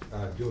like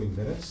doing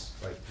minutes,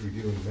 like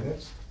reviewing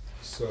minutes.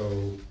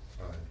 So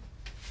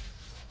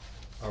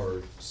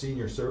our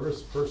senior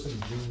service person,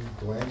 Jean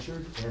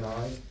Blanchard, and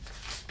I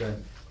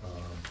spent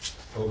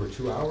over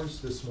 2 hours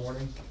this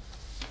morning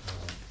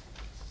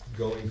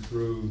going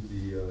through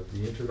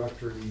the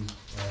introductory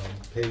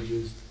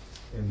pages,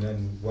 and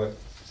then what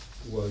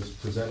was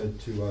presented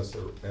to us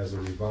as a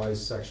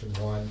revised section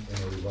 1 and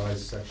a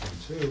revised section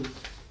 2.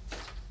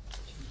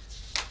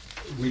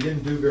 We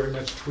didn't do very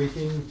much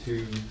tweaking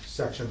to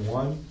section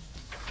 1,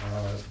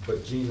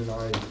 but Jean and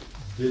I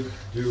did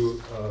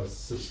do a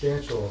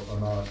substantial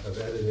amount of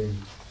editing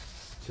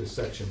to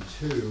section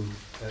 2,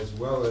 as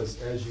well as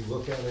you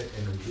look at it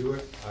and review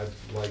it, I'd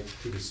like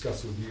to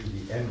discuss with you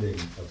the ending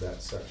of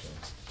that section.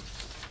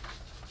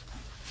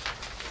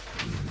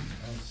 I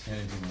don't see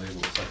anything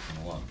labeled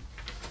section 1.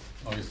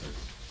 Oh, yes,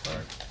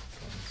 sorry.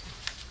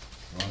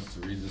 You want us to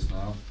read this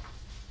now?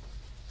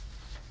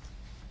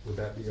 Would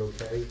that be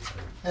okay?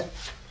 I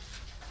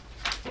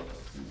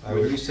When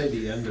would- you say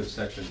the end of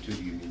section 2,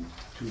 do you mean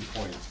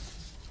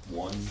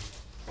 2.1,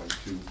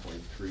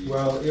 2.3?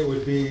 Well, it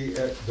would be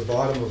at the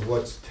bottom of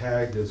what's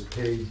tagged as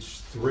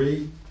page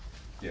 3,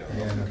 Yeah.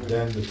 and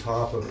then the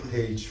top of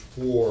page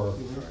 4. All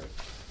right.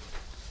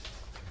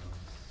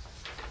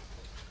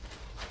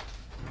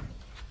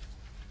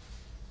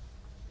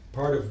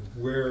 Part of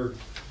where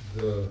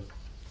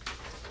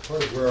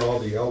all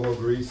the elbow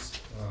grease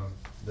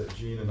that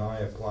Jean and I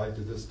applied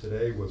to this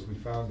today was we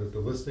found that the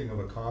listing of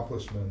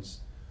accomplishments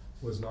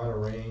was not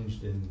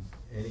arranged in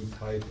any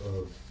type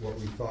of what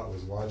we thought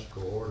was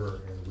logical order,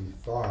 and we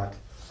thought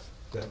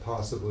that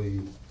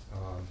possibly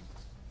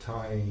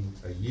tying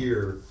a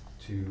year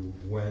to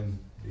when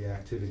the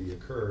activity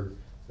occurred,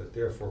 that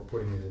therefore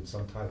putting it in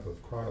some type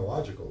of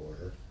chronological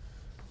order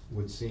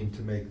would seem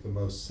to make the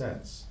most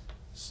sense,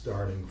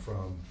 starting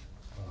from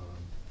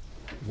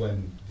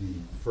when the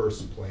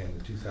first plan,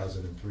 the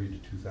 2003 to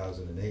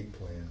 2008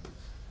 plan,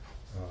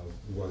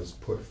 was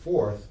put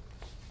forth.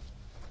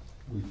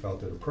 We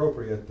felt it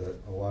appropriate that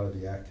a lot of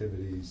the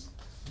activities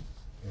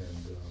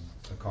and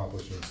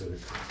accomplishments that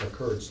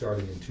occurred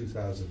starting in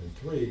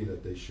 2003,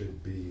 that they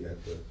should be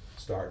at the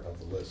start of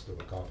the list of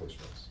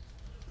accomplishments.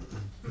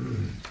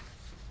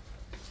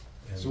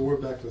 So we're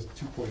back to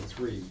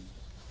 2.3,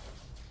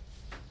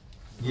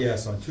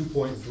 Yes, on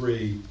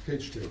 2.3,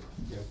 page 2.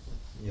 Yep.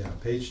 yeah,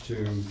 page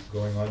 2,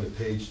 going on to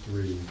page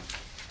 3,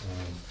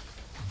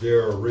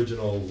 their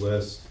original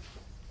list,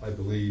 I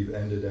believe,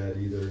 ended at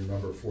either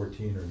number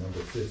 14 or number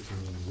 15.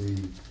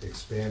 We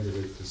expanded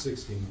it to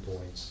 16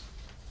 points.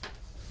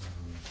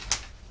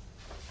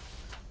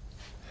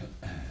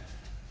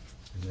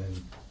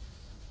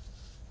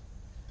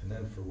 And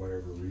then for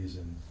whatever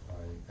reason,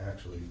 I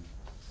actually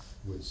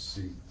would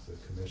seek the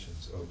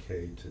commission's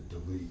okay to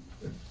delete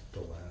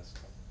the last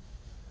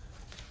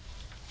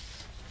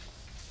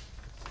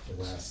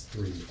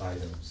 3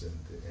 items in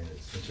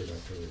its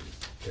introductory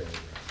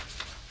paragraph.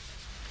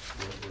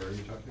 Where are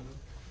you talking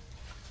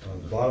about?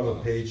 On the bottom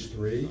of page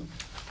 3,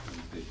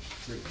 Page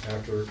 3.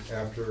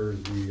 after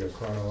the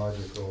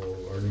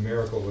chronological or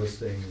numerical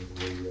listing,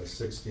 the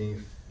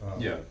 16th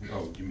Yeah,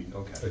 oh, you mean,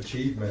 okay.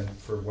 achievement,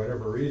 for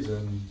whatever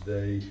reason,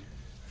 they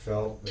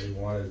felt they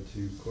wanted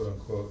to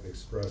quote-unquote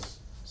express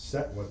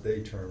what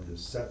they termed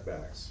as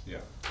setbacks. Yeah,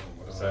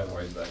 what is that,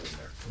 why is that in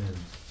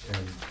there?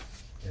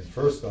 And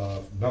first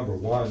off, number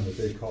 1 that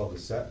they called the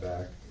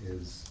setback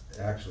is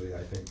actually,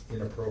 I think,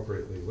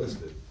 inappropriately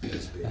listed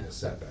as being a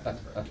setback.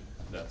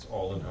 That's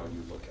all in how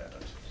you look at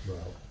it.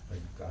 Well,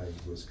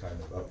 I was kind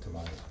of up to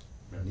my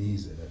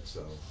knees in it,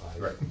 so I.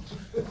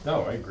 Right.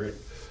 No, I agree,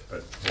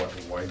 but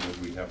why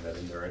would we have that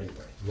in there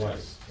anyway?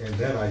 Right, and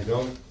then I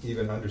don't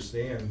even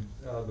understand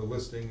the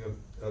listing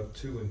of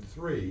 2 and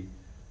 3,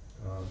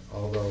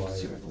 although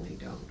Certainly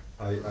don't.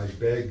 I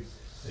beg.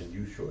 And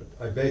you should.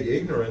 I beg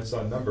ignorance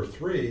on number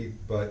 3,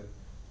 but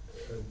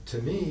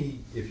to me,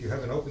 if you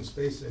have an open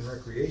space and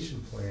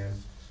recreation plan,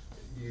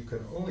 you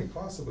can only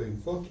possibly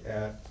look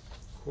at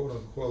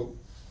quote-unquote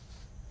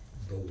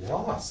the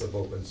loss of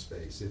open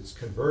space, its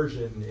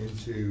conversion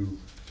into,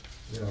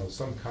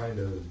 some kind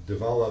of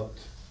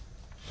developed,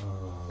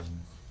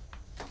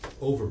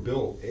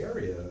 overbuilt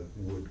area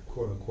would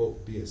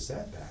quote-unquote be a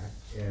setback,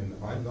 and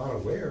I'm not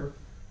aware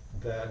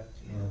that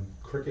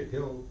Cricket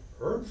Hill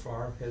Herb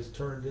Farm has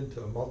turned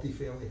into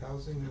multifamily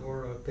housing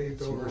or a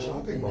paved over It's more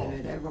shopping open mall. than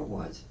it ever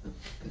was,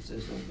 because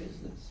there's no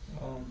business.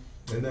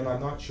 And then I'm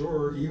not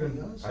sure,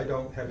 even, I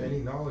don't have any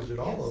knowledge at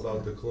all Yes.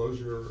 about the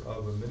closure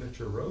of a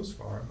miniature rose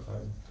farm.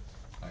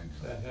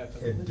 That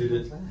happened. And did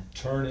it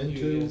turn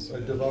into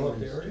a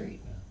developed area?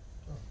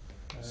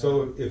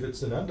 So if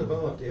it's an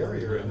undeveloped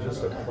area and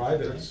just a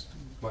private,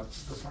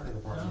 What's the part of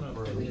the No, no,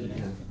 park? we didn't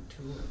have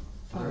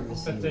Farm a But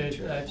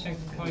signature. I think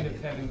the point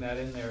of having that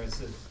in there is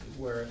that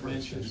where it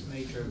mentions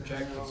major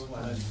objectives,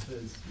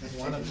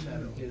 one of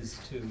them is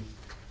to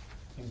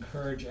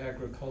encourage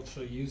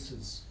agricultural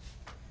uses.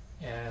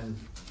 And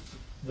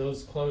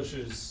those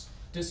closures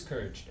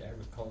discouraged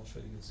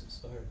agricultural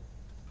uses,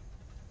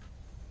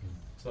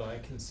 so I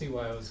can see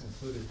why I was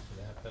included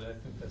for that, but I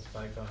think that's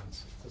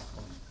bygones at this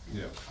point.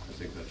 Yeah, I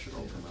think that should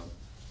all come out.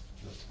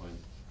 That's fine.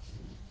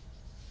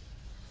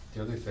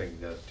 The other thing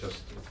that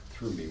just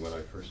threw me when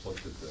I first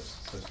looked at this,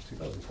 it says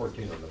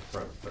 2014 on the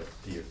front, but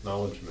the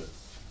acknowledgement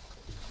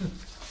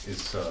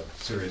is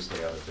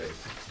seriously out of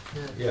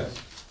date. Yes.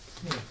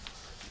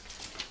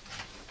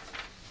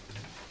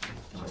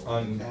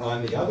 On the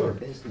Our other,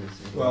 business,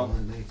 well,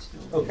 everyone makes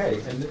no okay,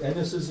 difference. and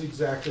this is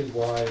exactly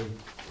why,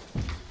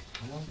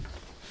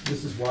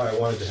 this is why I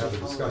wanted to have a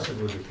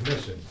discussion with the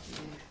commission.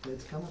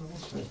 It's coming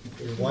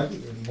along.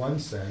 In one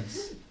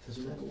sense,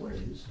 Doesn't matter what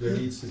it is. there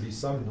needs to be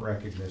some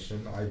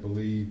recognition. I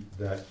believe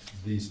that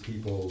these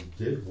people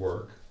did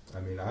work. I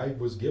mean, I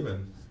was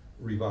given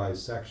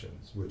revised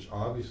sections, which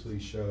obviously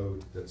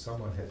showed that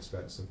someone had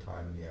spent some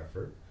time and the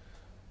effort.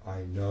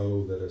 I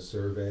know that a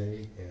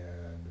survey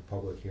and a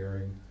public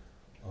hearing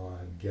on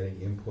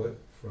getting input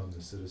from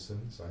the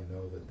citizens, I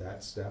know that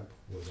that step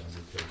was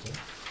undertaken.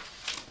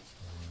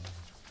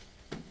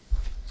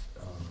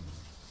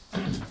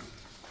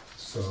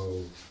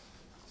 So,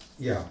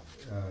 yeah,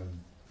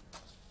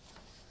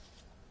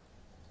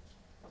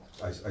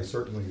 I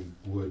certainly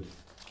would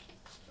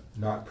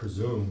not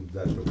presume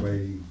that the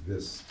way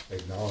this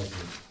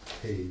acknowledgement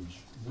page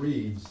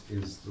reads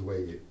is the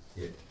way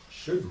it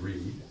should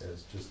read,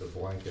 as just a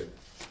blanket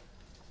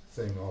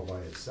thing all by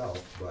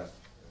itself, but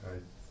I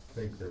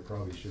think there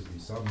probably should be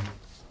some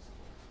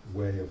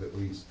way of at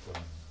least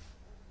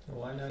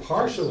Why not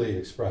partially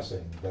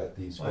expressing that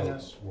these Why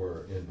not? folks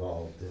were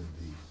involved in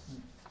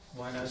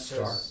Why not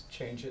Start. just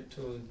change it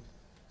to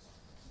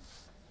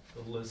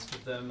the list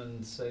of them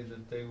and say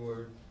that they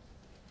were,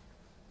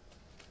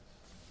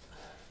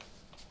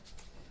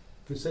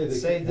 could say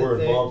Say they that were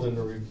they- involved in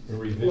the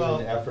revision Well,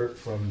 effort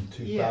from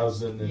yes,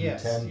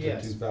 2010 to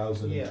yes,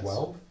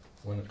 2012,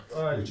 when,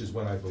 or which is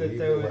when I that believe they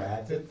they were, were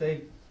active. that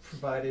they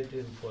provided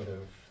input or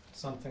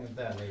something of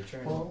that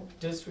nature, Well- and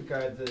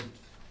disregard the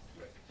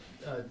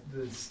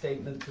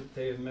statement that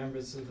they are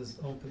members of this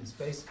open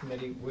space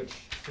committee, which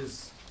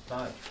is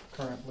not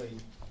currently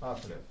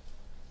operative.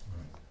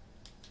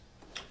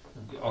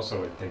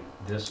 Also, I think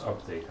this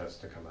update has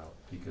to come out,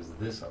 because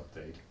this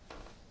update,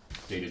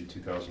 dated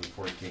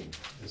 2014,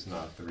 is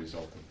not the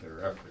result of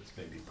their efforts.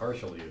 Maybe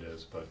partially it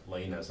is, but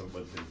Lane hasn't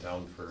lived in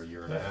town for a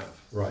year and a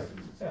half. Right,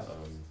 Yeah.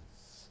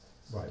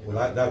 right.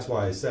 Well, that's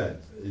why I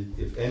said,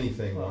 if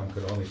anything, one Well,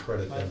 could only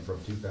credit them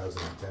from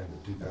 2010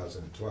 to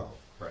 2012.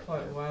 Right. Why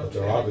But don't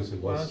there you, obviously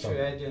why was don't you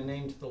some- add your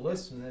name to the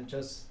list, and then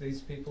just,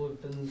 these people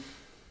have been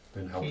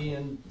Been helpful. key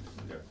in,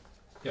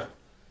 Yeah.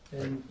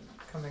 in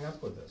coming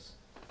up with this,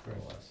 more or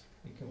Right. less.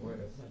 You can word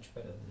it much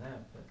better than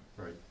that,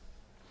 but. Right.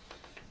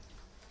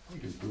 We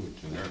could do it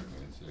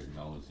generically and say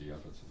acknowledge the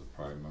efforts of the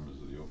prior members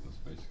of the open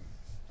space.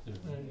 Yeah,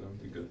 that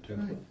would be good too.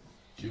 Right.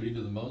 Judy,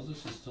 do the Moses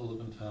still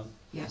live in town?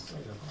 Yes,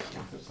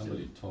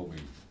 Somebody told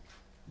me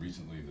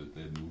recently that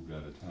they'd moved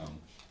out of town.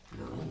 I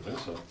don't think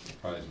so.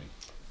 Surprised me.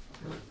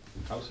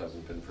 House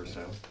hasn't been for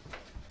sale.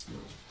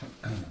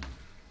 Glad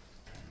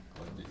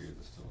to hear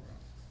they're still around.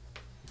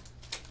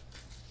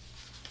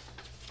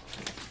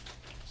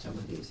 some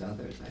of these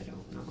others I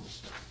don't know.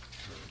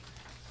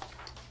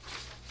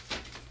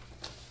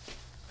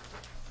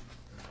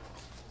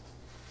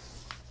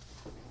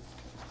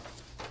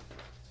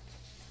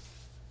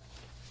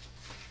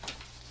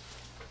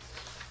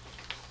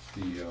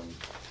 The,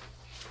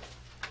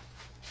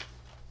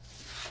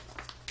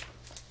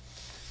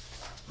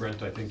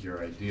 Brent, I think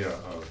your idea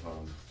of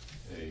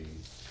a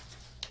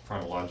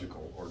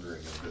chronological ordering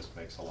of this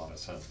makes a lot of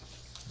sense.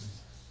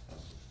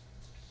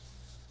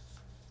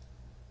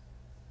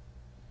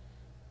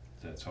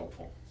 That's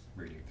helpful,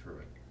 reading through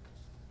it.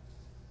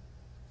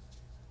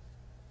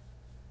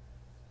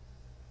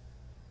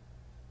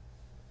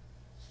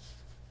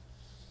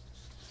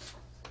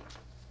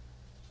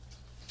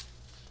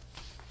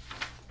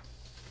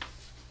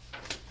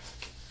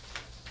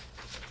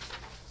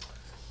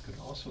 Could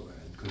also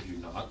add, could you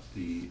not,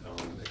 the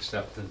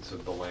acceptance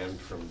of the land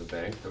from the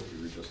bank that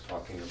we were just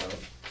talking about?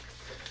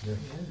 Yeah.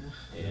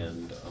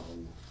 And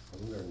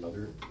wasn't there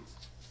another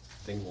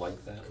thing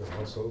like that? Could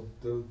also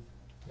the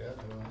Yeah,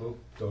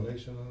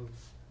 donation of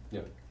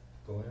Yeah,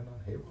 the land on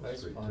Havel Ice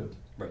Street pond. too.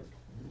 right.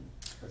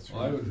 That's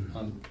Well, I would,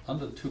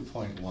 under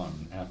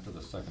 2.1, after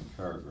the second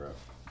paragraph,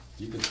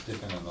 you could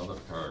stick in another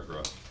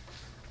paragraph.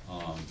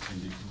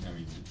 And you can, I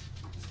mean,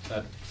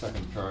 that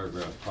second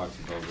paragraph talks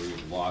about where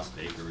you've lost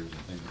acreage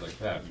and things like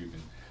that. You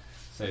can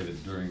say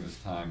that during this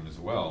time as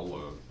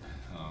well,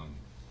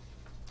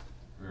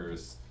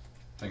 various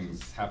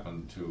things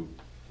happened to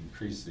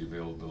increase the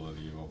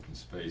availability of open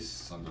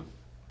space under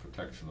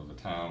protection of the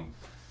town,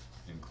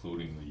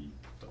 including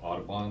the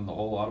Audubon, the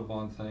whole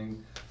Audubon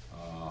thing,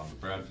 the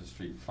Bradford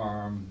Street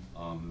Farm,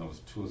 those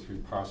 2 or 3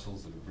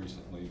 parcels that have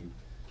recently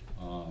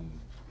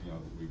you know,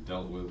 we've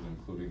dealt with,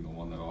 including the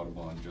one that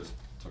Audubon just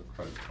took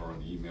credit for in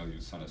the email you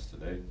sent us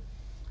today.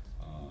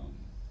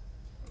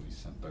 At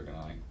least sent Doug and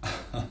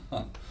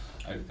I.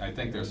 I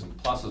think there's some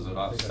pluses that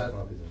offset,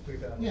 We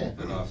got it. Yeah.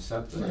 that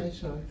offset the. Yeah,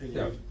 sorry. And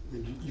Yeah.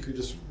 you could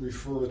just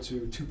refer to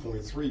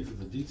 2.3 for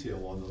the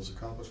detail on those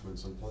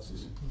accomplishments and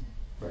pluses.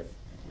 Right.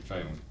 Which I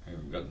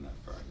haven't gotten that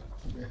far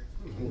yet.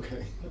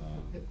 Okay.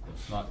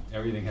 It's not,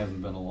 everything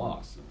hasn't been a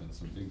loss, there've been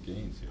some big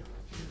gains here.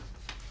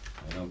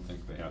 I don't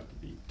think they have to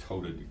be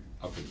toted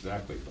up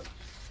exactly, but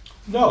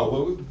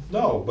No,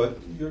 but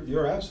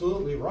you're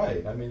absolutely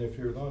right. I mean, if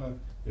you're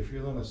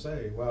gonna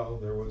say, well,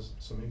 there was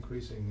some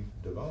increasing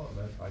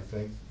development, I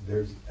think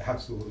there's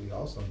absolutely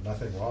also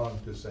nothing wrong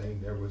to saying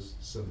there was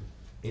some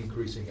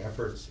increasing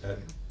efforts at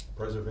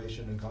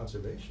preservation and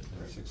conservation.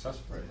 they're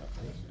successful right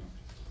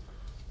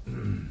now.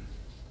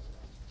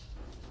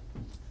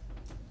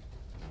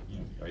 You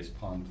know, the ice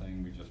pond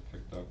thing we just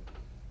picked up.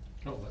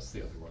 Oh, that's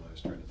the other one I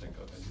was trying to think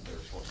of. I think there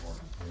was one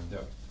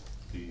more.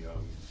 Yeah,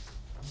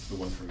 the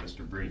one from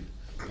Mr. Breen.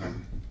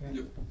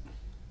 Yeah.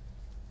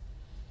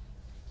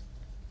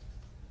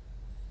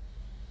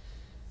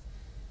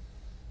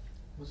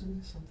 Wasn't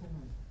there something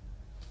on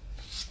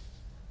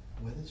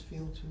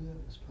Weathersfield too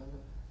that was part of?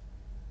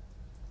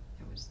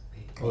 That was the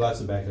big. Well, that's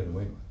the Bank of New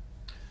England.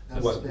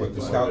 That's What big.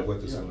 the scout,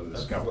 what the, Some of the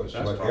scout was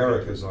what talking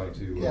Eric to is us like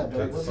to Yeah, but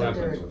take the wasn't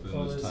there- samples. Within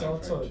Well, this there's time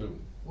also- frame too.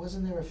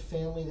 Wasn't there a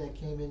family that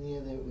came in here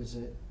that was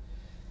a, it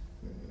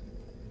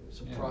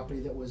was a Yeah. property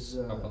that was,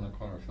 Up on the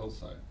corner of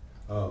Hillside.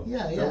 Oh.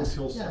 yeah, yeah, That was yeah.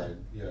 Hillside,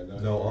 yeah.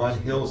 No, on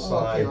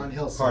Hillside, on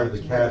Hillside. part of the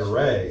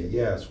Cataray,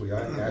 yes, we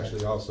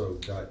actually also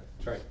got,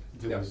 That's right.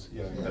 There was,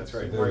 yeah. That's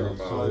right. There- From,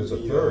 so there's a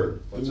the,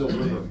 third. The Mill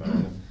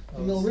River. The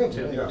Mill River,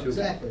 Tim- yeah, Tim-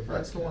 exactly, right.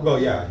 that's the one. well,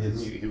 yeah,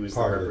 his He was the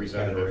part of the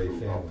representative Cataray who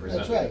family. presented.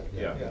 That's right.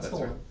 Yeah, Yeah. That's that's the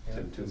right. one. Yeah,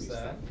 Tim there's Toomey's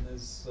that, thing. and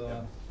there's,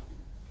 Yeah.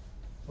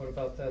 what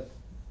about that,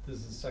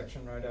 there's a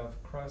section right off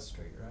Cross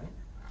Street, right?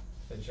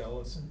 The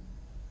Jellison?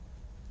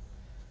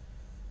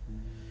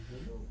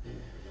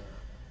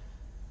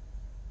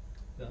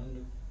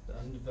 The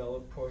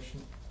undeveloped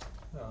portion,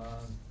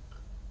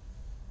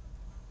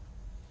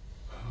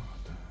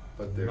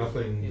 But there,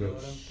 Nothing You know what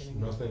I'm that's, getting at?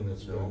 nothing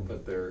that's no, been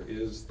but there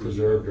is the.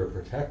 preserved or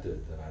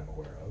protected that I'm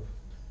aware of.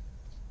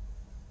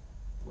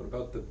 What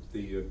about the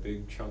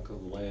big chunk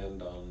of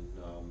land on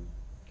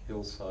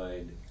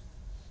Hillside,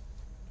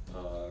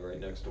 right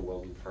next to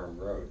Weldon Farm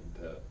Road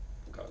that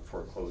got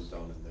foreclosed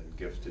on and then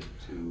gifted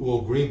Well,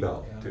 to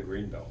Greenbelt. Yeah.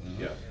 Greenbelt? Mhm.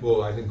 Yeah.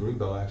 Well, I think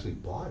Greenbelt actually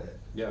bought it.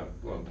 Yeah,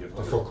 well, gifted.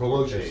 A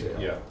foreclosure paid,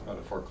 sale. Yeah, on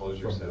a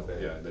foreclosure From the sale,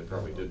 bank. yeah, they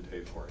probably did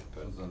pay for it,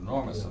 but. There's an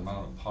enormous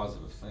amount of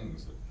positive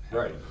things that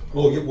Right. happen.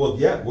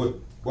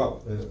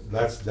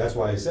 That's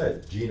why I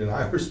said, Gene and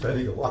I were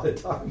spending a lot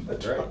of time Right,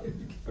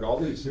 trying. but all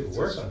these, to it's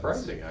work on this.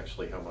 surprising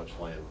actually how much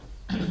land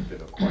has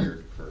been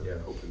acquired for Yeah.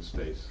 open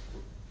space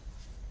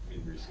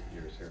in recent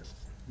years here.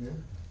 Yeah.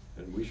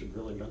 And we should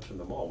really mention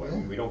them all. Yeah.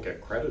 We don't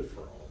get credit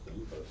for all of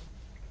them, but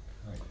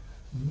Right.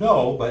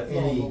 No, but No,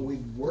 any, but we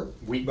work,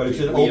 but it's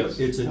an we open, as-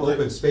 it's an Well,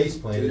 open space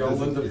plan, it they all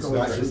doesn't, end up it's going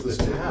not through just the the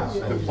state. town.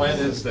 the plan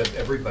is that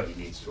everybody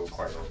needs to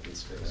acquire open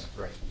space,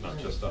 right, not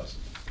just us,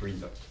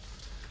 Greenbelt,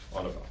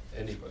 Audubon,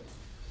 anybody.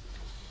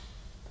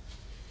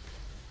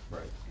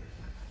 Right.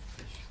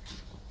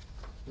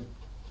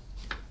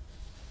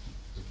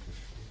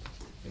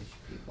 Fish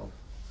people.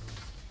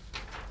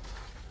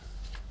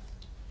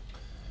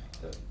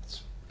 That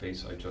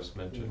space I just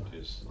mentioned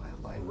is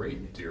Wildlife great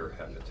unit. deer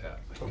habitat.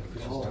 Oh,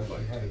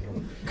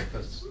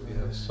 Because we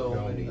have so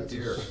many that's a,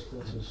 deer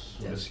that's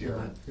a. this year.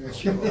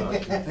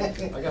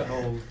 Not- I got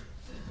home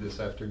this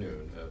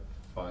afternoon at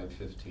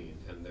 5:15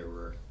 and there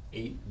were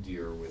 8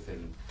 deer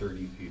within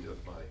 30 feet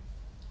of my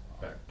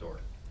back door.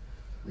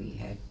 We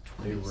had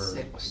They were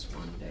 26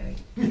 one day.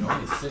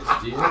 Only 6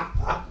 deer?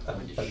 Are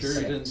you sure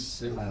you didn't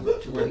sit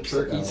About 2 where weeks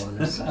ago turkeys?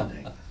 on a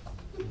Sunday.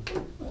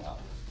 Wow.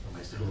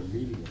 Must have been a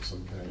meeting of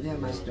some kind. There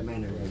must have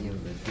been a,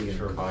 I'm deer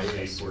sure my 8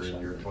 carcass or were in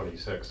your something.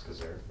 26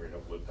 because we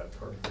don't live that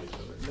far from each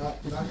other.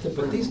 Not to But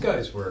bring. these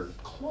guys were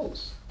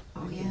close.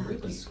 Oh, yeah. Really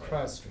This close.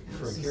 Cross Street.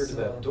 From This here is, to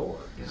that door,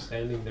 yeah.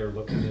 standing there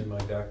looking in my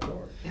back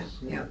door.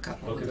 Yeah, a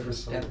couple of Looking for them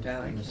some- stepped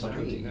out in the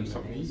something to street eat,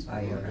 something to eat.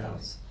 by your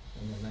house.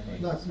 and then they-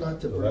 Not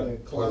to So bring a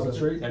that cloud. Pleasant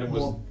Street? And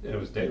it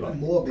was daylight.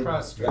 Morbid.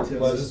 Cross Street. That's to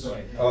Pleasant this.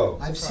 Street? Oh.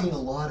 I've seen a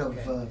lot of,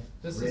 Okay.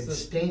 This is red the,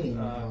 staining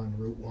uh, on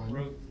Route One.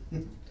 Route, Yeah.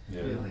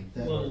 Really?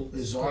 That Little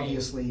is stream.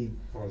 obviously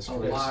On a a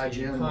straight- large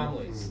animal.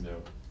 Conley's. No,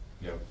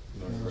 yeah. no,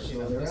 Yeah, right. so You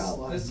know, there this- are a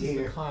lot of This is the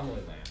deer. Conley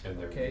And land,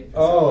 they're- okay?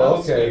 Oh,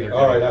 It's okay, about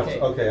all right, okay.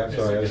 okay, I'm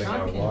sorry, I There's was a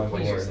chunk in on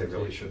place. Places they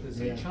really shouldn't There's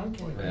be a chunk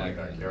in in my Yeah. place.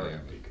 backyard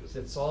because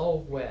It's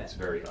all wet. It's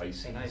very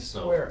icy. And I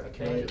snow. swear I can't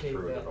communicate get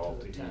through it that at all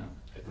to the eat. town.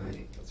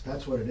 Right.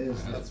 That's what it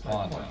is. That's my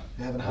pond point. now.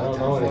 They're having a I hard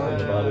don't know time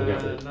anything finding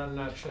about it. it. I'm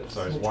not sure.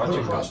 So I was Put watching,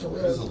 across the road.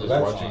 I was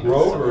That's watching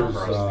Grover's,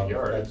 across the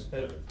yard. that's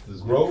This has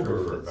been Grover.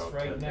 true for It's about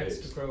right 10 next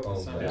days. to Grover's. Oh,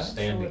 I'm they're not sure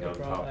standing what on the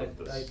top pro- of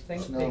this. I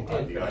think Snow. they On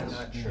did, the but I'm ice.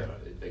 not sure.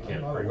 They I'm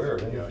can't not break aware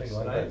of through the anything ice.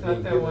 like But I that thought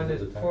being they given wanted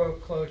to the town.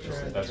 foreclosure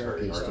and That's very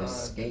Turkeys hard.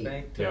 just the escape.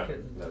 bank Yeah, took it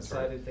and that's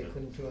right. decided they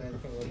couldn't do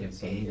anything with They it.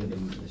 so they abandoned gave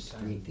them it in the to town.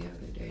 street the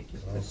other day,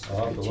 just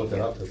I'll have to look it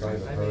up, because I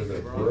haven't I heard may a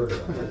be wrong. word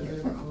about What it.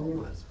 the problem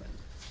was, but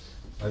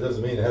That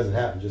doesn't mean it hasn't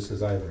happened, just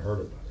because I haven't heard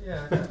about it.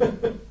 Yeah.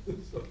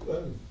 So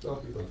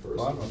that'll be the first.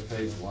 Bottom of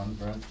page 1,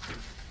 Brent,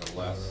 the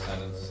last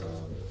sentence,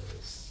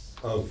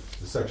 Of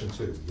the section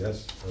 2,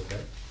 yes,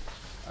 okay.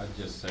 I'd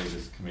just say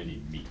this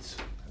committee meets.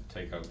 And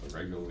take out the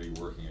regularly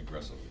working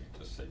aggressively,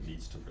 just say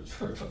meets to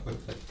preserve.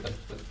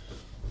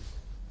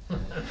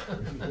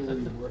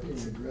 Really working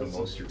The aggressive.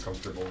 most you're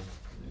comfortable.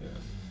 Yeah.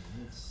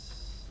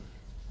 It's-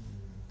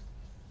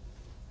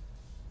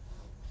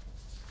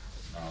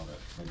 Now that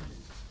maybe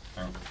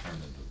Frank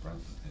turned into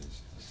Brent and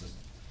his assistant.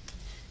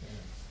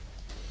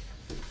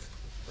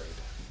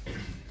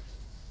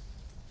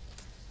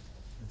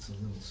 It's a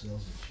little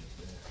salesmanship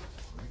there.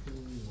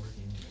 Regularly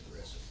working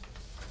aggressive.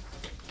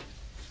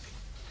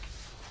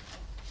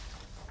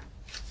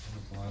 When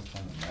was the last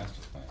time the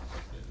master plan was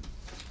updated?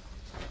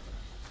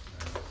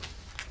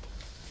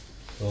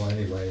 Well,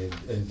 anyway,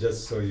 and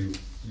just so you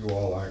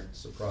all aren't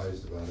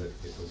surprised about it,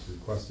 it was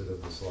requested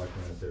of the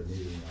selectmen at their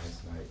meeting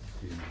last night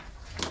to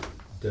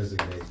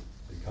designate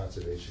the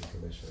Conservation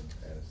Commission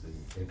as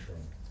the interim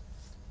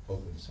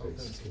open Open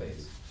space committee.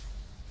 space.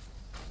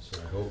 So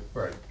I hope,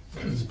 Right.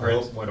 I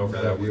Brent hope went over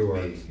none that of you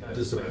with are me.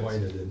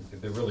 disappointed in.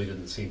 There really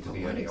didn't seem to but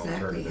be what any exactly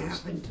alternatives.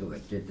 happened to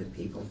it? Did the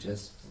people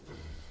just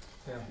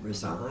Yeah.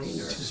 resign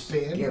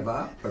Disband? or give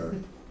up or?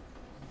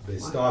 They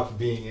Wow. stopped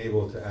being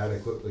able to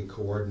adequately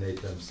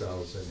coordinate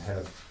themselves and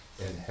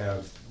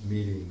have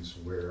meetings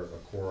where a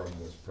quorum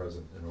was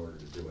present in order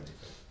to do anything.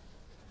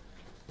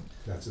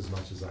 That's as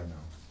much as I know.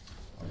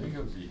 I think it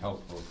would be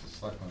helpful if the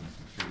selectmen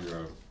could figure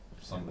out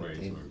some way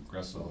to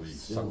aggressively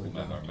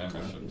supplement our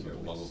membership to the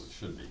level it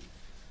should be.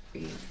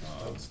 Be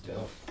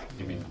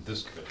You mean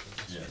this commission?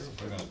 Yes,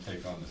 if we're gonna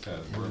take on this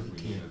added work,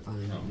 we need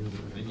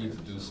to, they need to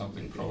do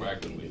something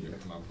proactively to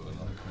come up with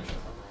another commission.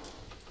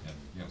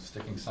 And,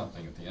 sticking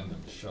something at the end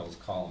of Michelle's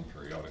column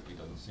periodically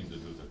doesn't seem to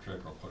do the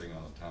trick, or putting it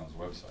on the town's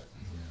website.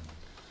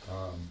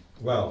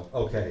 Well,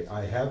 okay,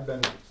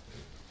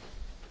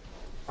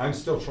 I'm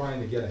still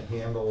trying to get a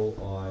handle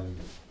on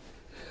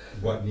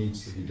what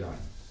needs to be done.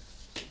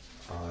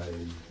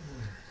 I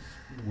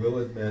will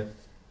admit,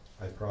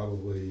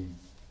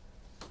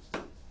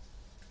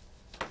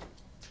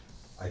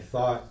 I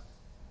thought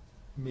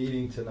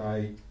meeting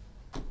tonight,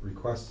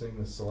 requesting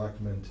the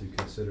selectmen to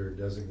consider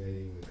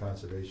designating the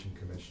Conservation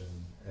Commission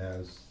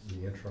as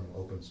the interim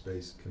open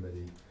space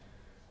committee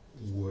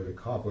would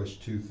accomplish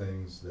two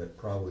things that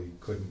probably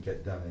couldn't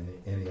get done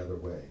in any other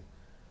way.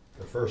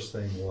 The first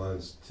thing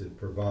was to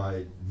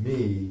provide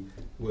me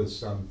with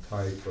some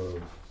type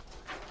of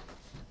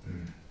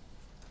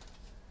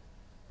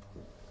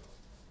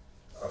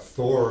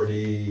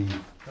authority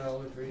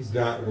Valid reason.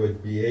 that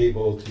would be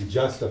able to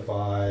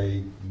justify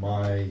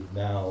my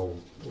now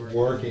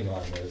working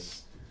on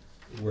this,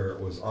 where it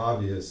was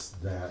obvious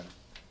that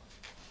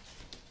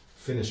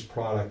finished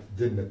product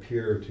didn't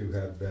appear to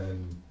have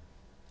been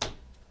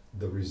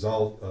the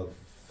result of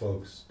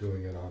folks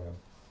doing it on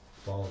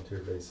a volunteer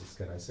basis.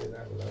 Can I say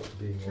that without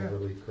being Sure.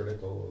 overly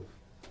critical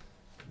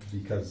of,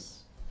 because,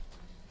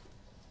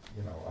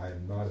 I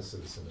am not a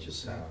citizen of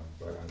Just the say- town,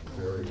 but I'm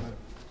very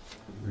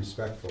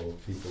respectful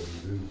of people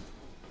who do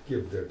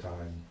give their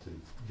time to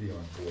be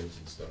on boards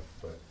and stuff,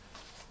 but,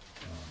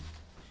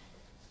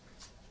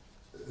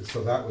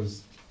 so that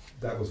was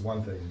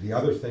one thing. The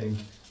other thing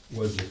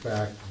was the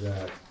fact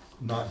that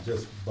not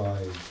just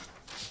by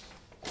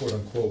quote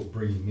unquote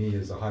bringing me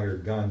as a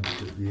hired gun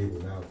to be able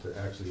now to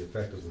actually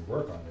effectively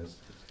work on this,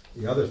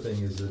 the other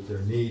thing is that there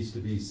needs to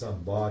be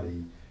some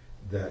body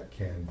that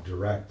can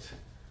direct,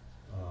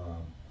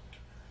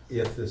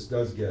 if this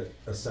does get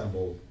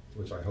assembled,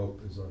 which I hope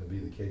is gonna be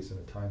the case in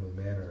a timely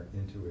manner,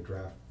 into a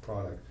draft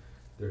product,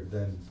 there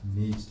then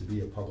needs to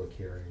be a public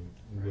hearing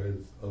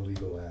with a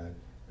legal ad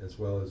as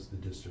well as the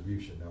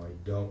distribution. Now, I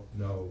don't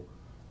know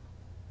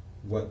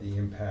what the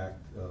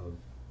impact of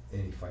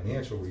any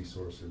financial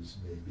resources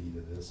may be to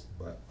this,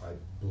 but I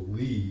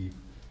believe,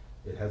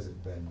 it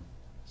hasn't been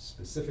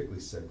specifically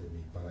said to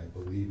me, but I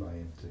believe I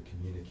am to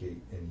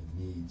communicate any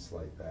needs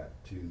like that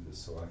to the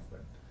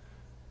selectmen.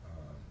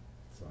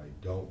 So I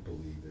don't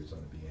believe there's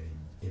gonna be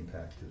any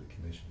impact to the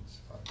commission's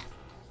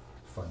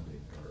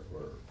funding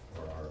or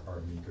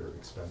our meager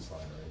expense line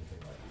or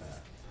anything like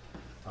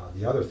that.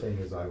 The other thing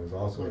is I was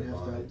also Might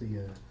have to have advised,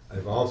 the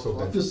I've also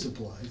been. office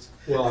supplies.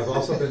 Well, I've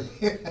also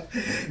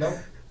been,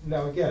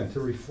 now again,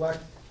 to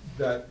reflect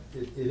that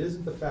it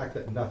isn't the fact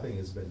that nothing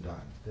has been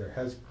done. There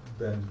has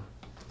been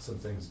some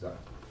things done.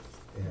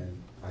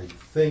 And I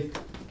think,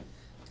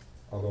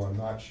 although I'm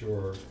not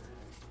sure,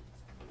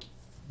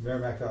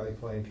 Merrimack Valley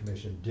Planning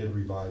Commission did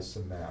revise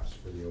some maps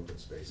for the open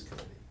space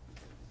committee.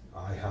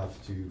 I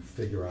have to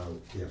figure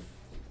out if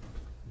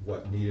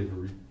what needed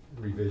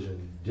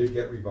revision did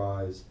get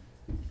revised,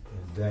 and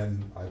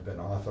then I've been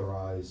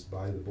authorized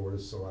by the Board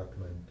of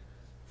Selectmen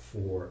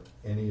for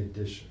any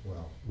addition,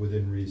 well,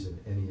 within reason,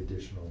 any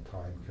additional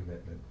time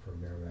commitment from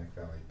Merrimack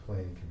Valley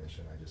Planning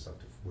Commission. I just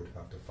would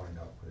have to find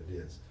out what it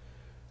is.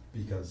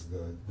 Because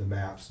the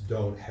maps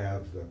don't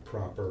have the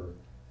proper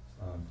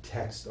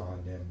text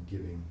on them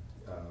giving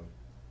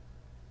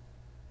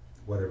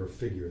whatever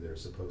figure they're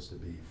supposed to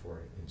be for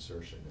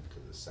insertion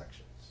into the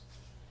sections.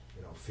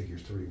 You know, figure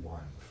 3.1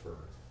 for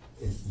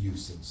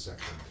use in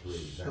section 3.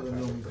 So that the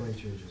kind of thing.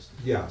 nomenclature just.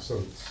 Yeah,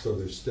 so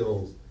there's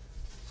still,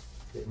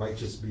 it might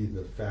just be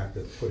the fact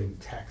of putting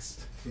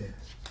text Yeah.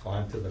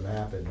 onto the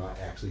map and not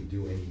actually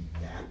do any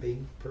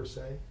mapping per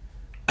se,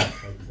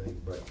 type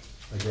thing. But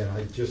again,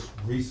 I just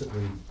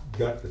recently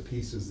got the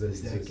pieces that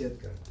Does that exist,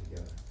 get- got it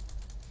together.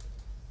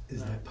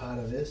 Is that part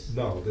of this?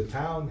 No, the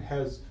town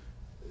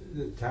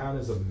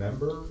as a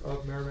member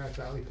of Merrimack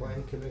Valley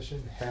Planning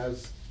Commission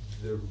has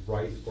the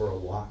right or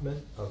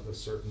allotment of a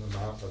certain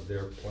amount of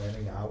their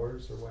planning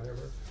hours or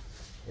whatever.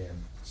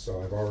 And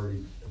so I've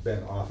already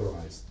been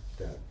authorized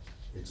that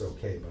it's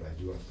okay, but I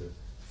do have to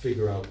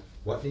figure out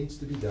what needs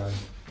to be done,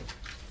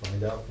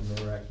 find out from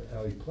the Merrimack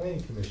Valley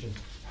Planning Commission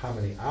how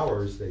many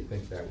hours they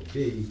think that would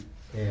be,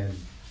 and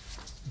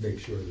make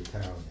sure the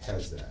town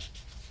has that,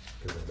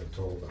 because I've been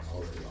told I'm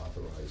already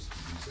authorized to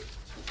use it.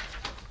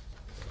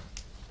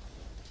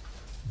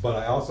 But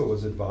I also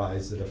was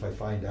advised that if I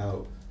find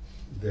out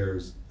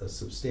there's a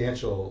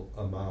substantial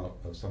amount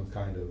of some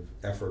kind of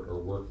effort or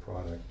work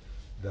product,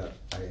 that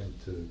I am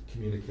to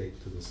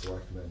communicate to the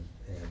selectmen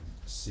and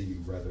see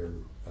whether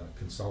a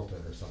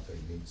consultant or something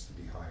needs to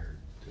be hired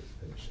to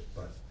finish it.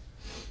 But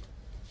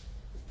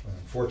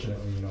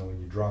unfortunately, you know, when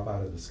you drop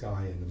out of the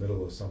sky in the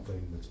middle of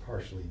something that's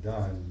partially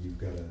done, you've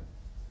got to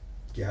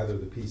gather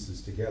the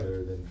pieces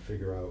together, then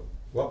figure out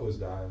what was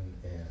done,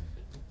 and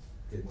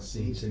it What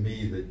seemed needs to to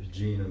me that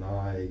Gene and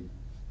I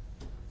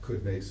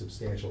could make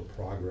substantial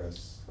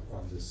progress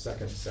on this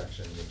second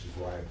section, which is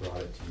why I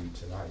brought it to you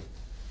tonight.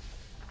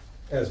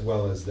 As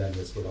well as then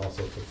this would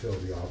also fulfill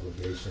the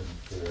obligation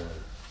for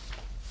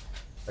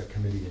a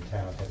committee in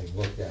town having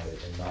looked at it,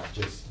 and not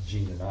just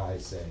Gene and I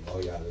saying, oh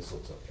yeah, this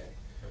looks okay.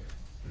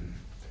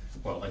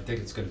 Well, I think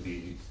it's gonna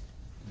be,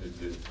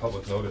 the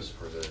public notice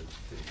for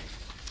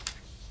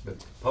the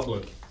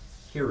public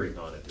hearing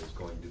on it is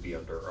going to be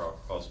under our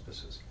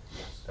auspices.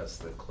 That's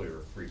the clear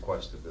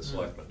request of the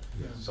selectmen.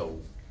 Yes. So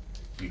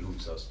it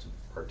behooves us to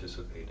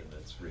participate in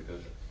its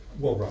revision.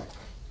 Well, right.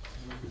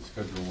 We could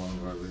schedule one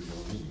of our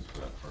regular meetings for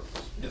that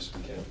purpose. Yes,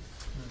 we can.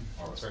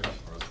 Or a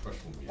Right.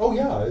 special meeting. Oh,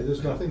 yeah,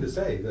 there's nothing to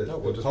say that No,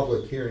 we'll the just-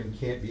 public hearing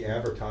can't be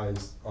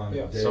advertised on a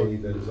Yeah, day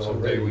some- that is already.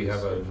 someday we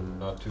have a scheduled.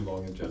 not too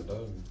long agenda,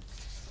 and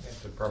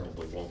there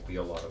probably won't be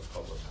a lot of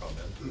public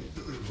comment.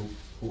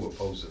 Who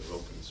opposes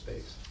open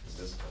space in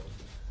this town?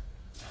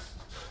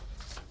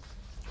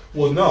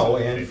 Well, no,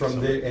 Maybe and from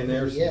some-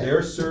 Yeah.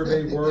 their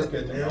survey work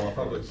and their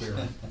public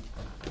hearing.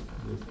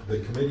 The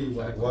committee,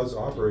 when it was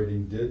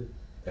operating, did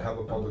have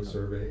a public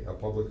survey, a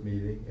public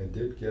meeting, and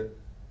did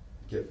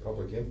get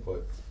public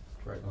input.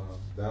 Right.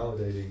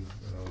 Validating,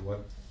 you know,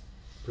 what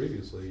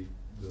previously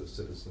the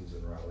citizens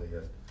in Raleigh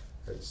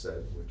had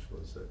said, which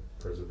was that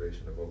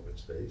preservation of open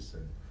space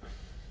and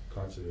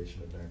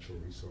conservation of natural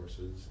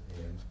resources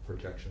and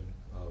protection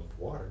of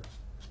water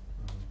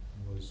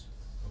was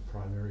a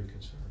primary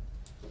concern.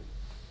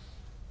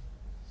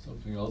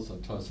 Something else I'll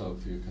toss out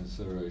for your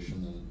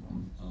consideration,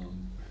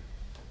 and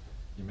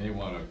you may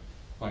want to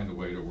find a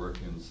way to work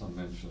in some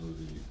mention of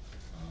the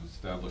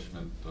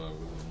establishment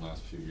within the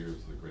last few years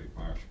of the Great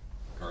Marsh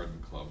Garden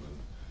Club and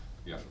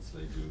the efforts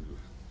they do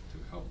to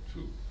help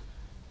to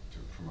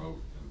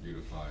promote and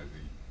beautify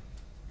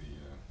the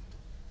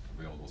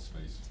available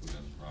space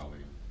within Raleigh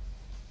and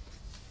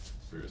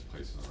various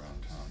places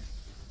around town.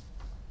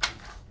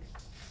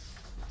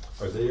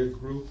 Are they a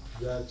group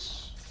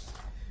that's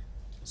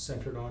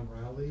centered on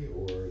Raleigh,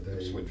 or are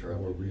they Switch Raleigh,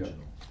 more yeah.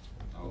 regional?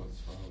 Oh,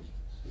 it's Raleigh.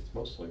 It's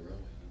mostly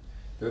Raleigh.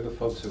 They're the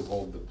folks who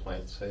hold the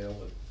plant sale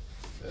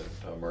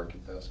at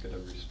Market Basket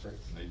every spring.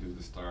 And they do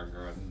the Star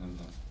Garden and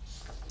the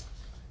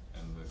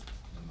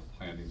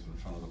plantings in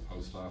front of the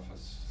post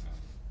office.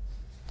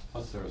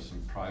 Plus there are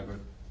some private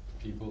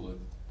people that,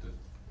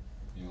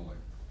 you know, like,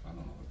 I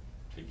don't know,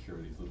 take care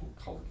of these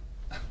little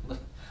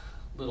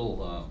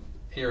little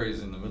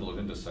areas in the middle of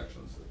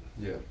intersections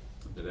Yeah.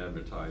 that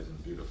advertise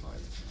and beautify.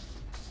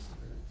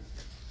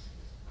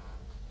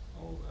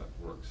 All of that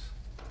works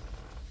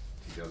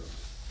together.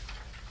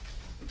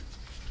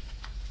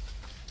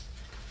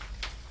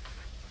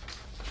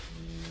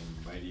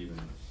 And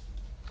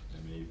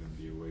there may even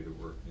be a way to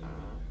work in the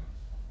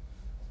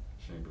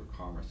Chamber of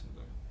Commerce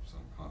into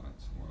some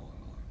comments somewhere along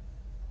the line.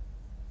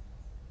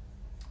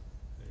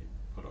 They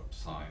put up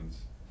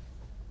signs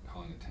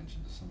calling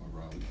attention to some of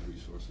Raleigh's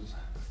resources.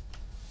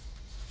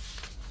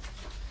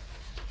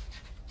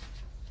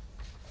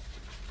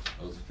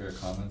 Those fair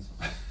comments?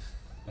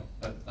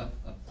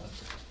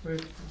 Where,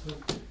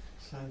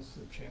 signs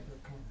the Chamber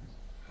of Commerce.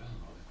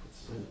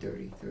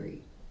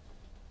 133.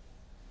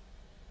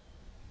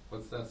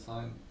 What's that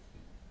sign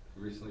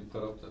recently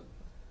put up that,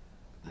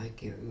 I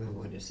can't remember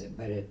what it said,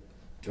 but it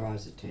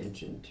draws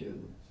attention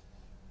to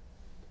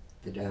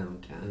the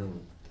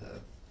downtown, the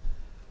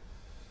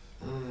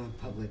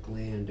public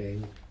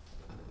landing,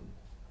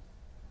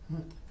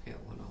 yeah,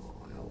 what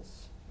all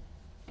else.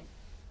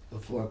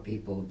 Before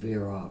people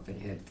veer off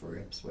and head for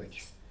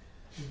Ipswich,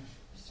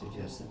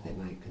 suggests that they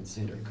might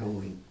consider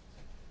going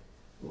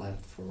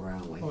left for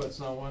Raleigh. Oh, it's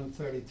not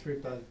 133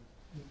 by the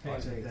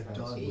Pancake that House.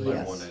 dog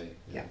Yes. leg. 1A?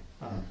 Yeah,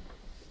 Uh,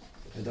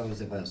 for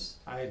those of us,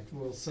 I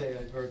will say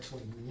I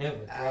virtually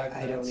never drive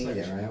I that don't section.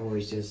 either, I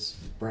always just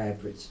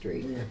Bradford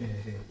Street.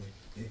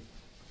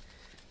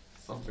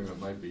 Something that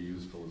might be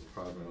useful as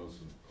part of an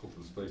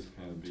open space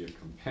plan would be a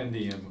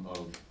compendium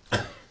of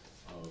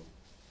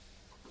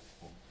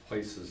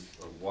places,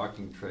 of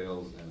walking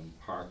trails and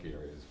park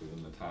areas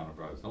within the town of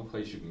Raleigh. There's no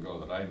place you can go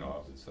that I know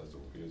of that says, oh,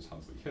 here's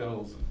Hunsley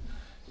Hills, and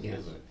Yeah.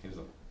 here's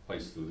a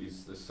place through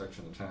this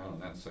section of town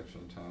and that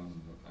section of town,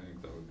 and I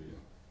think that would be,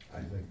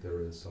 I think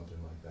there is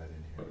something like that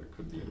in but here. it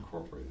could be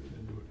incorporated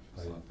into it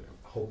if it's not there.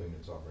 Hoping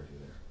it's already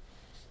there.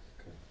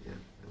 Yeah,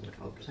 I would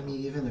hope I so. mean,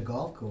 even the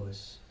golf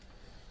course,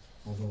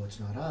 although it's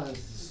not ours,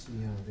 it's, you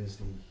know, there's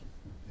the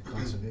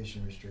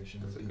conservation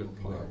restriction. That's that a good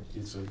people point.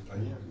 can- It's a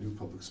new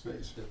public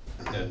space.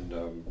 And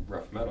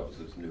Rough Meadows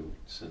is new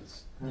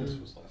since this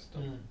was last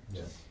done.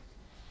 Yeah.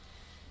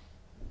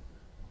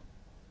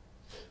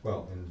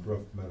 Well, and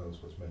Rough Meadows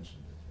was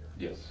mentioned in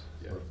here. Yes,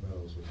 yeah, Rough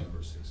Meadows was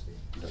number 16.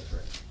 that's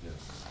right, yeah.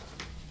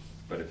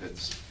 But if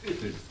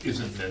it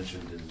isn't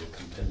mentioned in the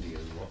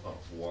compendium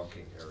of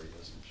walking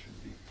areas, it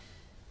should be.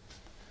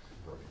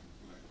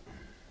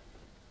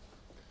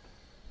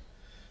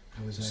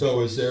 I was So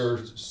actually- is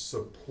there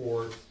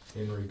support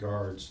in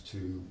regards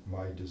to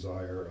my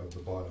desire of the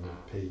bottom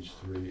of page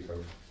 3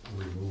 of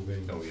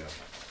removing Oh, yeah.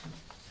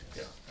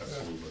 Yeah,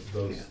 absolutely.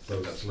 those, Yeah.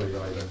 those That's 3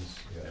 what I- items?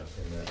 Yeah,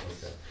 yeah. in that,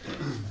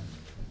 okay.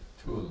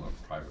 2 of them are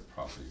private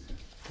property.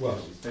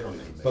 Well, They don't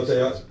even make but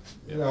they are, sense.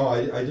 Yeah. no,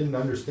 I didn't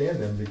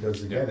understand them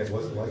because again, Yeah. it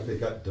wasn't like they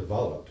got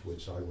developed,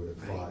 which I would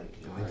have Right,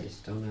 thought. no, I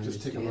just don't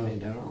Just take 'em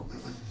understand it at all.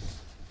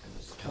 I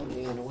was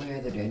totally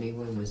unaware that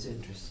anyone was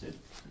interested.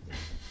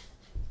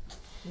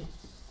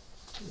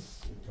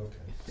 Okay.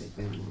 They've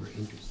been more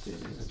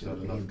interested in Is still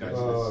that enough being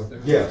guidance?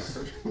 business. Yes,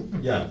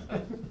 yeah.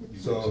 You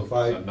So think if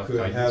I enough could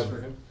guidance have-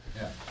 for him?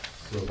 Yeah.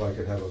 So if I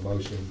could have a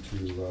motion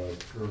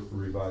to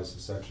revise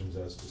the sections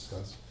as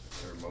discussed.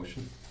 Is there a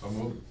motion? So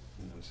moved.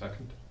 And a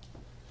second?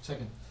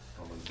 Second.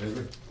 All in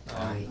favor?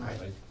 Aye.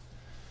 Aye.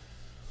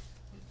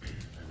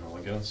 And all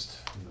against,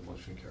 and the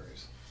motion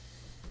carries.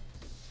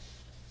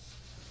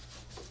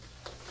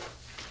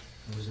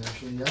 I was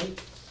actually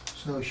out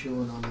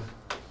snowshoeing on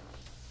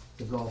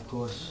the golf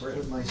course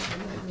with my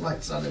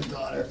son and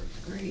daughter.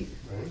 Great.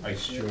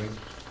 Ice chewing?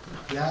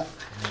 Yeah.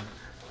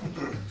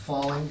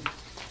 Falling.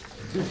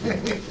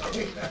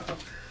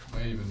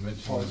 Might even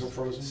mention Ponds are the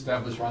frozen?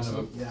 establishment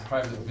of a Yeah.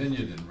 private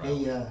vineyard in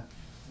Raleigh.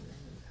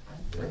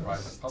 They,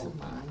 Private public.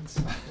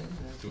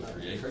 2 or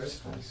 3 acres,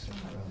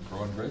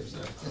 growing grapes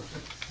there.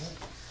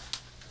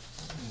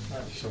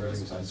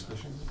 Something's ice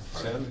fishing?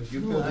 Sam, have you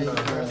No, been, I,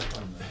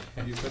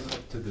 have you been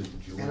up to the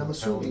Jewel And I'm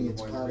assuming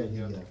it's Town part of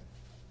winery the, yet?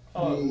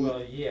 Oh, The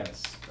well,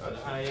 yes, but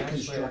I actually haven't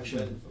construction.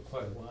 been for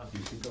quite a while. You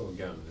should go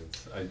again,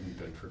 I haven't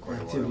been for quite a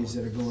while. activities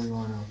that are going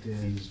on out there.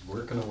 He's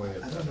working away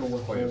at I don't know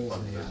what quite a holes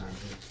fun they are.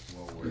 business.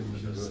 Well, There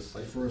worth it. was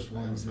the first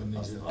ones, then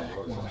there's the back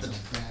ones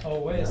out back. Oh,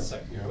 wait Yeah. a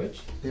second, Yeah. which?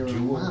 There are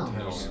Jewel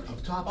mounds Town.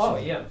 of topsoil. Oh,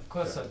 yeah, of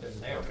course I've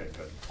been there. Okay,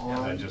 good. Yeah,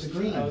 I On just- the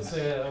greens.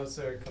 I was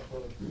there a couple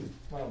of,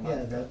 well, Yeah,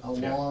 not that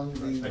Yeah. along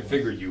I the,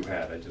 figured you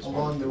had, I just along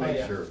wanted the, to make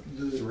yeah. sure.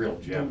 It's a real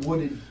the gem.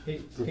 wooded, He,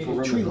 The he,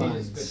 perimeter. he Tree is a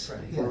lines. good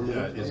friend. Yeah.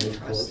 Yeah, it is I a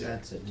trust yeah.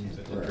 that's a He's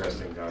an temporary.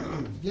 interesting guy.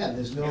 yeah,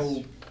 there's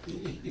no,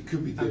 It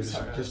could be I'm just,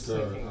 sorry, I was just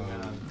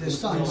thinking, There's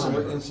something on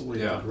it.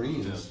 insulated Yeah,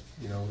 greens,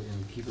 you know,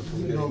 and keep it from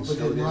you getting know, but they're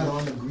snowed in. not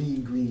on the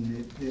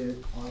green, they're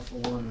off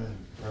along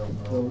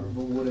the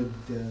wooded,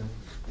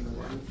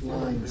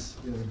 lines,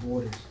 you know, the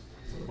borders.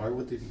 Why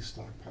would they be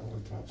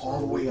stockpiling topsoil? All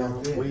the way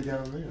out there. Way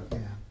down there.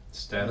 Yeah.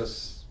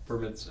 Status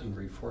permits and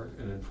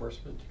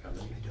enforcement, you got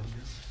any? I don't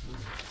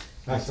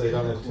know. Actually, I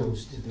don't have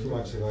Close to too the-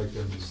 much I'd like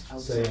to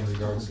say in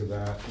regards to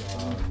that.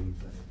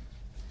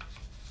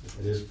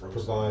 I did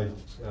provide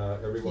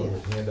everyone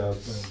with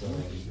handouts It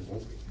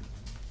won't be.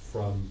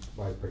 from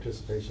my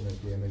participation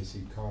at the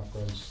MAC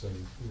conference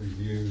and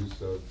reviews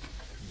of,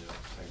 Yeah,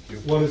 thank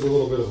you. one is a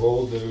little bit of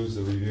old news,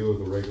 the review of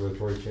the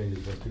regulatory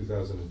changes in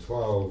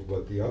 2012,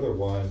 but the other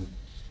one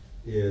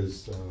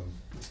is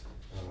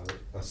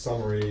a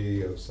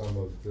summary of some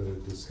of the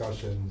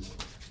discussions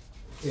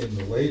in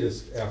the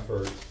latest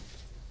effort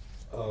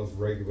of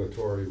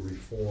regulatory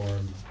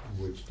reform,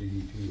 which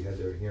DEP had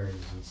their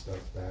hearings and stuff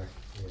back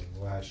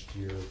in last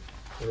year,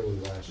 early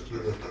last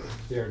year.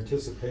 They're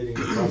anticipating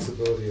the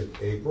possibility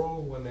of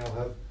April when they'll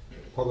have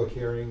public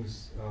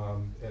hearings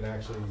and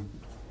actually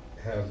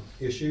have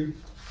issued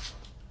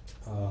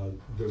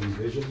the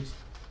revisions.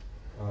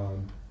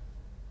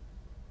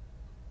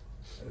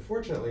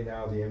 Unfortunately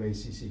now, the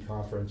MACC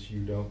conference,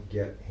 you don't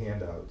get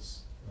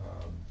handouts.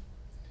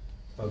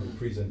 of the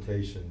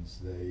presentations,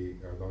 they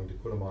are going to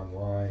put them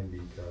online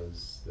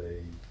because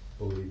they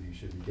believe you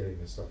should be getting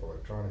this stuff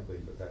electronically,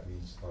 but that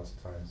means lots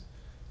of times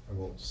I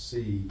won't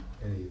see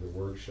any of the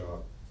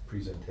workshop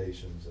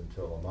presentations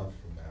until a month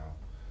from now.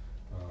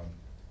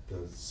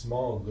 The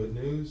small good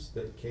news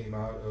that came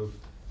out of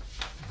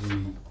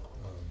the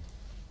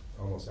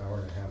almost hour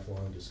and a half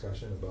long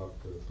discussion about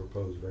the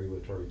proposed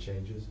regulatory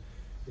changes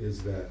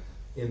is that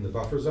in the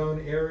buffer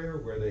zone area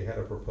where they had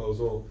a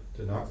proposal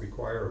to not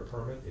require a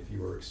permit if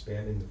you were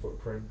expanding the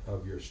footprint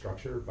of your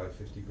structure by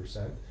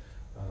 50%,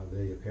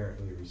 they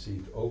apparently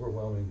received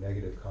overwhelming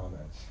negative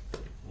comments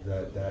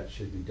that that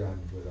should be done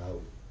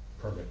without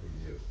permit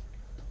review,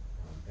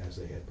 as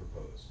they had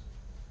proposed.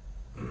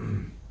 50%.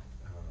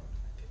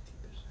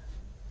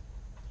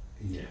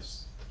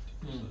 Yes.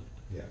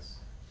 Yes.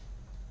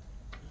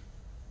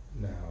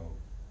 Now,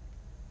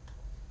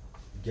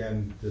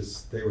 again,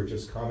 they were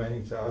just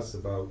commenting to us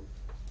about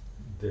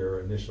their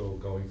initial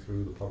going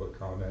through the public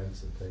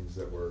comments and things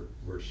that were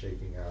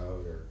shaking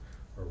out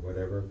or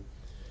whatever.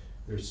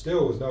 There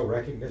still was no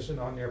recognition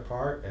on their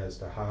part as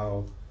to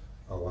how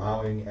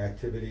allowing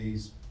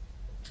activities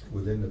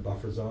within the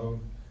buffer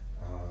zone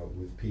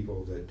with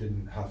people that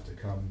didn't have to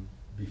come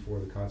before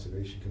the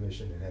Conservation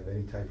Commission and have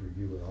any type of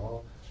review at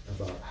all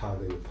about how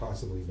they would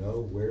possibly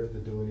know where the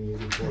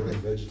delineated border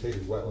and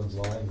vegetated wetlands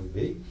line would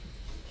be,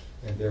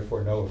 and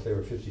therefore know if they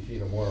were 50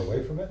 feet or more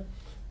away from it,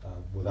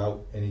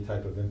 without any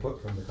type of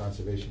input from the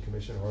Conservation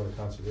Commission or the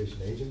conservation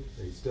agent.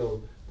 They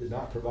still did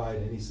not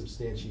provide any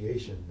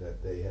substantiation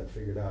that they have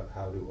figured out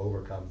how to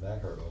overcome that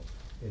hurdle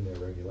in their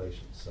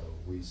regulations. So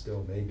we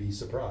still may be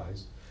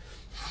surprised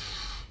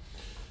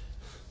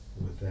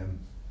with them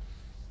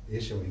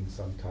issuing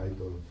some type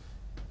of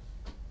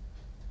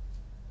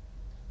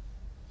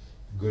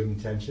good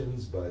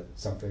intentions, but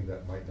something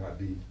that might not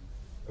be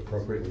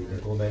appropriately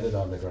implemented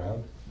on the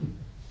ground.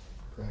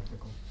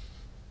 Practical.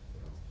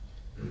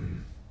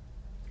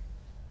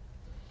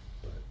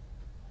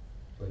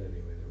 But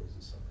anyway, there was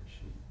a summary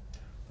sheet.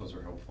 Those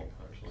are helpful,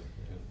 actually.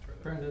 Yeah,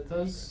 try that.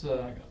 Brenda, those I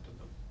got to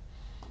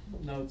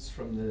them. notes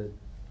from the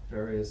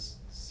various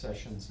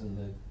sessions in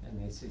the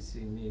MACC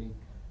meeting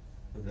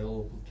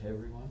available to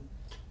everyone?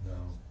 No,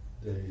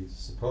 they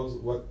suppose,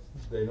 what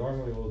they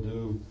normally will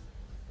do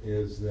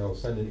is they'll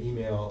send an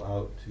email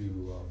out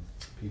to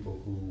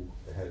people who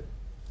had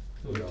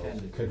Who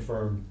attended.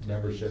 confirmed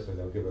membership, and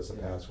they'll give us a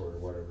Yeah. password or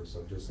whatever,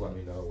 so just let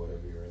me know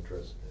whatever you're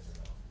interested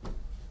in.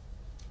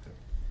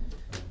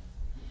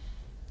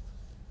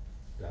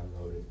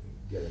 Download it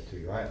and get it to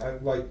you. I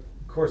like,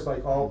 of course,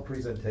 like all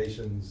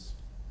presentations,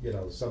 you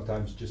know,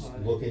 sometimes just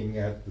Well, looking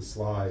at the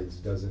slides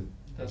doesn't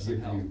Doesn't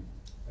give help. you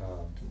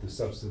the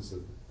substance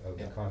of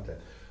the Yeah. content.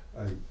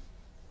 I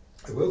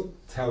will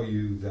tell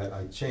you that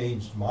I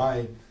changed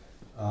my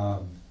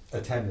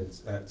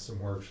attendance at some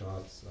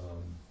workshops,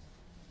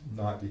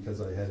 not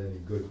because I had any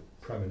good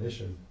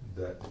premonition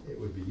that it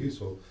would be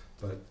useful,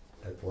 but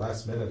at the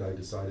last minute I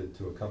decided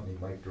to accompany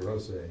Mike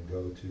DeRosa and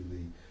go to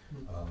the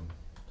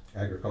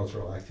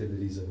agricultural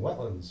activities and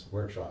wetlands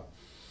workshop,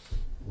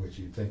 which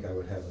you'd think I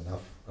would have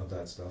enough of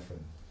that stuff and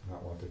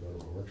not want to go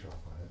to a workshop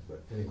on it,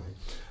 but anyway.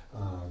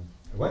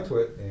 I went to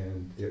it,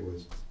 and it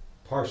was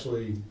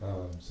partially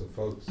some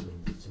folks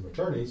and some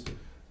attorneys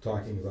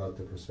talking about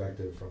the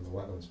perspective from the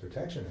Wetlands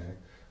Protection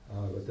Act,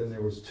 but then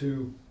there was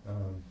two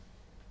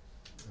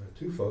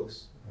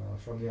folks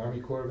from the Army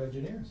Corps of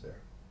Engineers there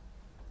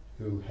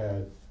who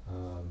had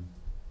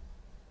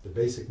the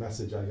basic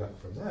message I got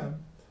from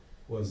them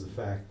was the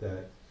fact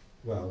that,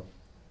 well,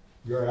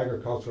 your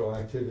agricultural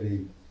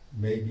activity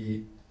may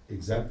be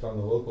exempt on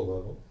the local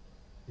level,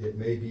 it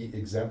may be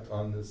exempt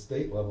on the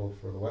state level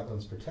for the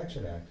Wetlands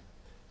Protection Act,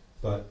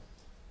 but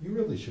you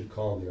really should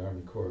call the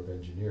Army Corps of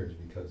Engineers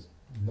because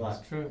not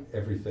That's true.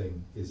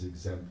 everything is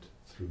exempt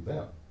through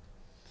them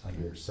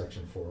under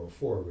Section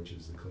 404, which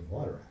is the Clean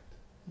Water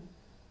Act.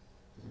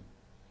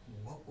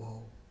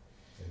 Whoa.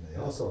 And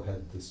they also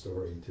had the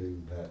story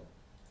too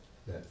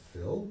that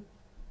Phil,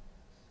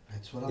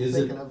 That's what I'm is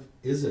thinking of.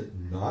 it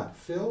not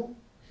Phil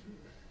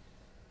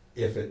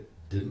if it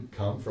didn't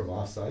come from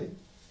off-site?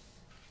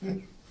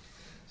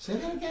 Say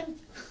that again?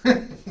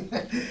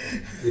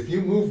 If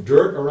you move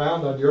dirt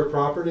around on your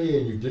property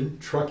and you didn't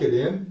truck it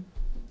in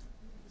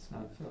It's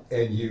not Phil.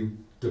 and you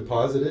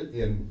deposit it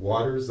in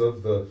waters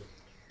of the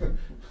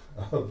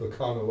of the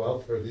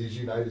Commonwealth or these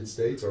United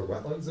States or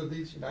wetlands of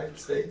these United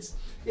States,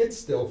 it's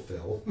still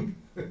Phil,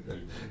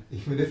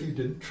 even if you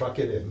didn't truck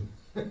it in.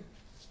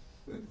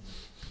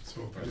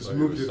 So if I That's just what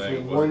moved you it were saying,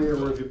 from one wasn't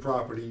area it? of your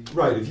property.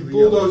 Right, if to you the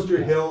bulldozed other.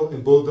 your hill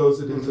and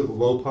bulldozed it into the Mhm.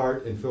 low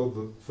part and filled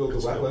the It's filled.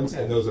 wetlands,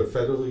 and those are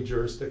federally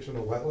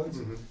jurisdictional wetlands,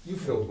 Mhm. you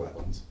filled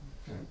wetlands.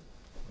 Yeah.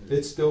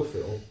 It's still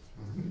filled,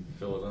 Mhm.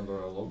 Fill it under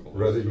our local.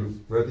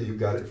 whether you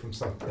got it from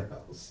somewhere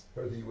else,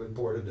 whether you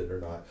imported it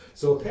or not.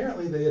 So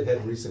apparently they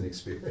had recent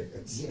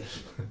experience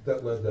Yes.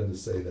 that led them to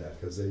say that,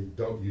 because they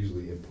don't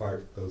usually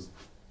impart those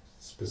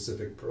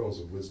specific pearls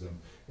of wisdom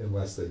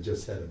unless they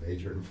just had a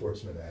major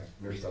enforcement act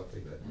or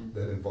something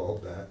that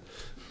involved that.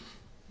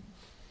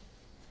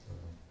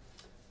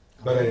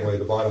 But anyway,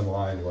 the bottom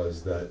line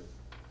was that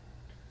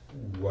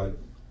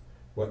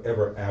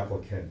whatever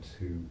applicant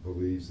who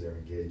believes they're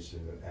engaged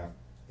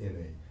in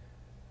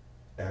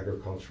a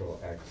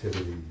agricultural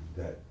activity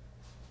that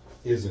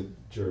isn't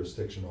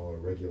jurisdictional or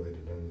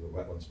regulated under the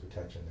Wetlands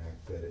Protection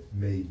Act, that it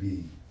may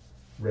be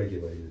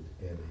regulated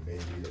and they may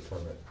need a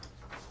permit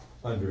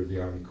under the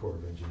Army Corps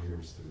of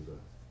Engineers through the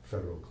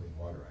Federal Clean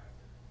Water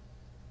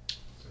Act.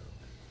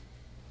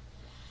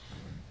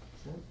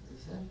 So,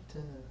 Is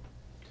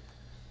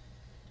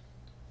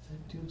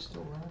that dude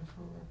still running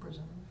for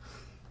representative?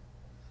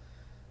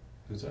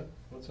 Who's that?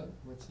 What's that?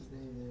 What's his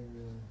name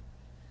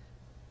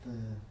there?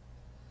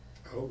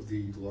 Oh,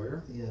 the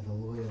lawyer? The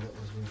lawyer that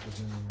was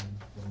representing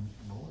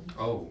Mullen?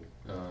 Oh,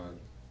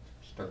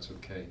 starts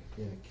with K.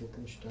 Yeah,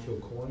 Kilkenstein.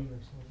 Kilcoyne or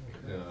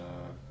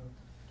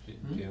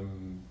something?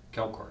 Jim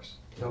Kelcourse.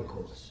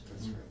 Kelcourse.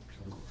 That's right.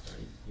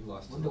 He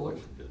lost the Wonder what,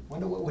 election, didn't he?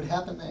 wonder what would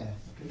happen there.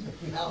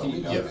 Now we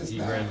know this He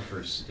now. ran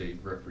for state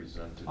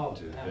representative Oh,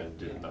 and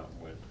did yeah. not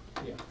win.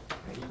 Yeah.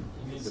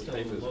 He made the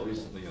papers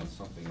recently on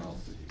something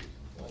else that he was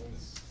involved in.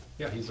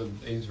 Yeah, he's a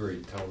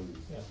Amesbury town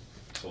Yeah.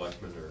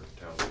 selectman or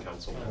town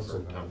council member,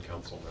 town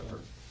council member.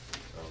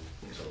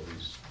 So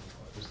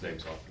his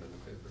name's often in the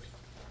papers.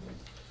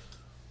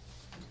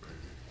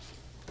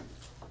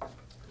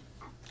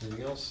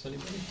 Anything else,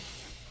 anybody?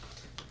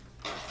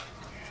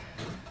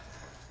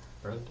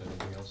 Brent,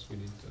 anything else we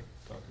need to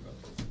talk about?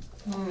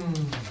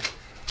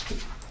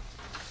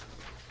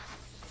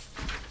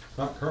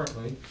 Not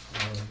currently.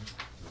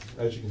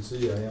 As you can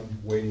see, I am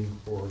waiting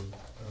for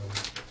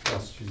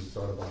Massachusetts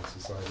Audubon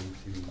Society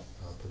to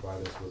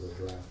provide us with a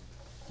draft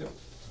Yep.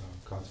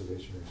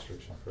 conservation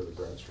restriction for the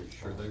Bradstreet.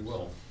 Sure they Farms.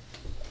 will.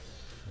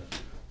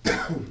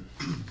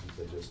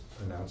 They just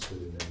announced it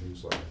in their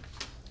newsletter.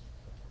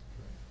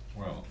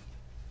 Well,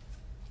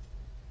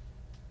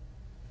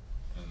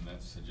 and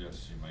that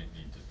suggests you might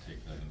need to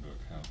take that into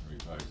account in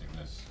revising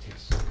this.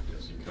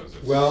 Yes. Because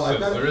it Well, I've says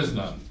got- there is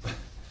none.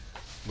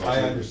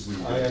 I We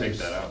would take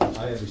that out.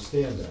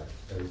 understand that.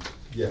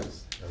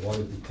 Yes, I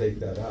wanted to take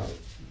that out.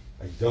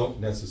 I don't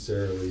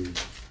necessarily,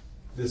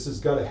 this has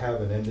got to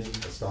have an ending,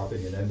 a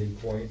stopping and ending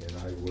point, and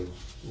I would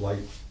like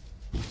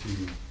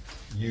to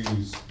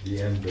use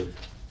the end of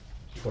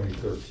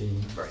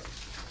 2013 Right.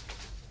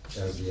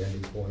 as the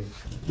ending point,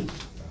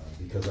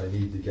 because I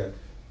need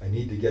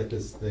to get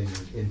this thing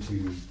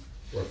into,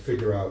 or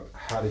figure out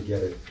how to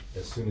get it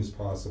as soon as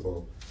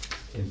possible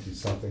into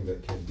something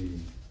that can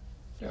be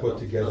put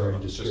together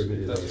and It's just-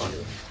 distributed. That's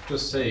fine.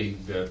 Just say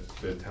that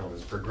the town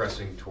is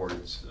progressing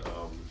towards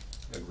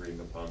agreeing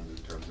upon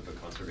the terms of a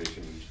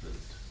conservation easement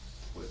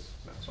with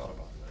Mass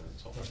Audubon, and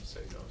that's all I have to say.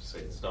 Don't say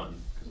it's done,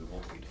 because it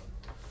won't be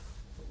done.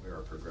 But we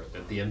are progressing.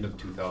 At the end of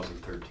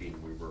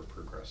 2013, we were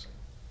progressing.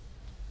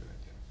 Good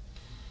idea.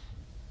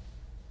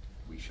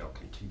 We shall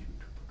continue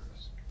to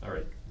progress. All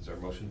right, is there a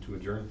motion to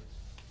adjourn?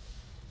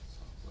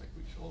 Sounds like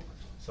we should.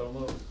 So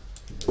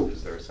moved.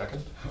 Is there a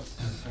second?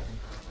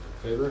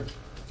 Favor?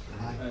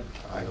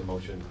 Aye. The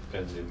motion,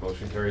 and the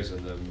motion carries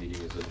and the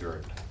meeting is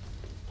adjourned.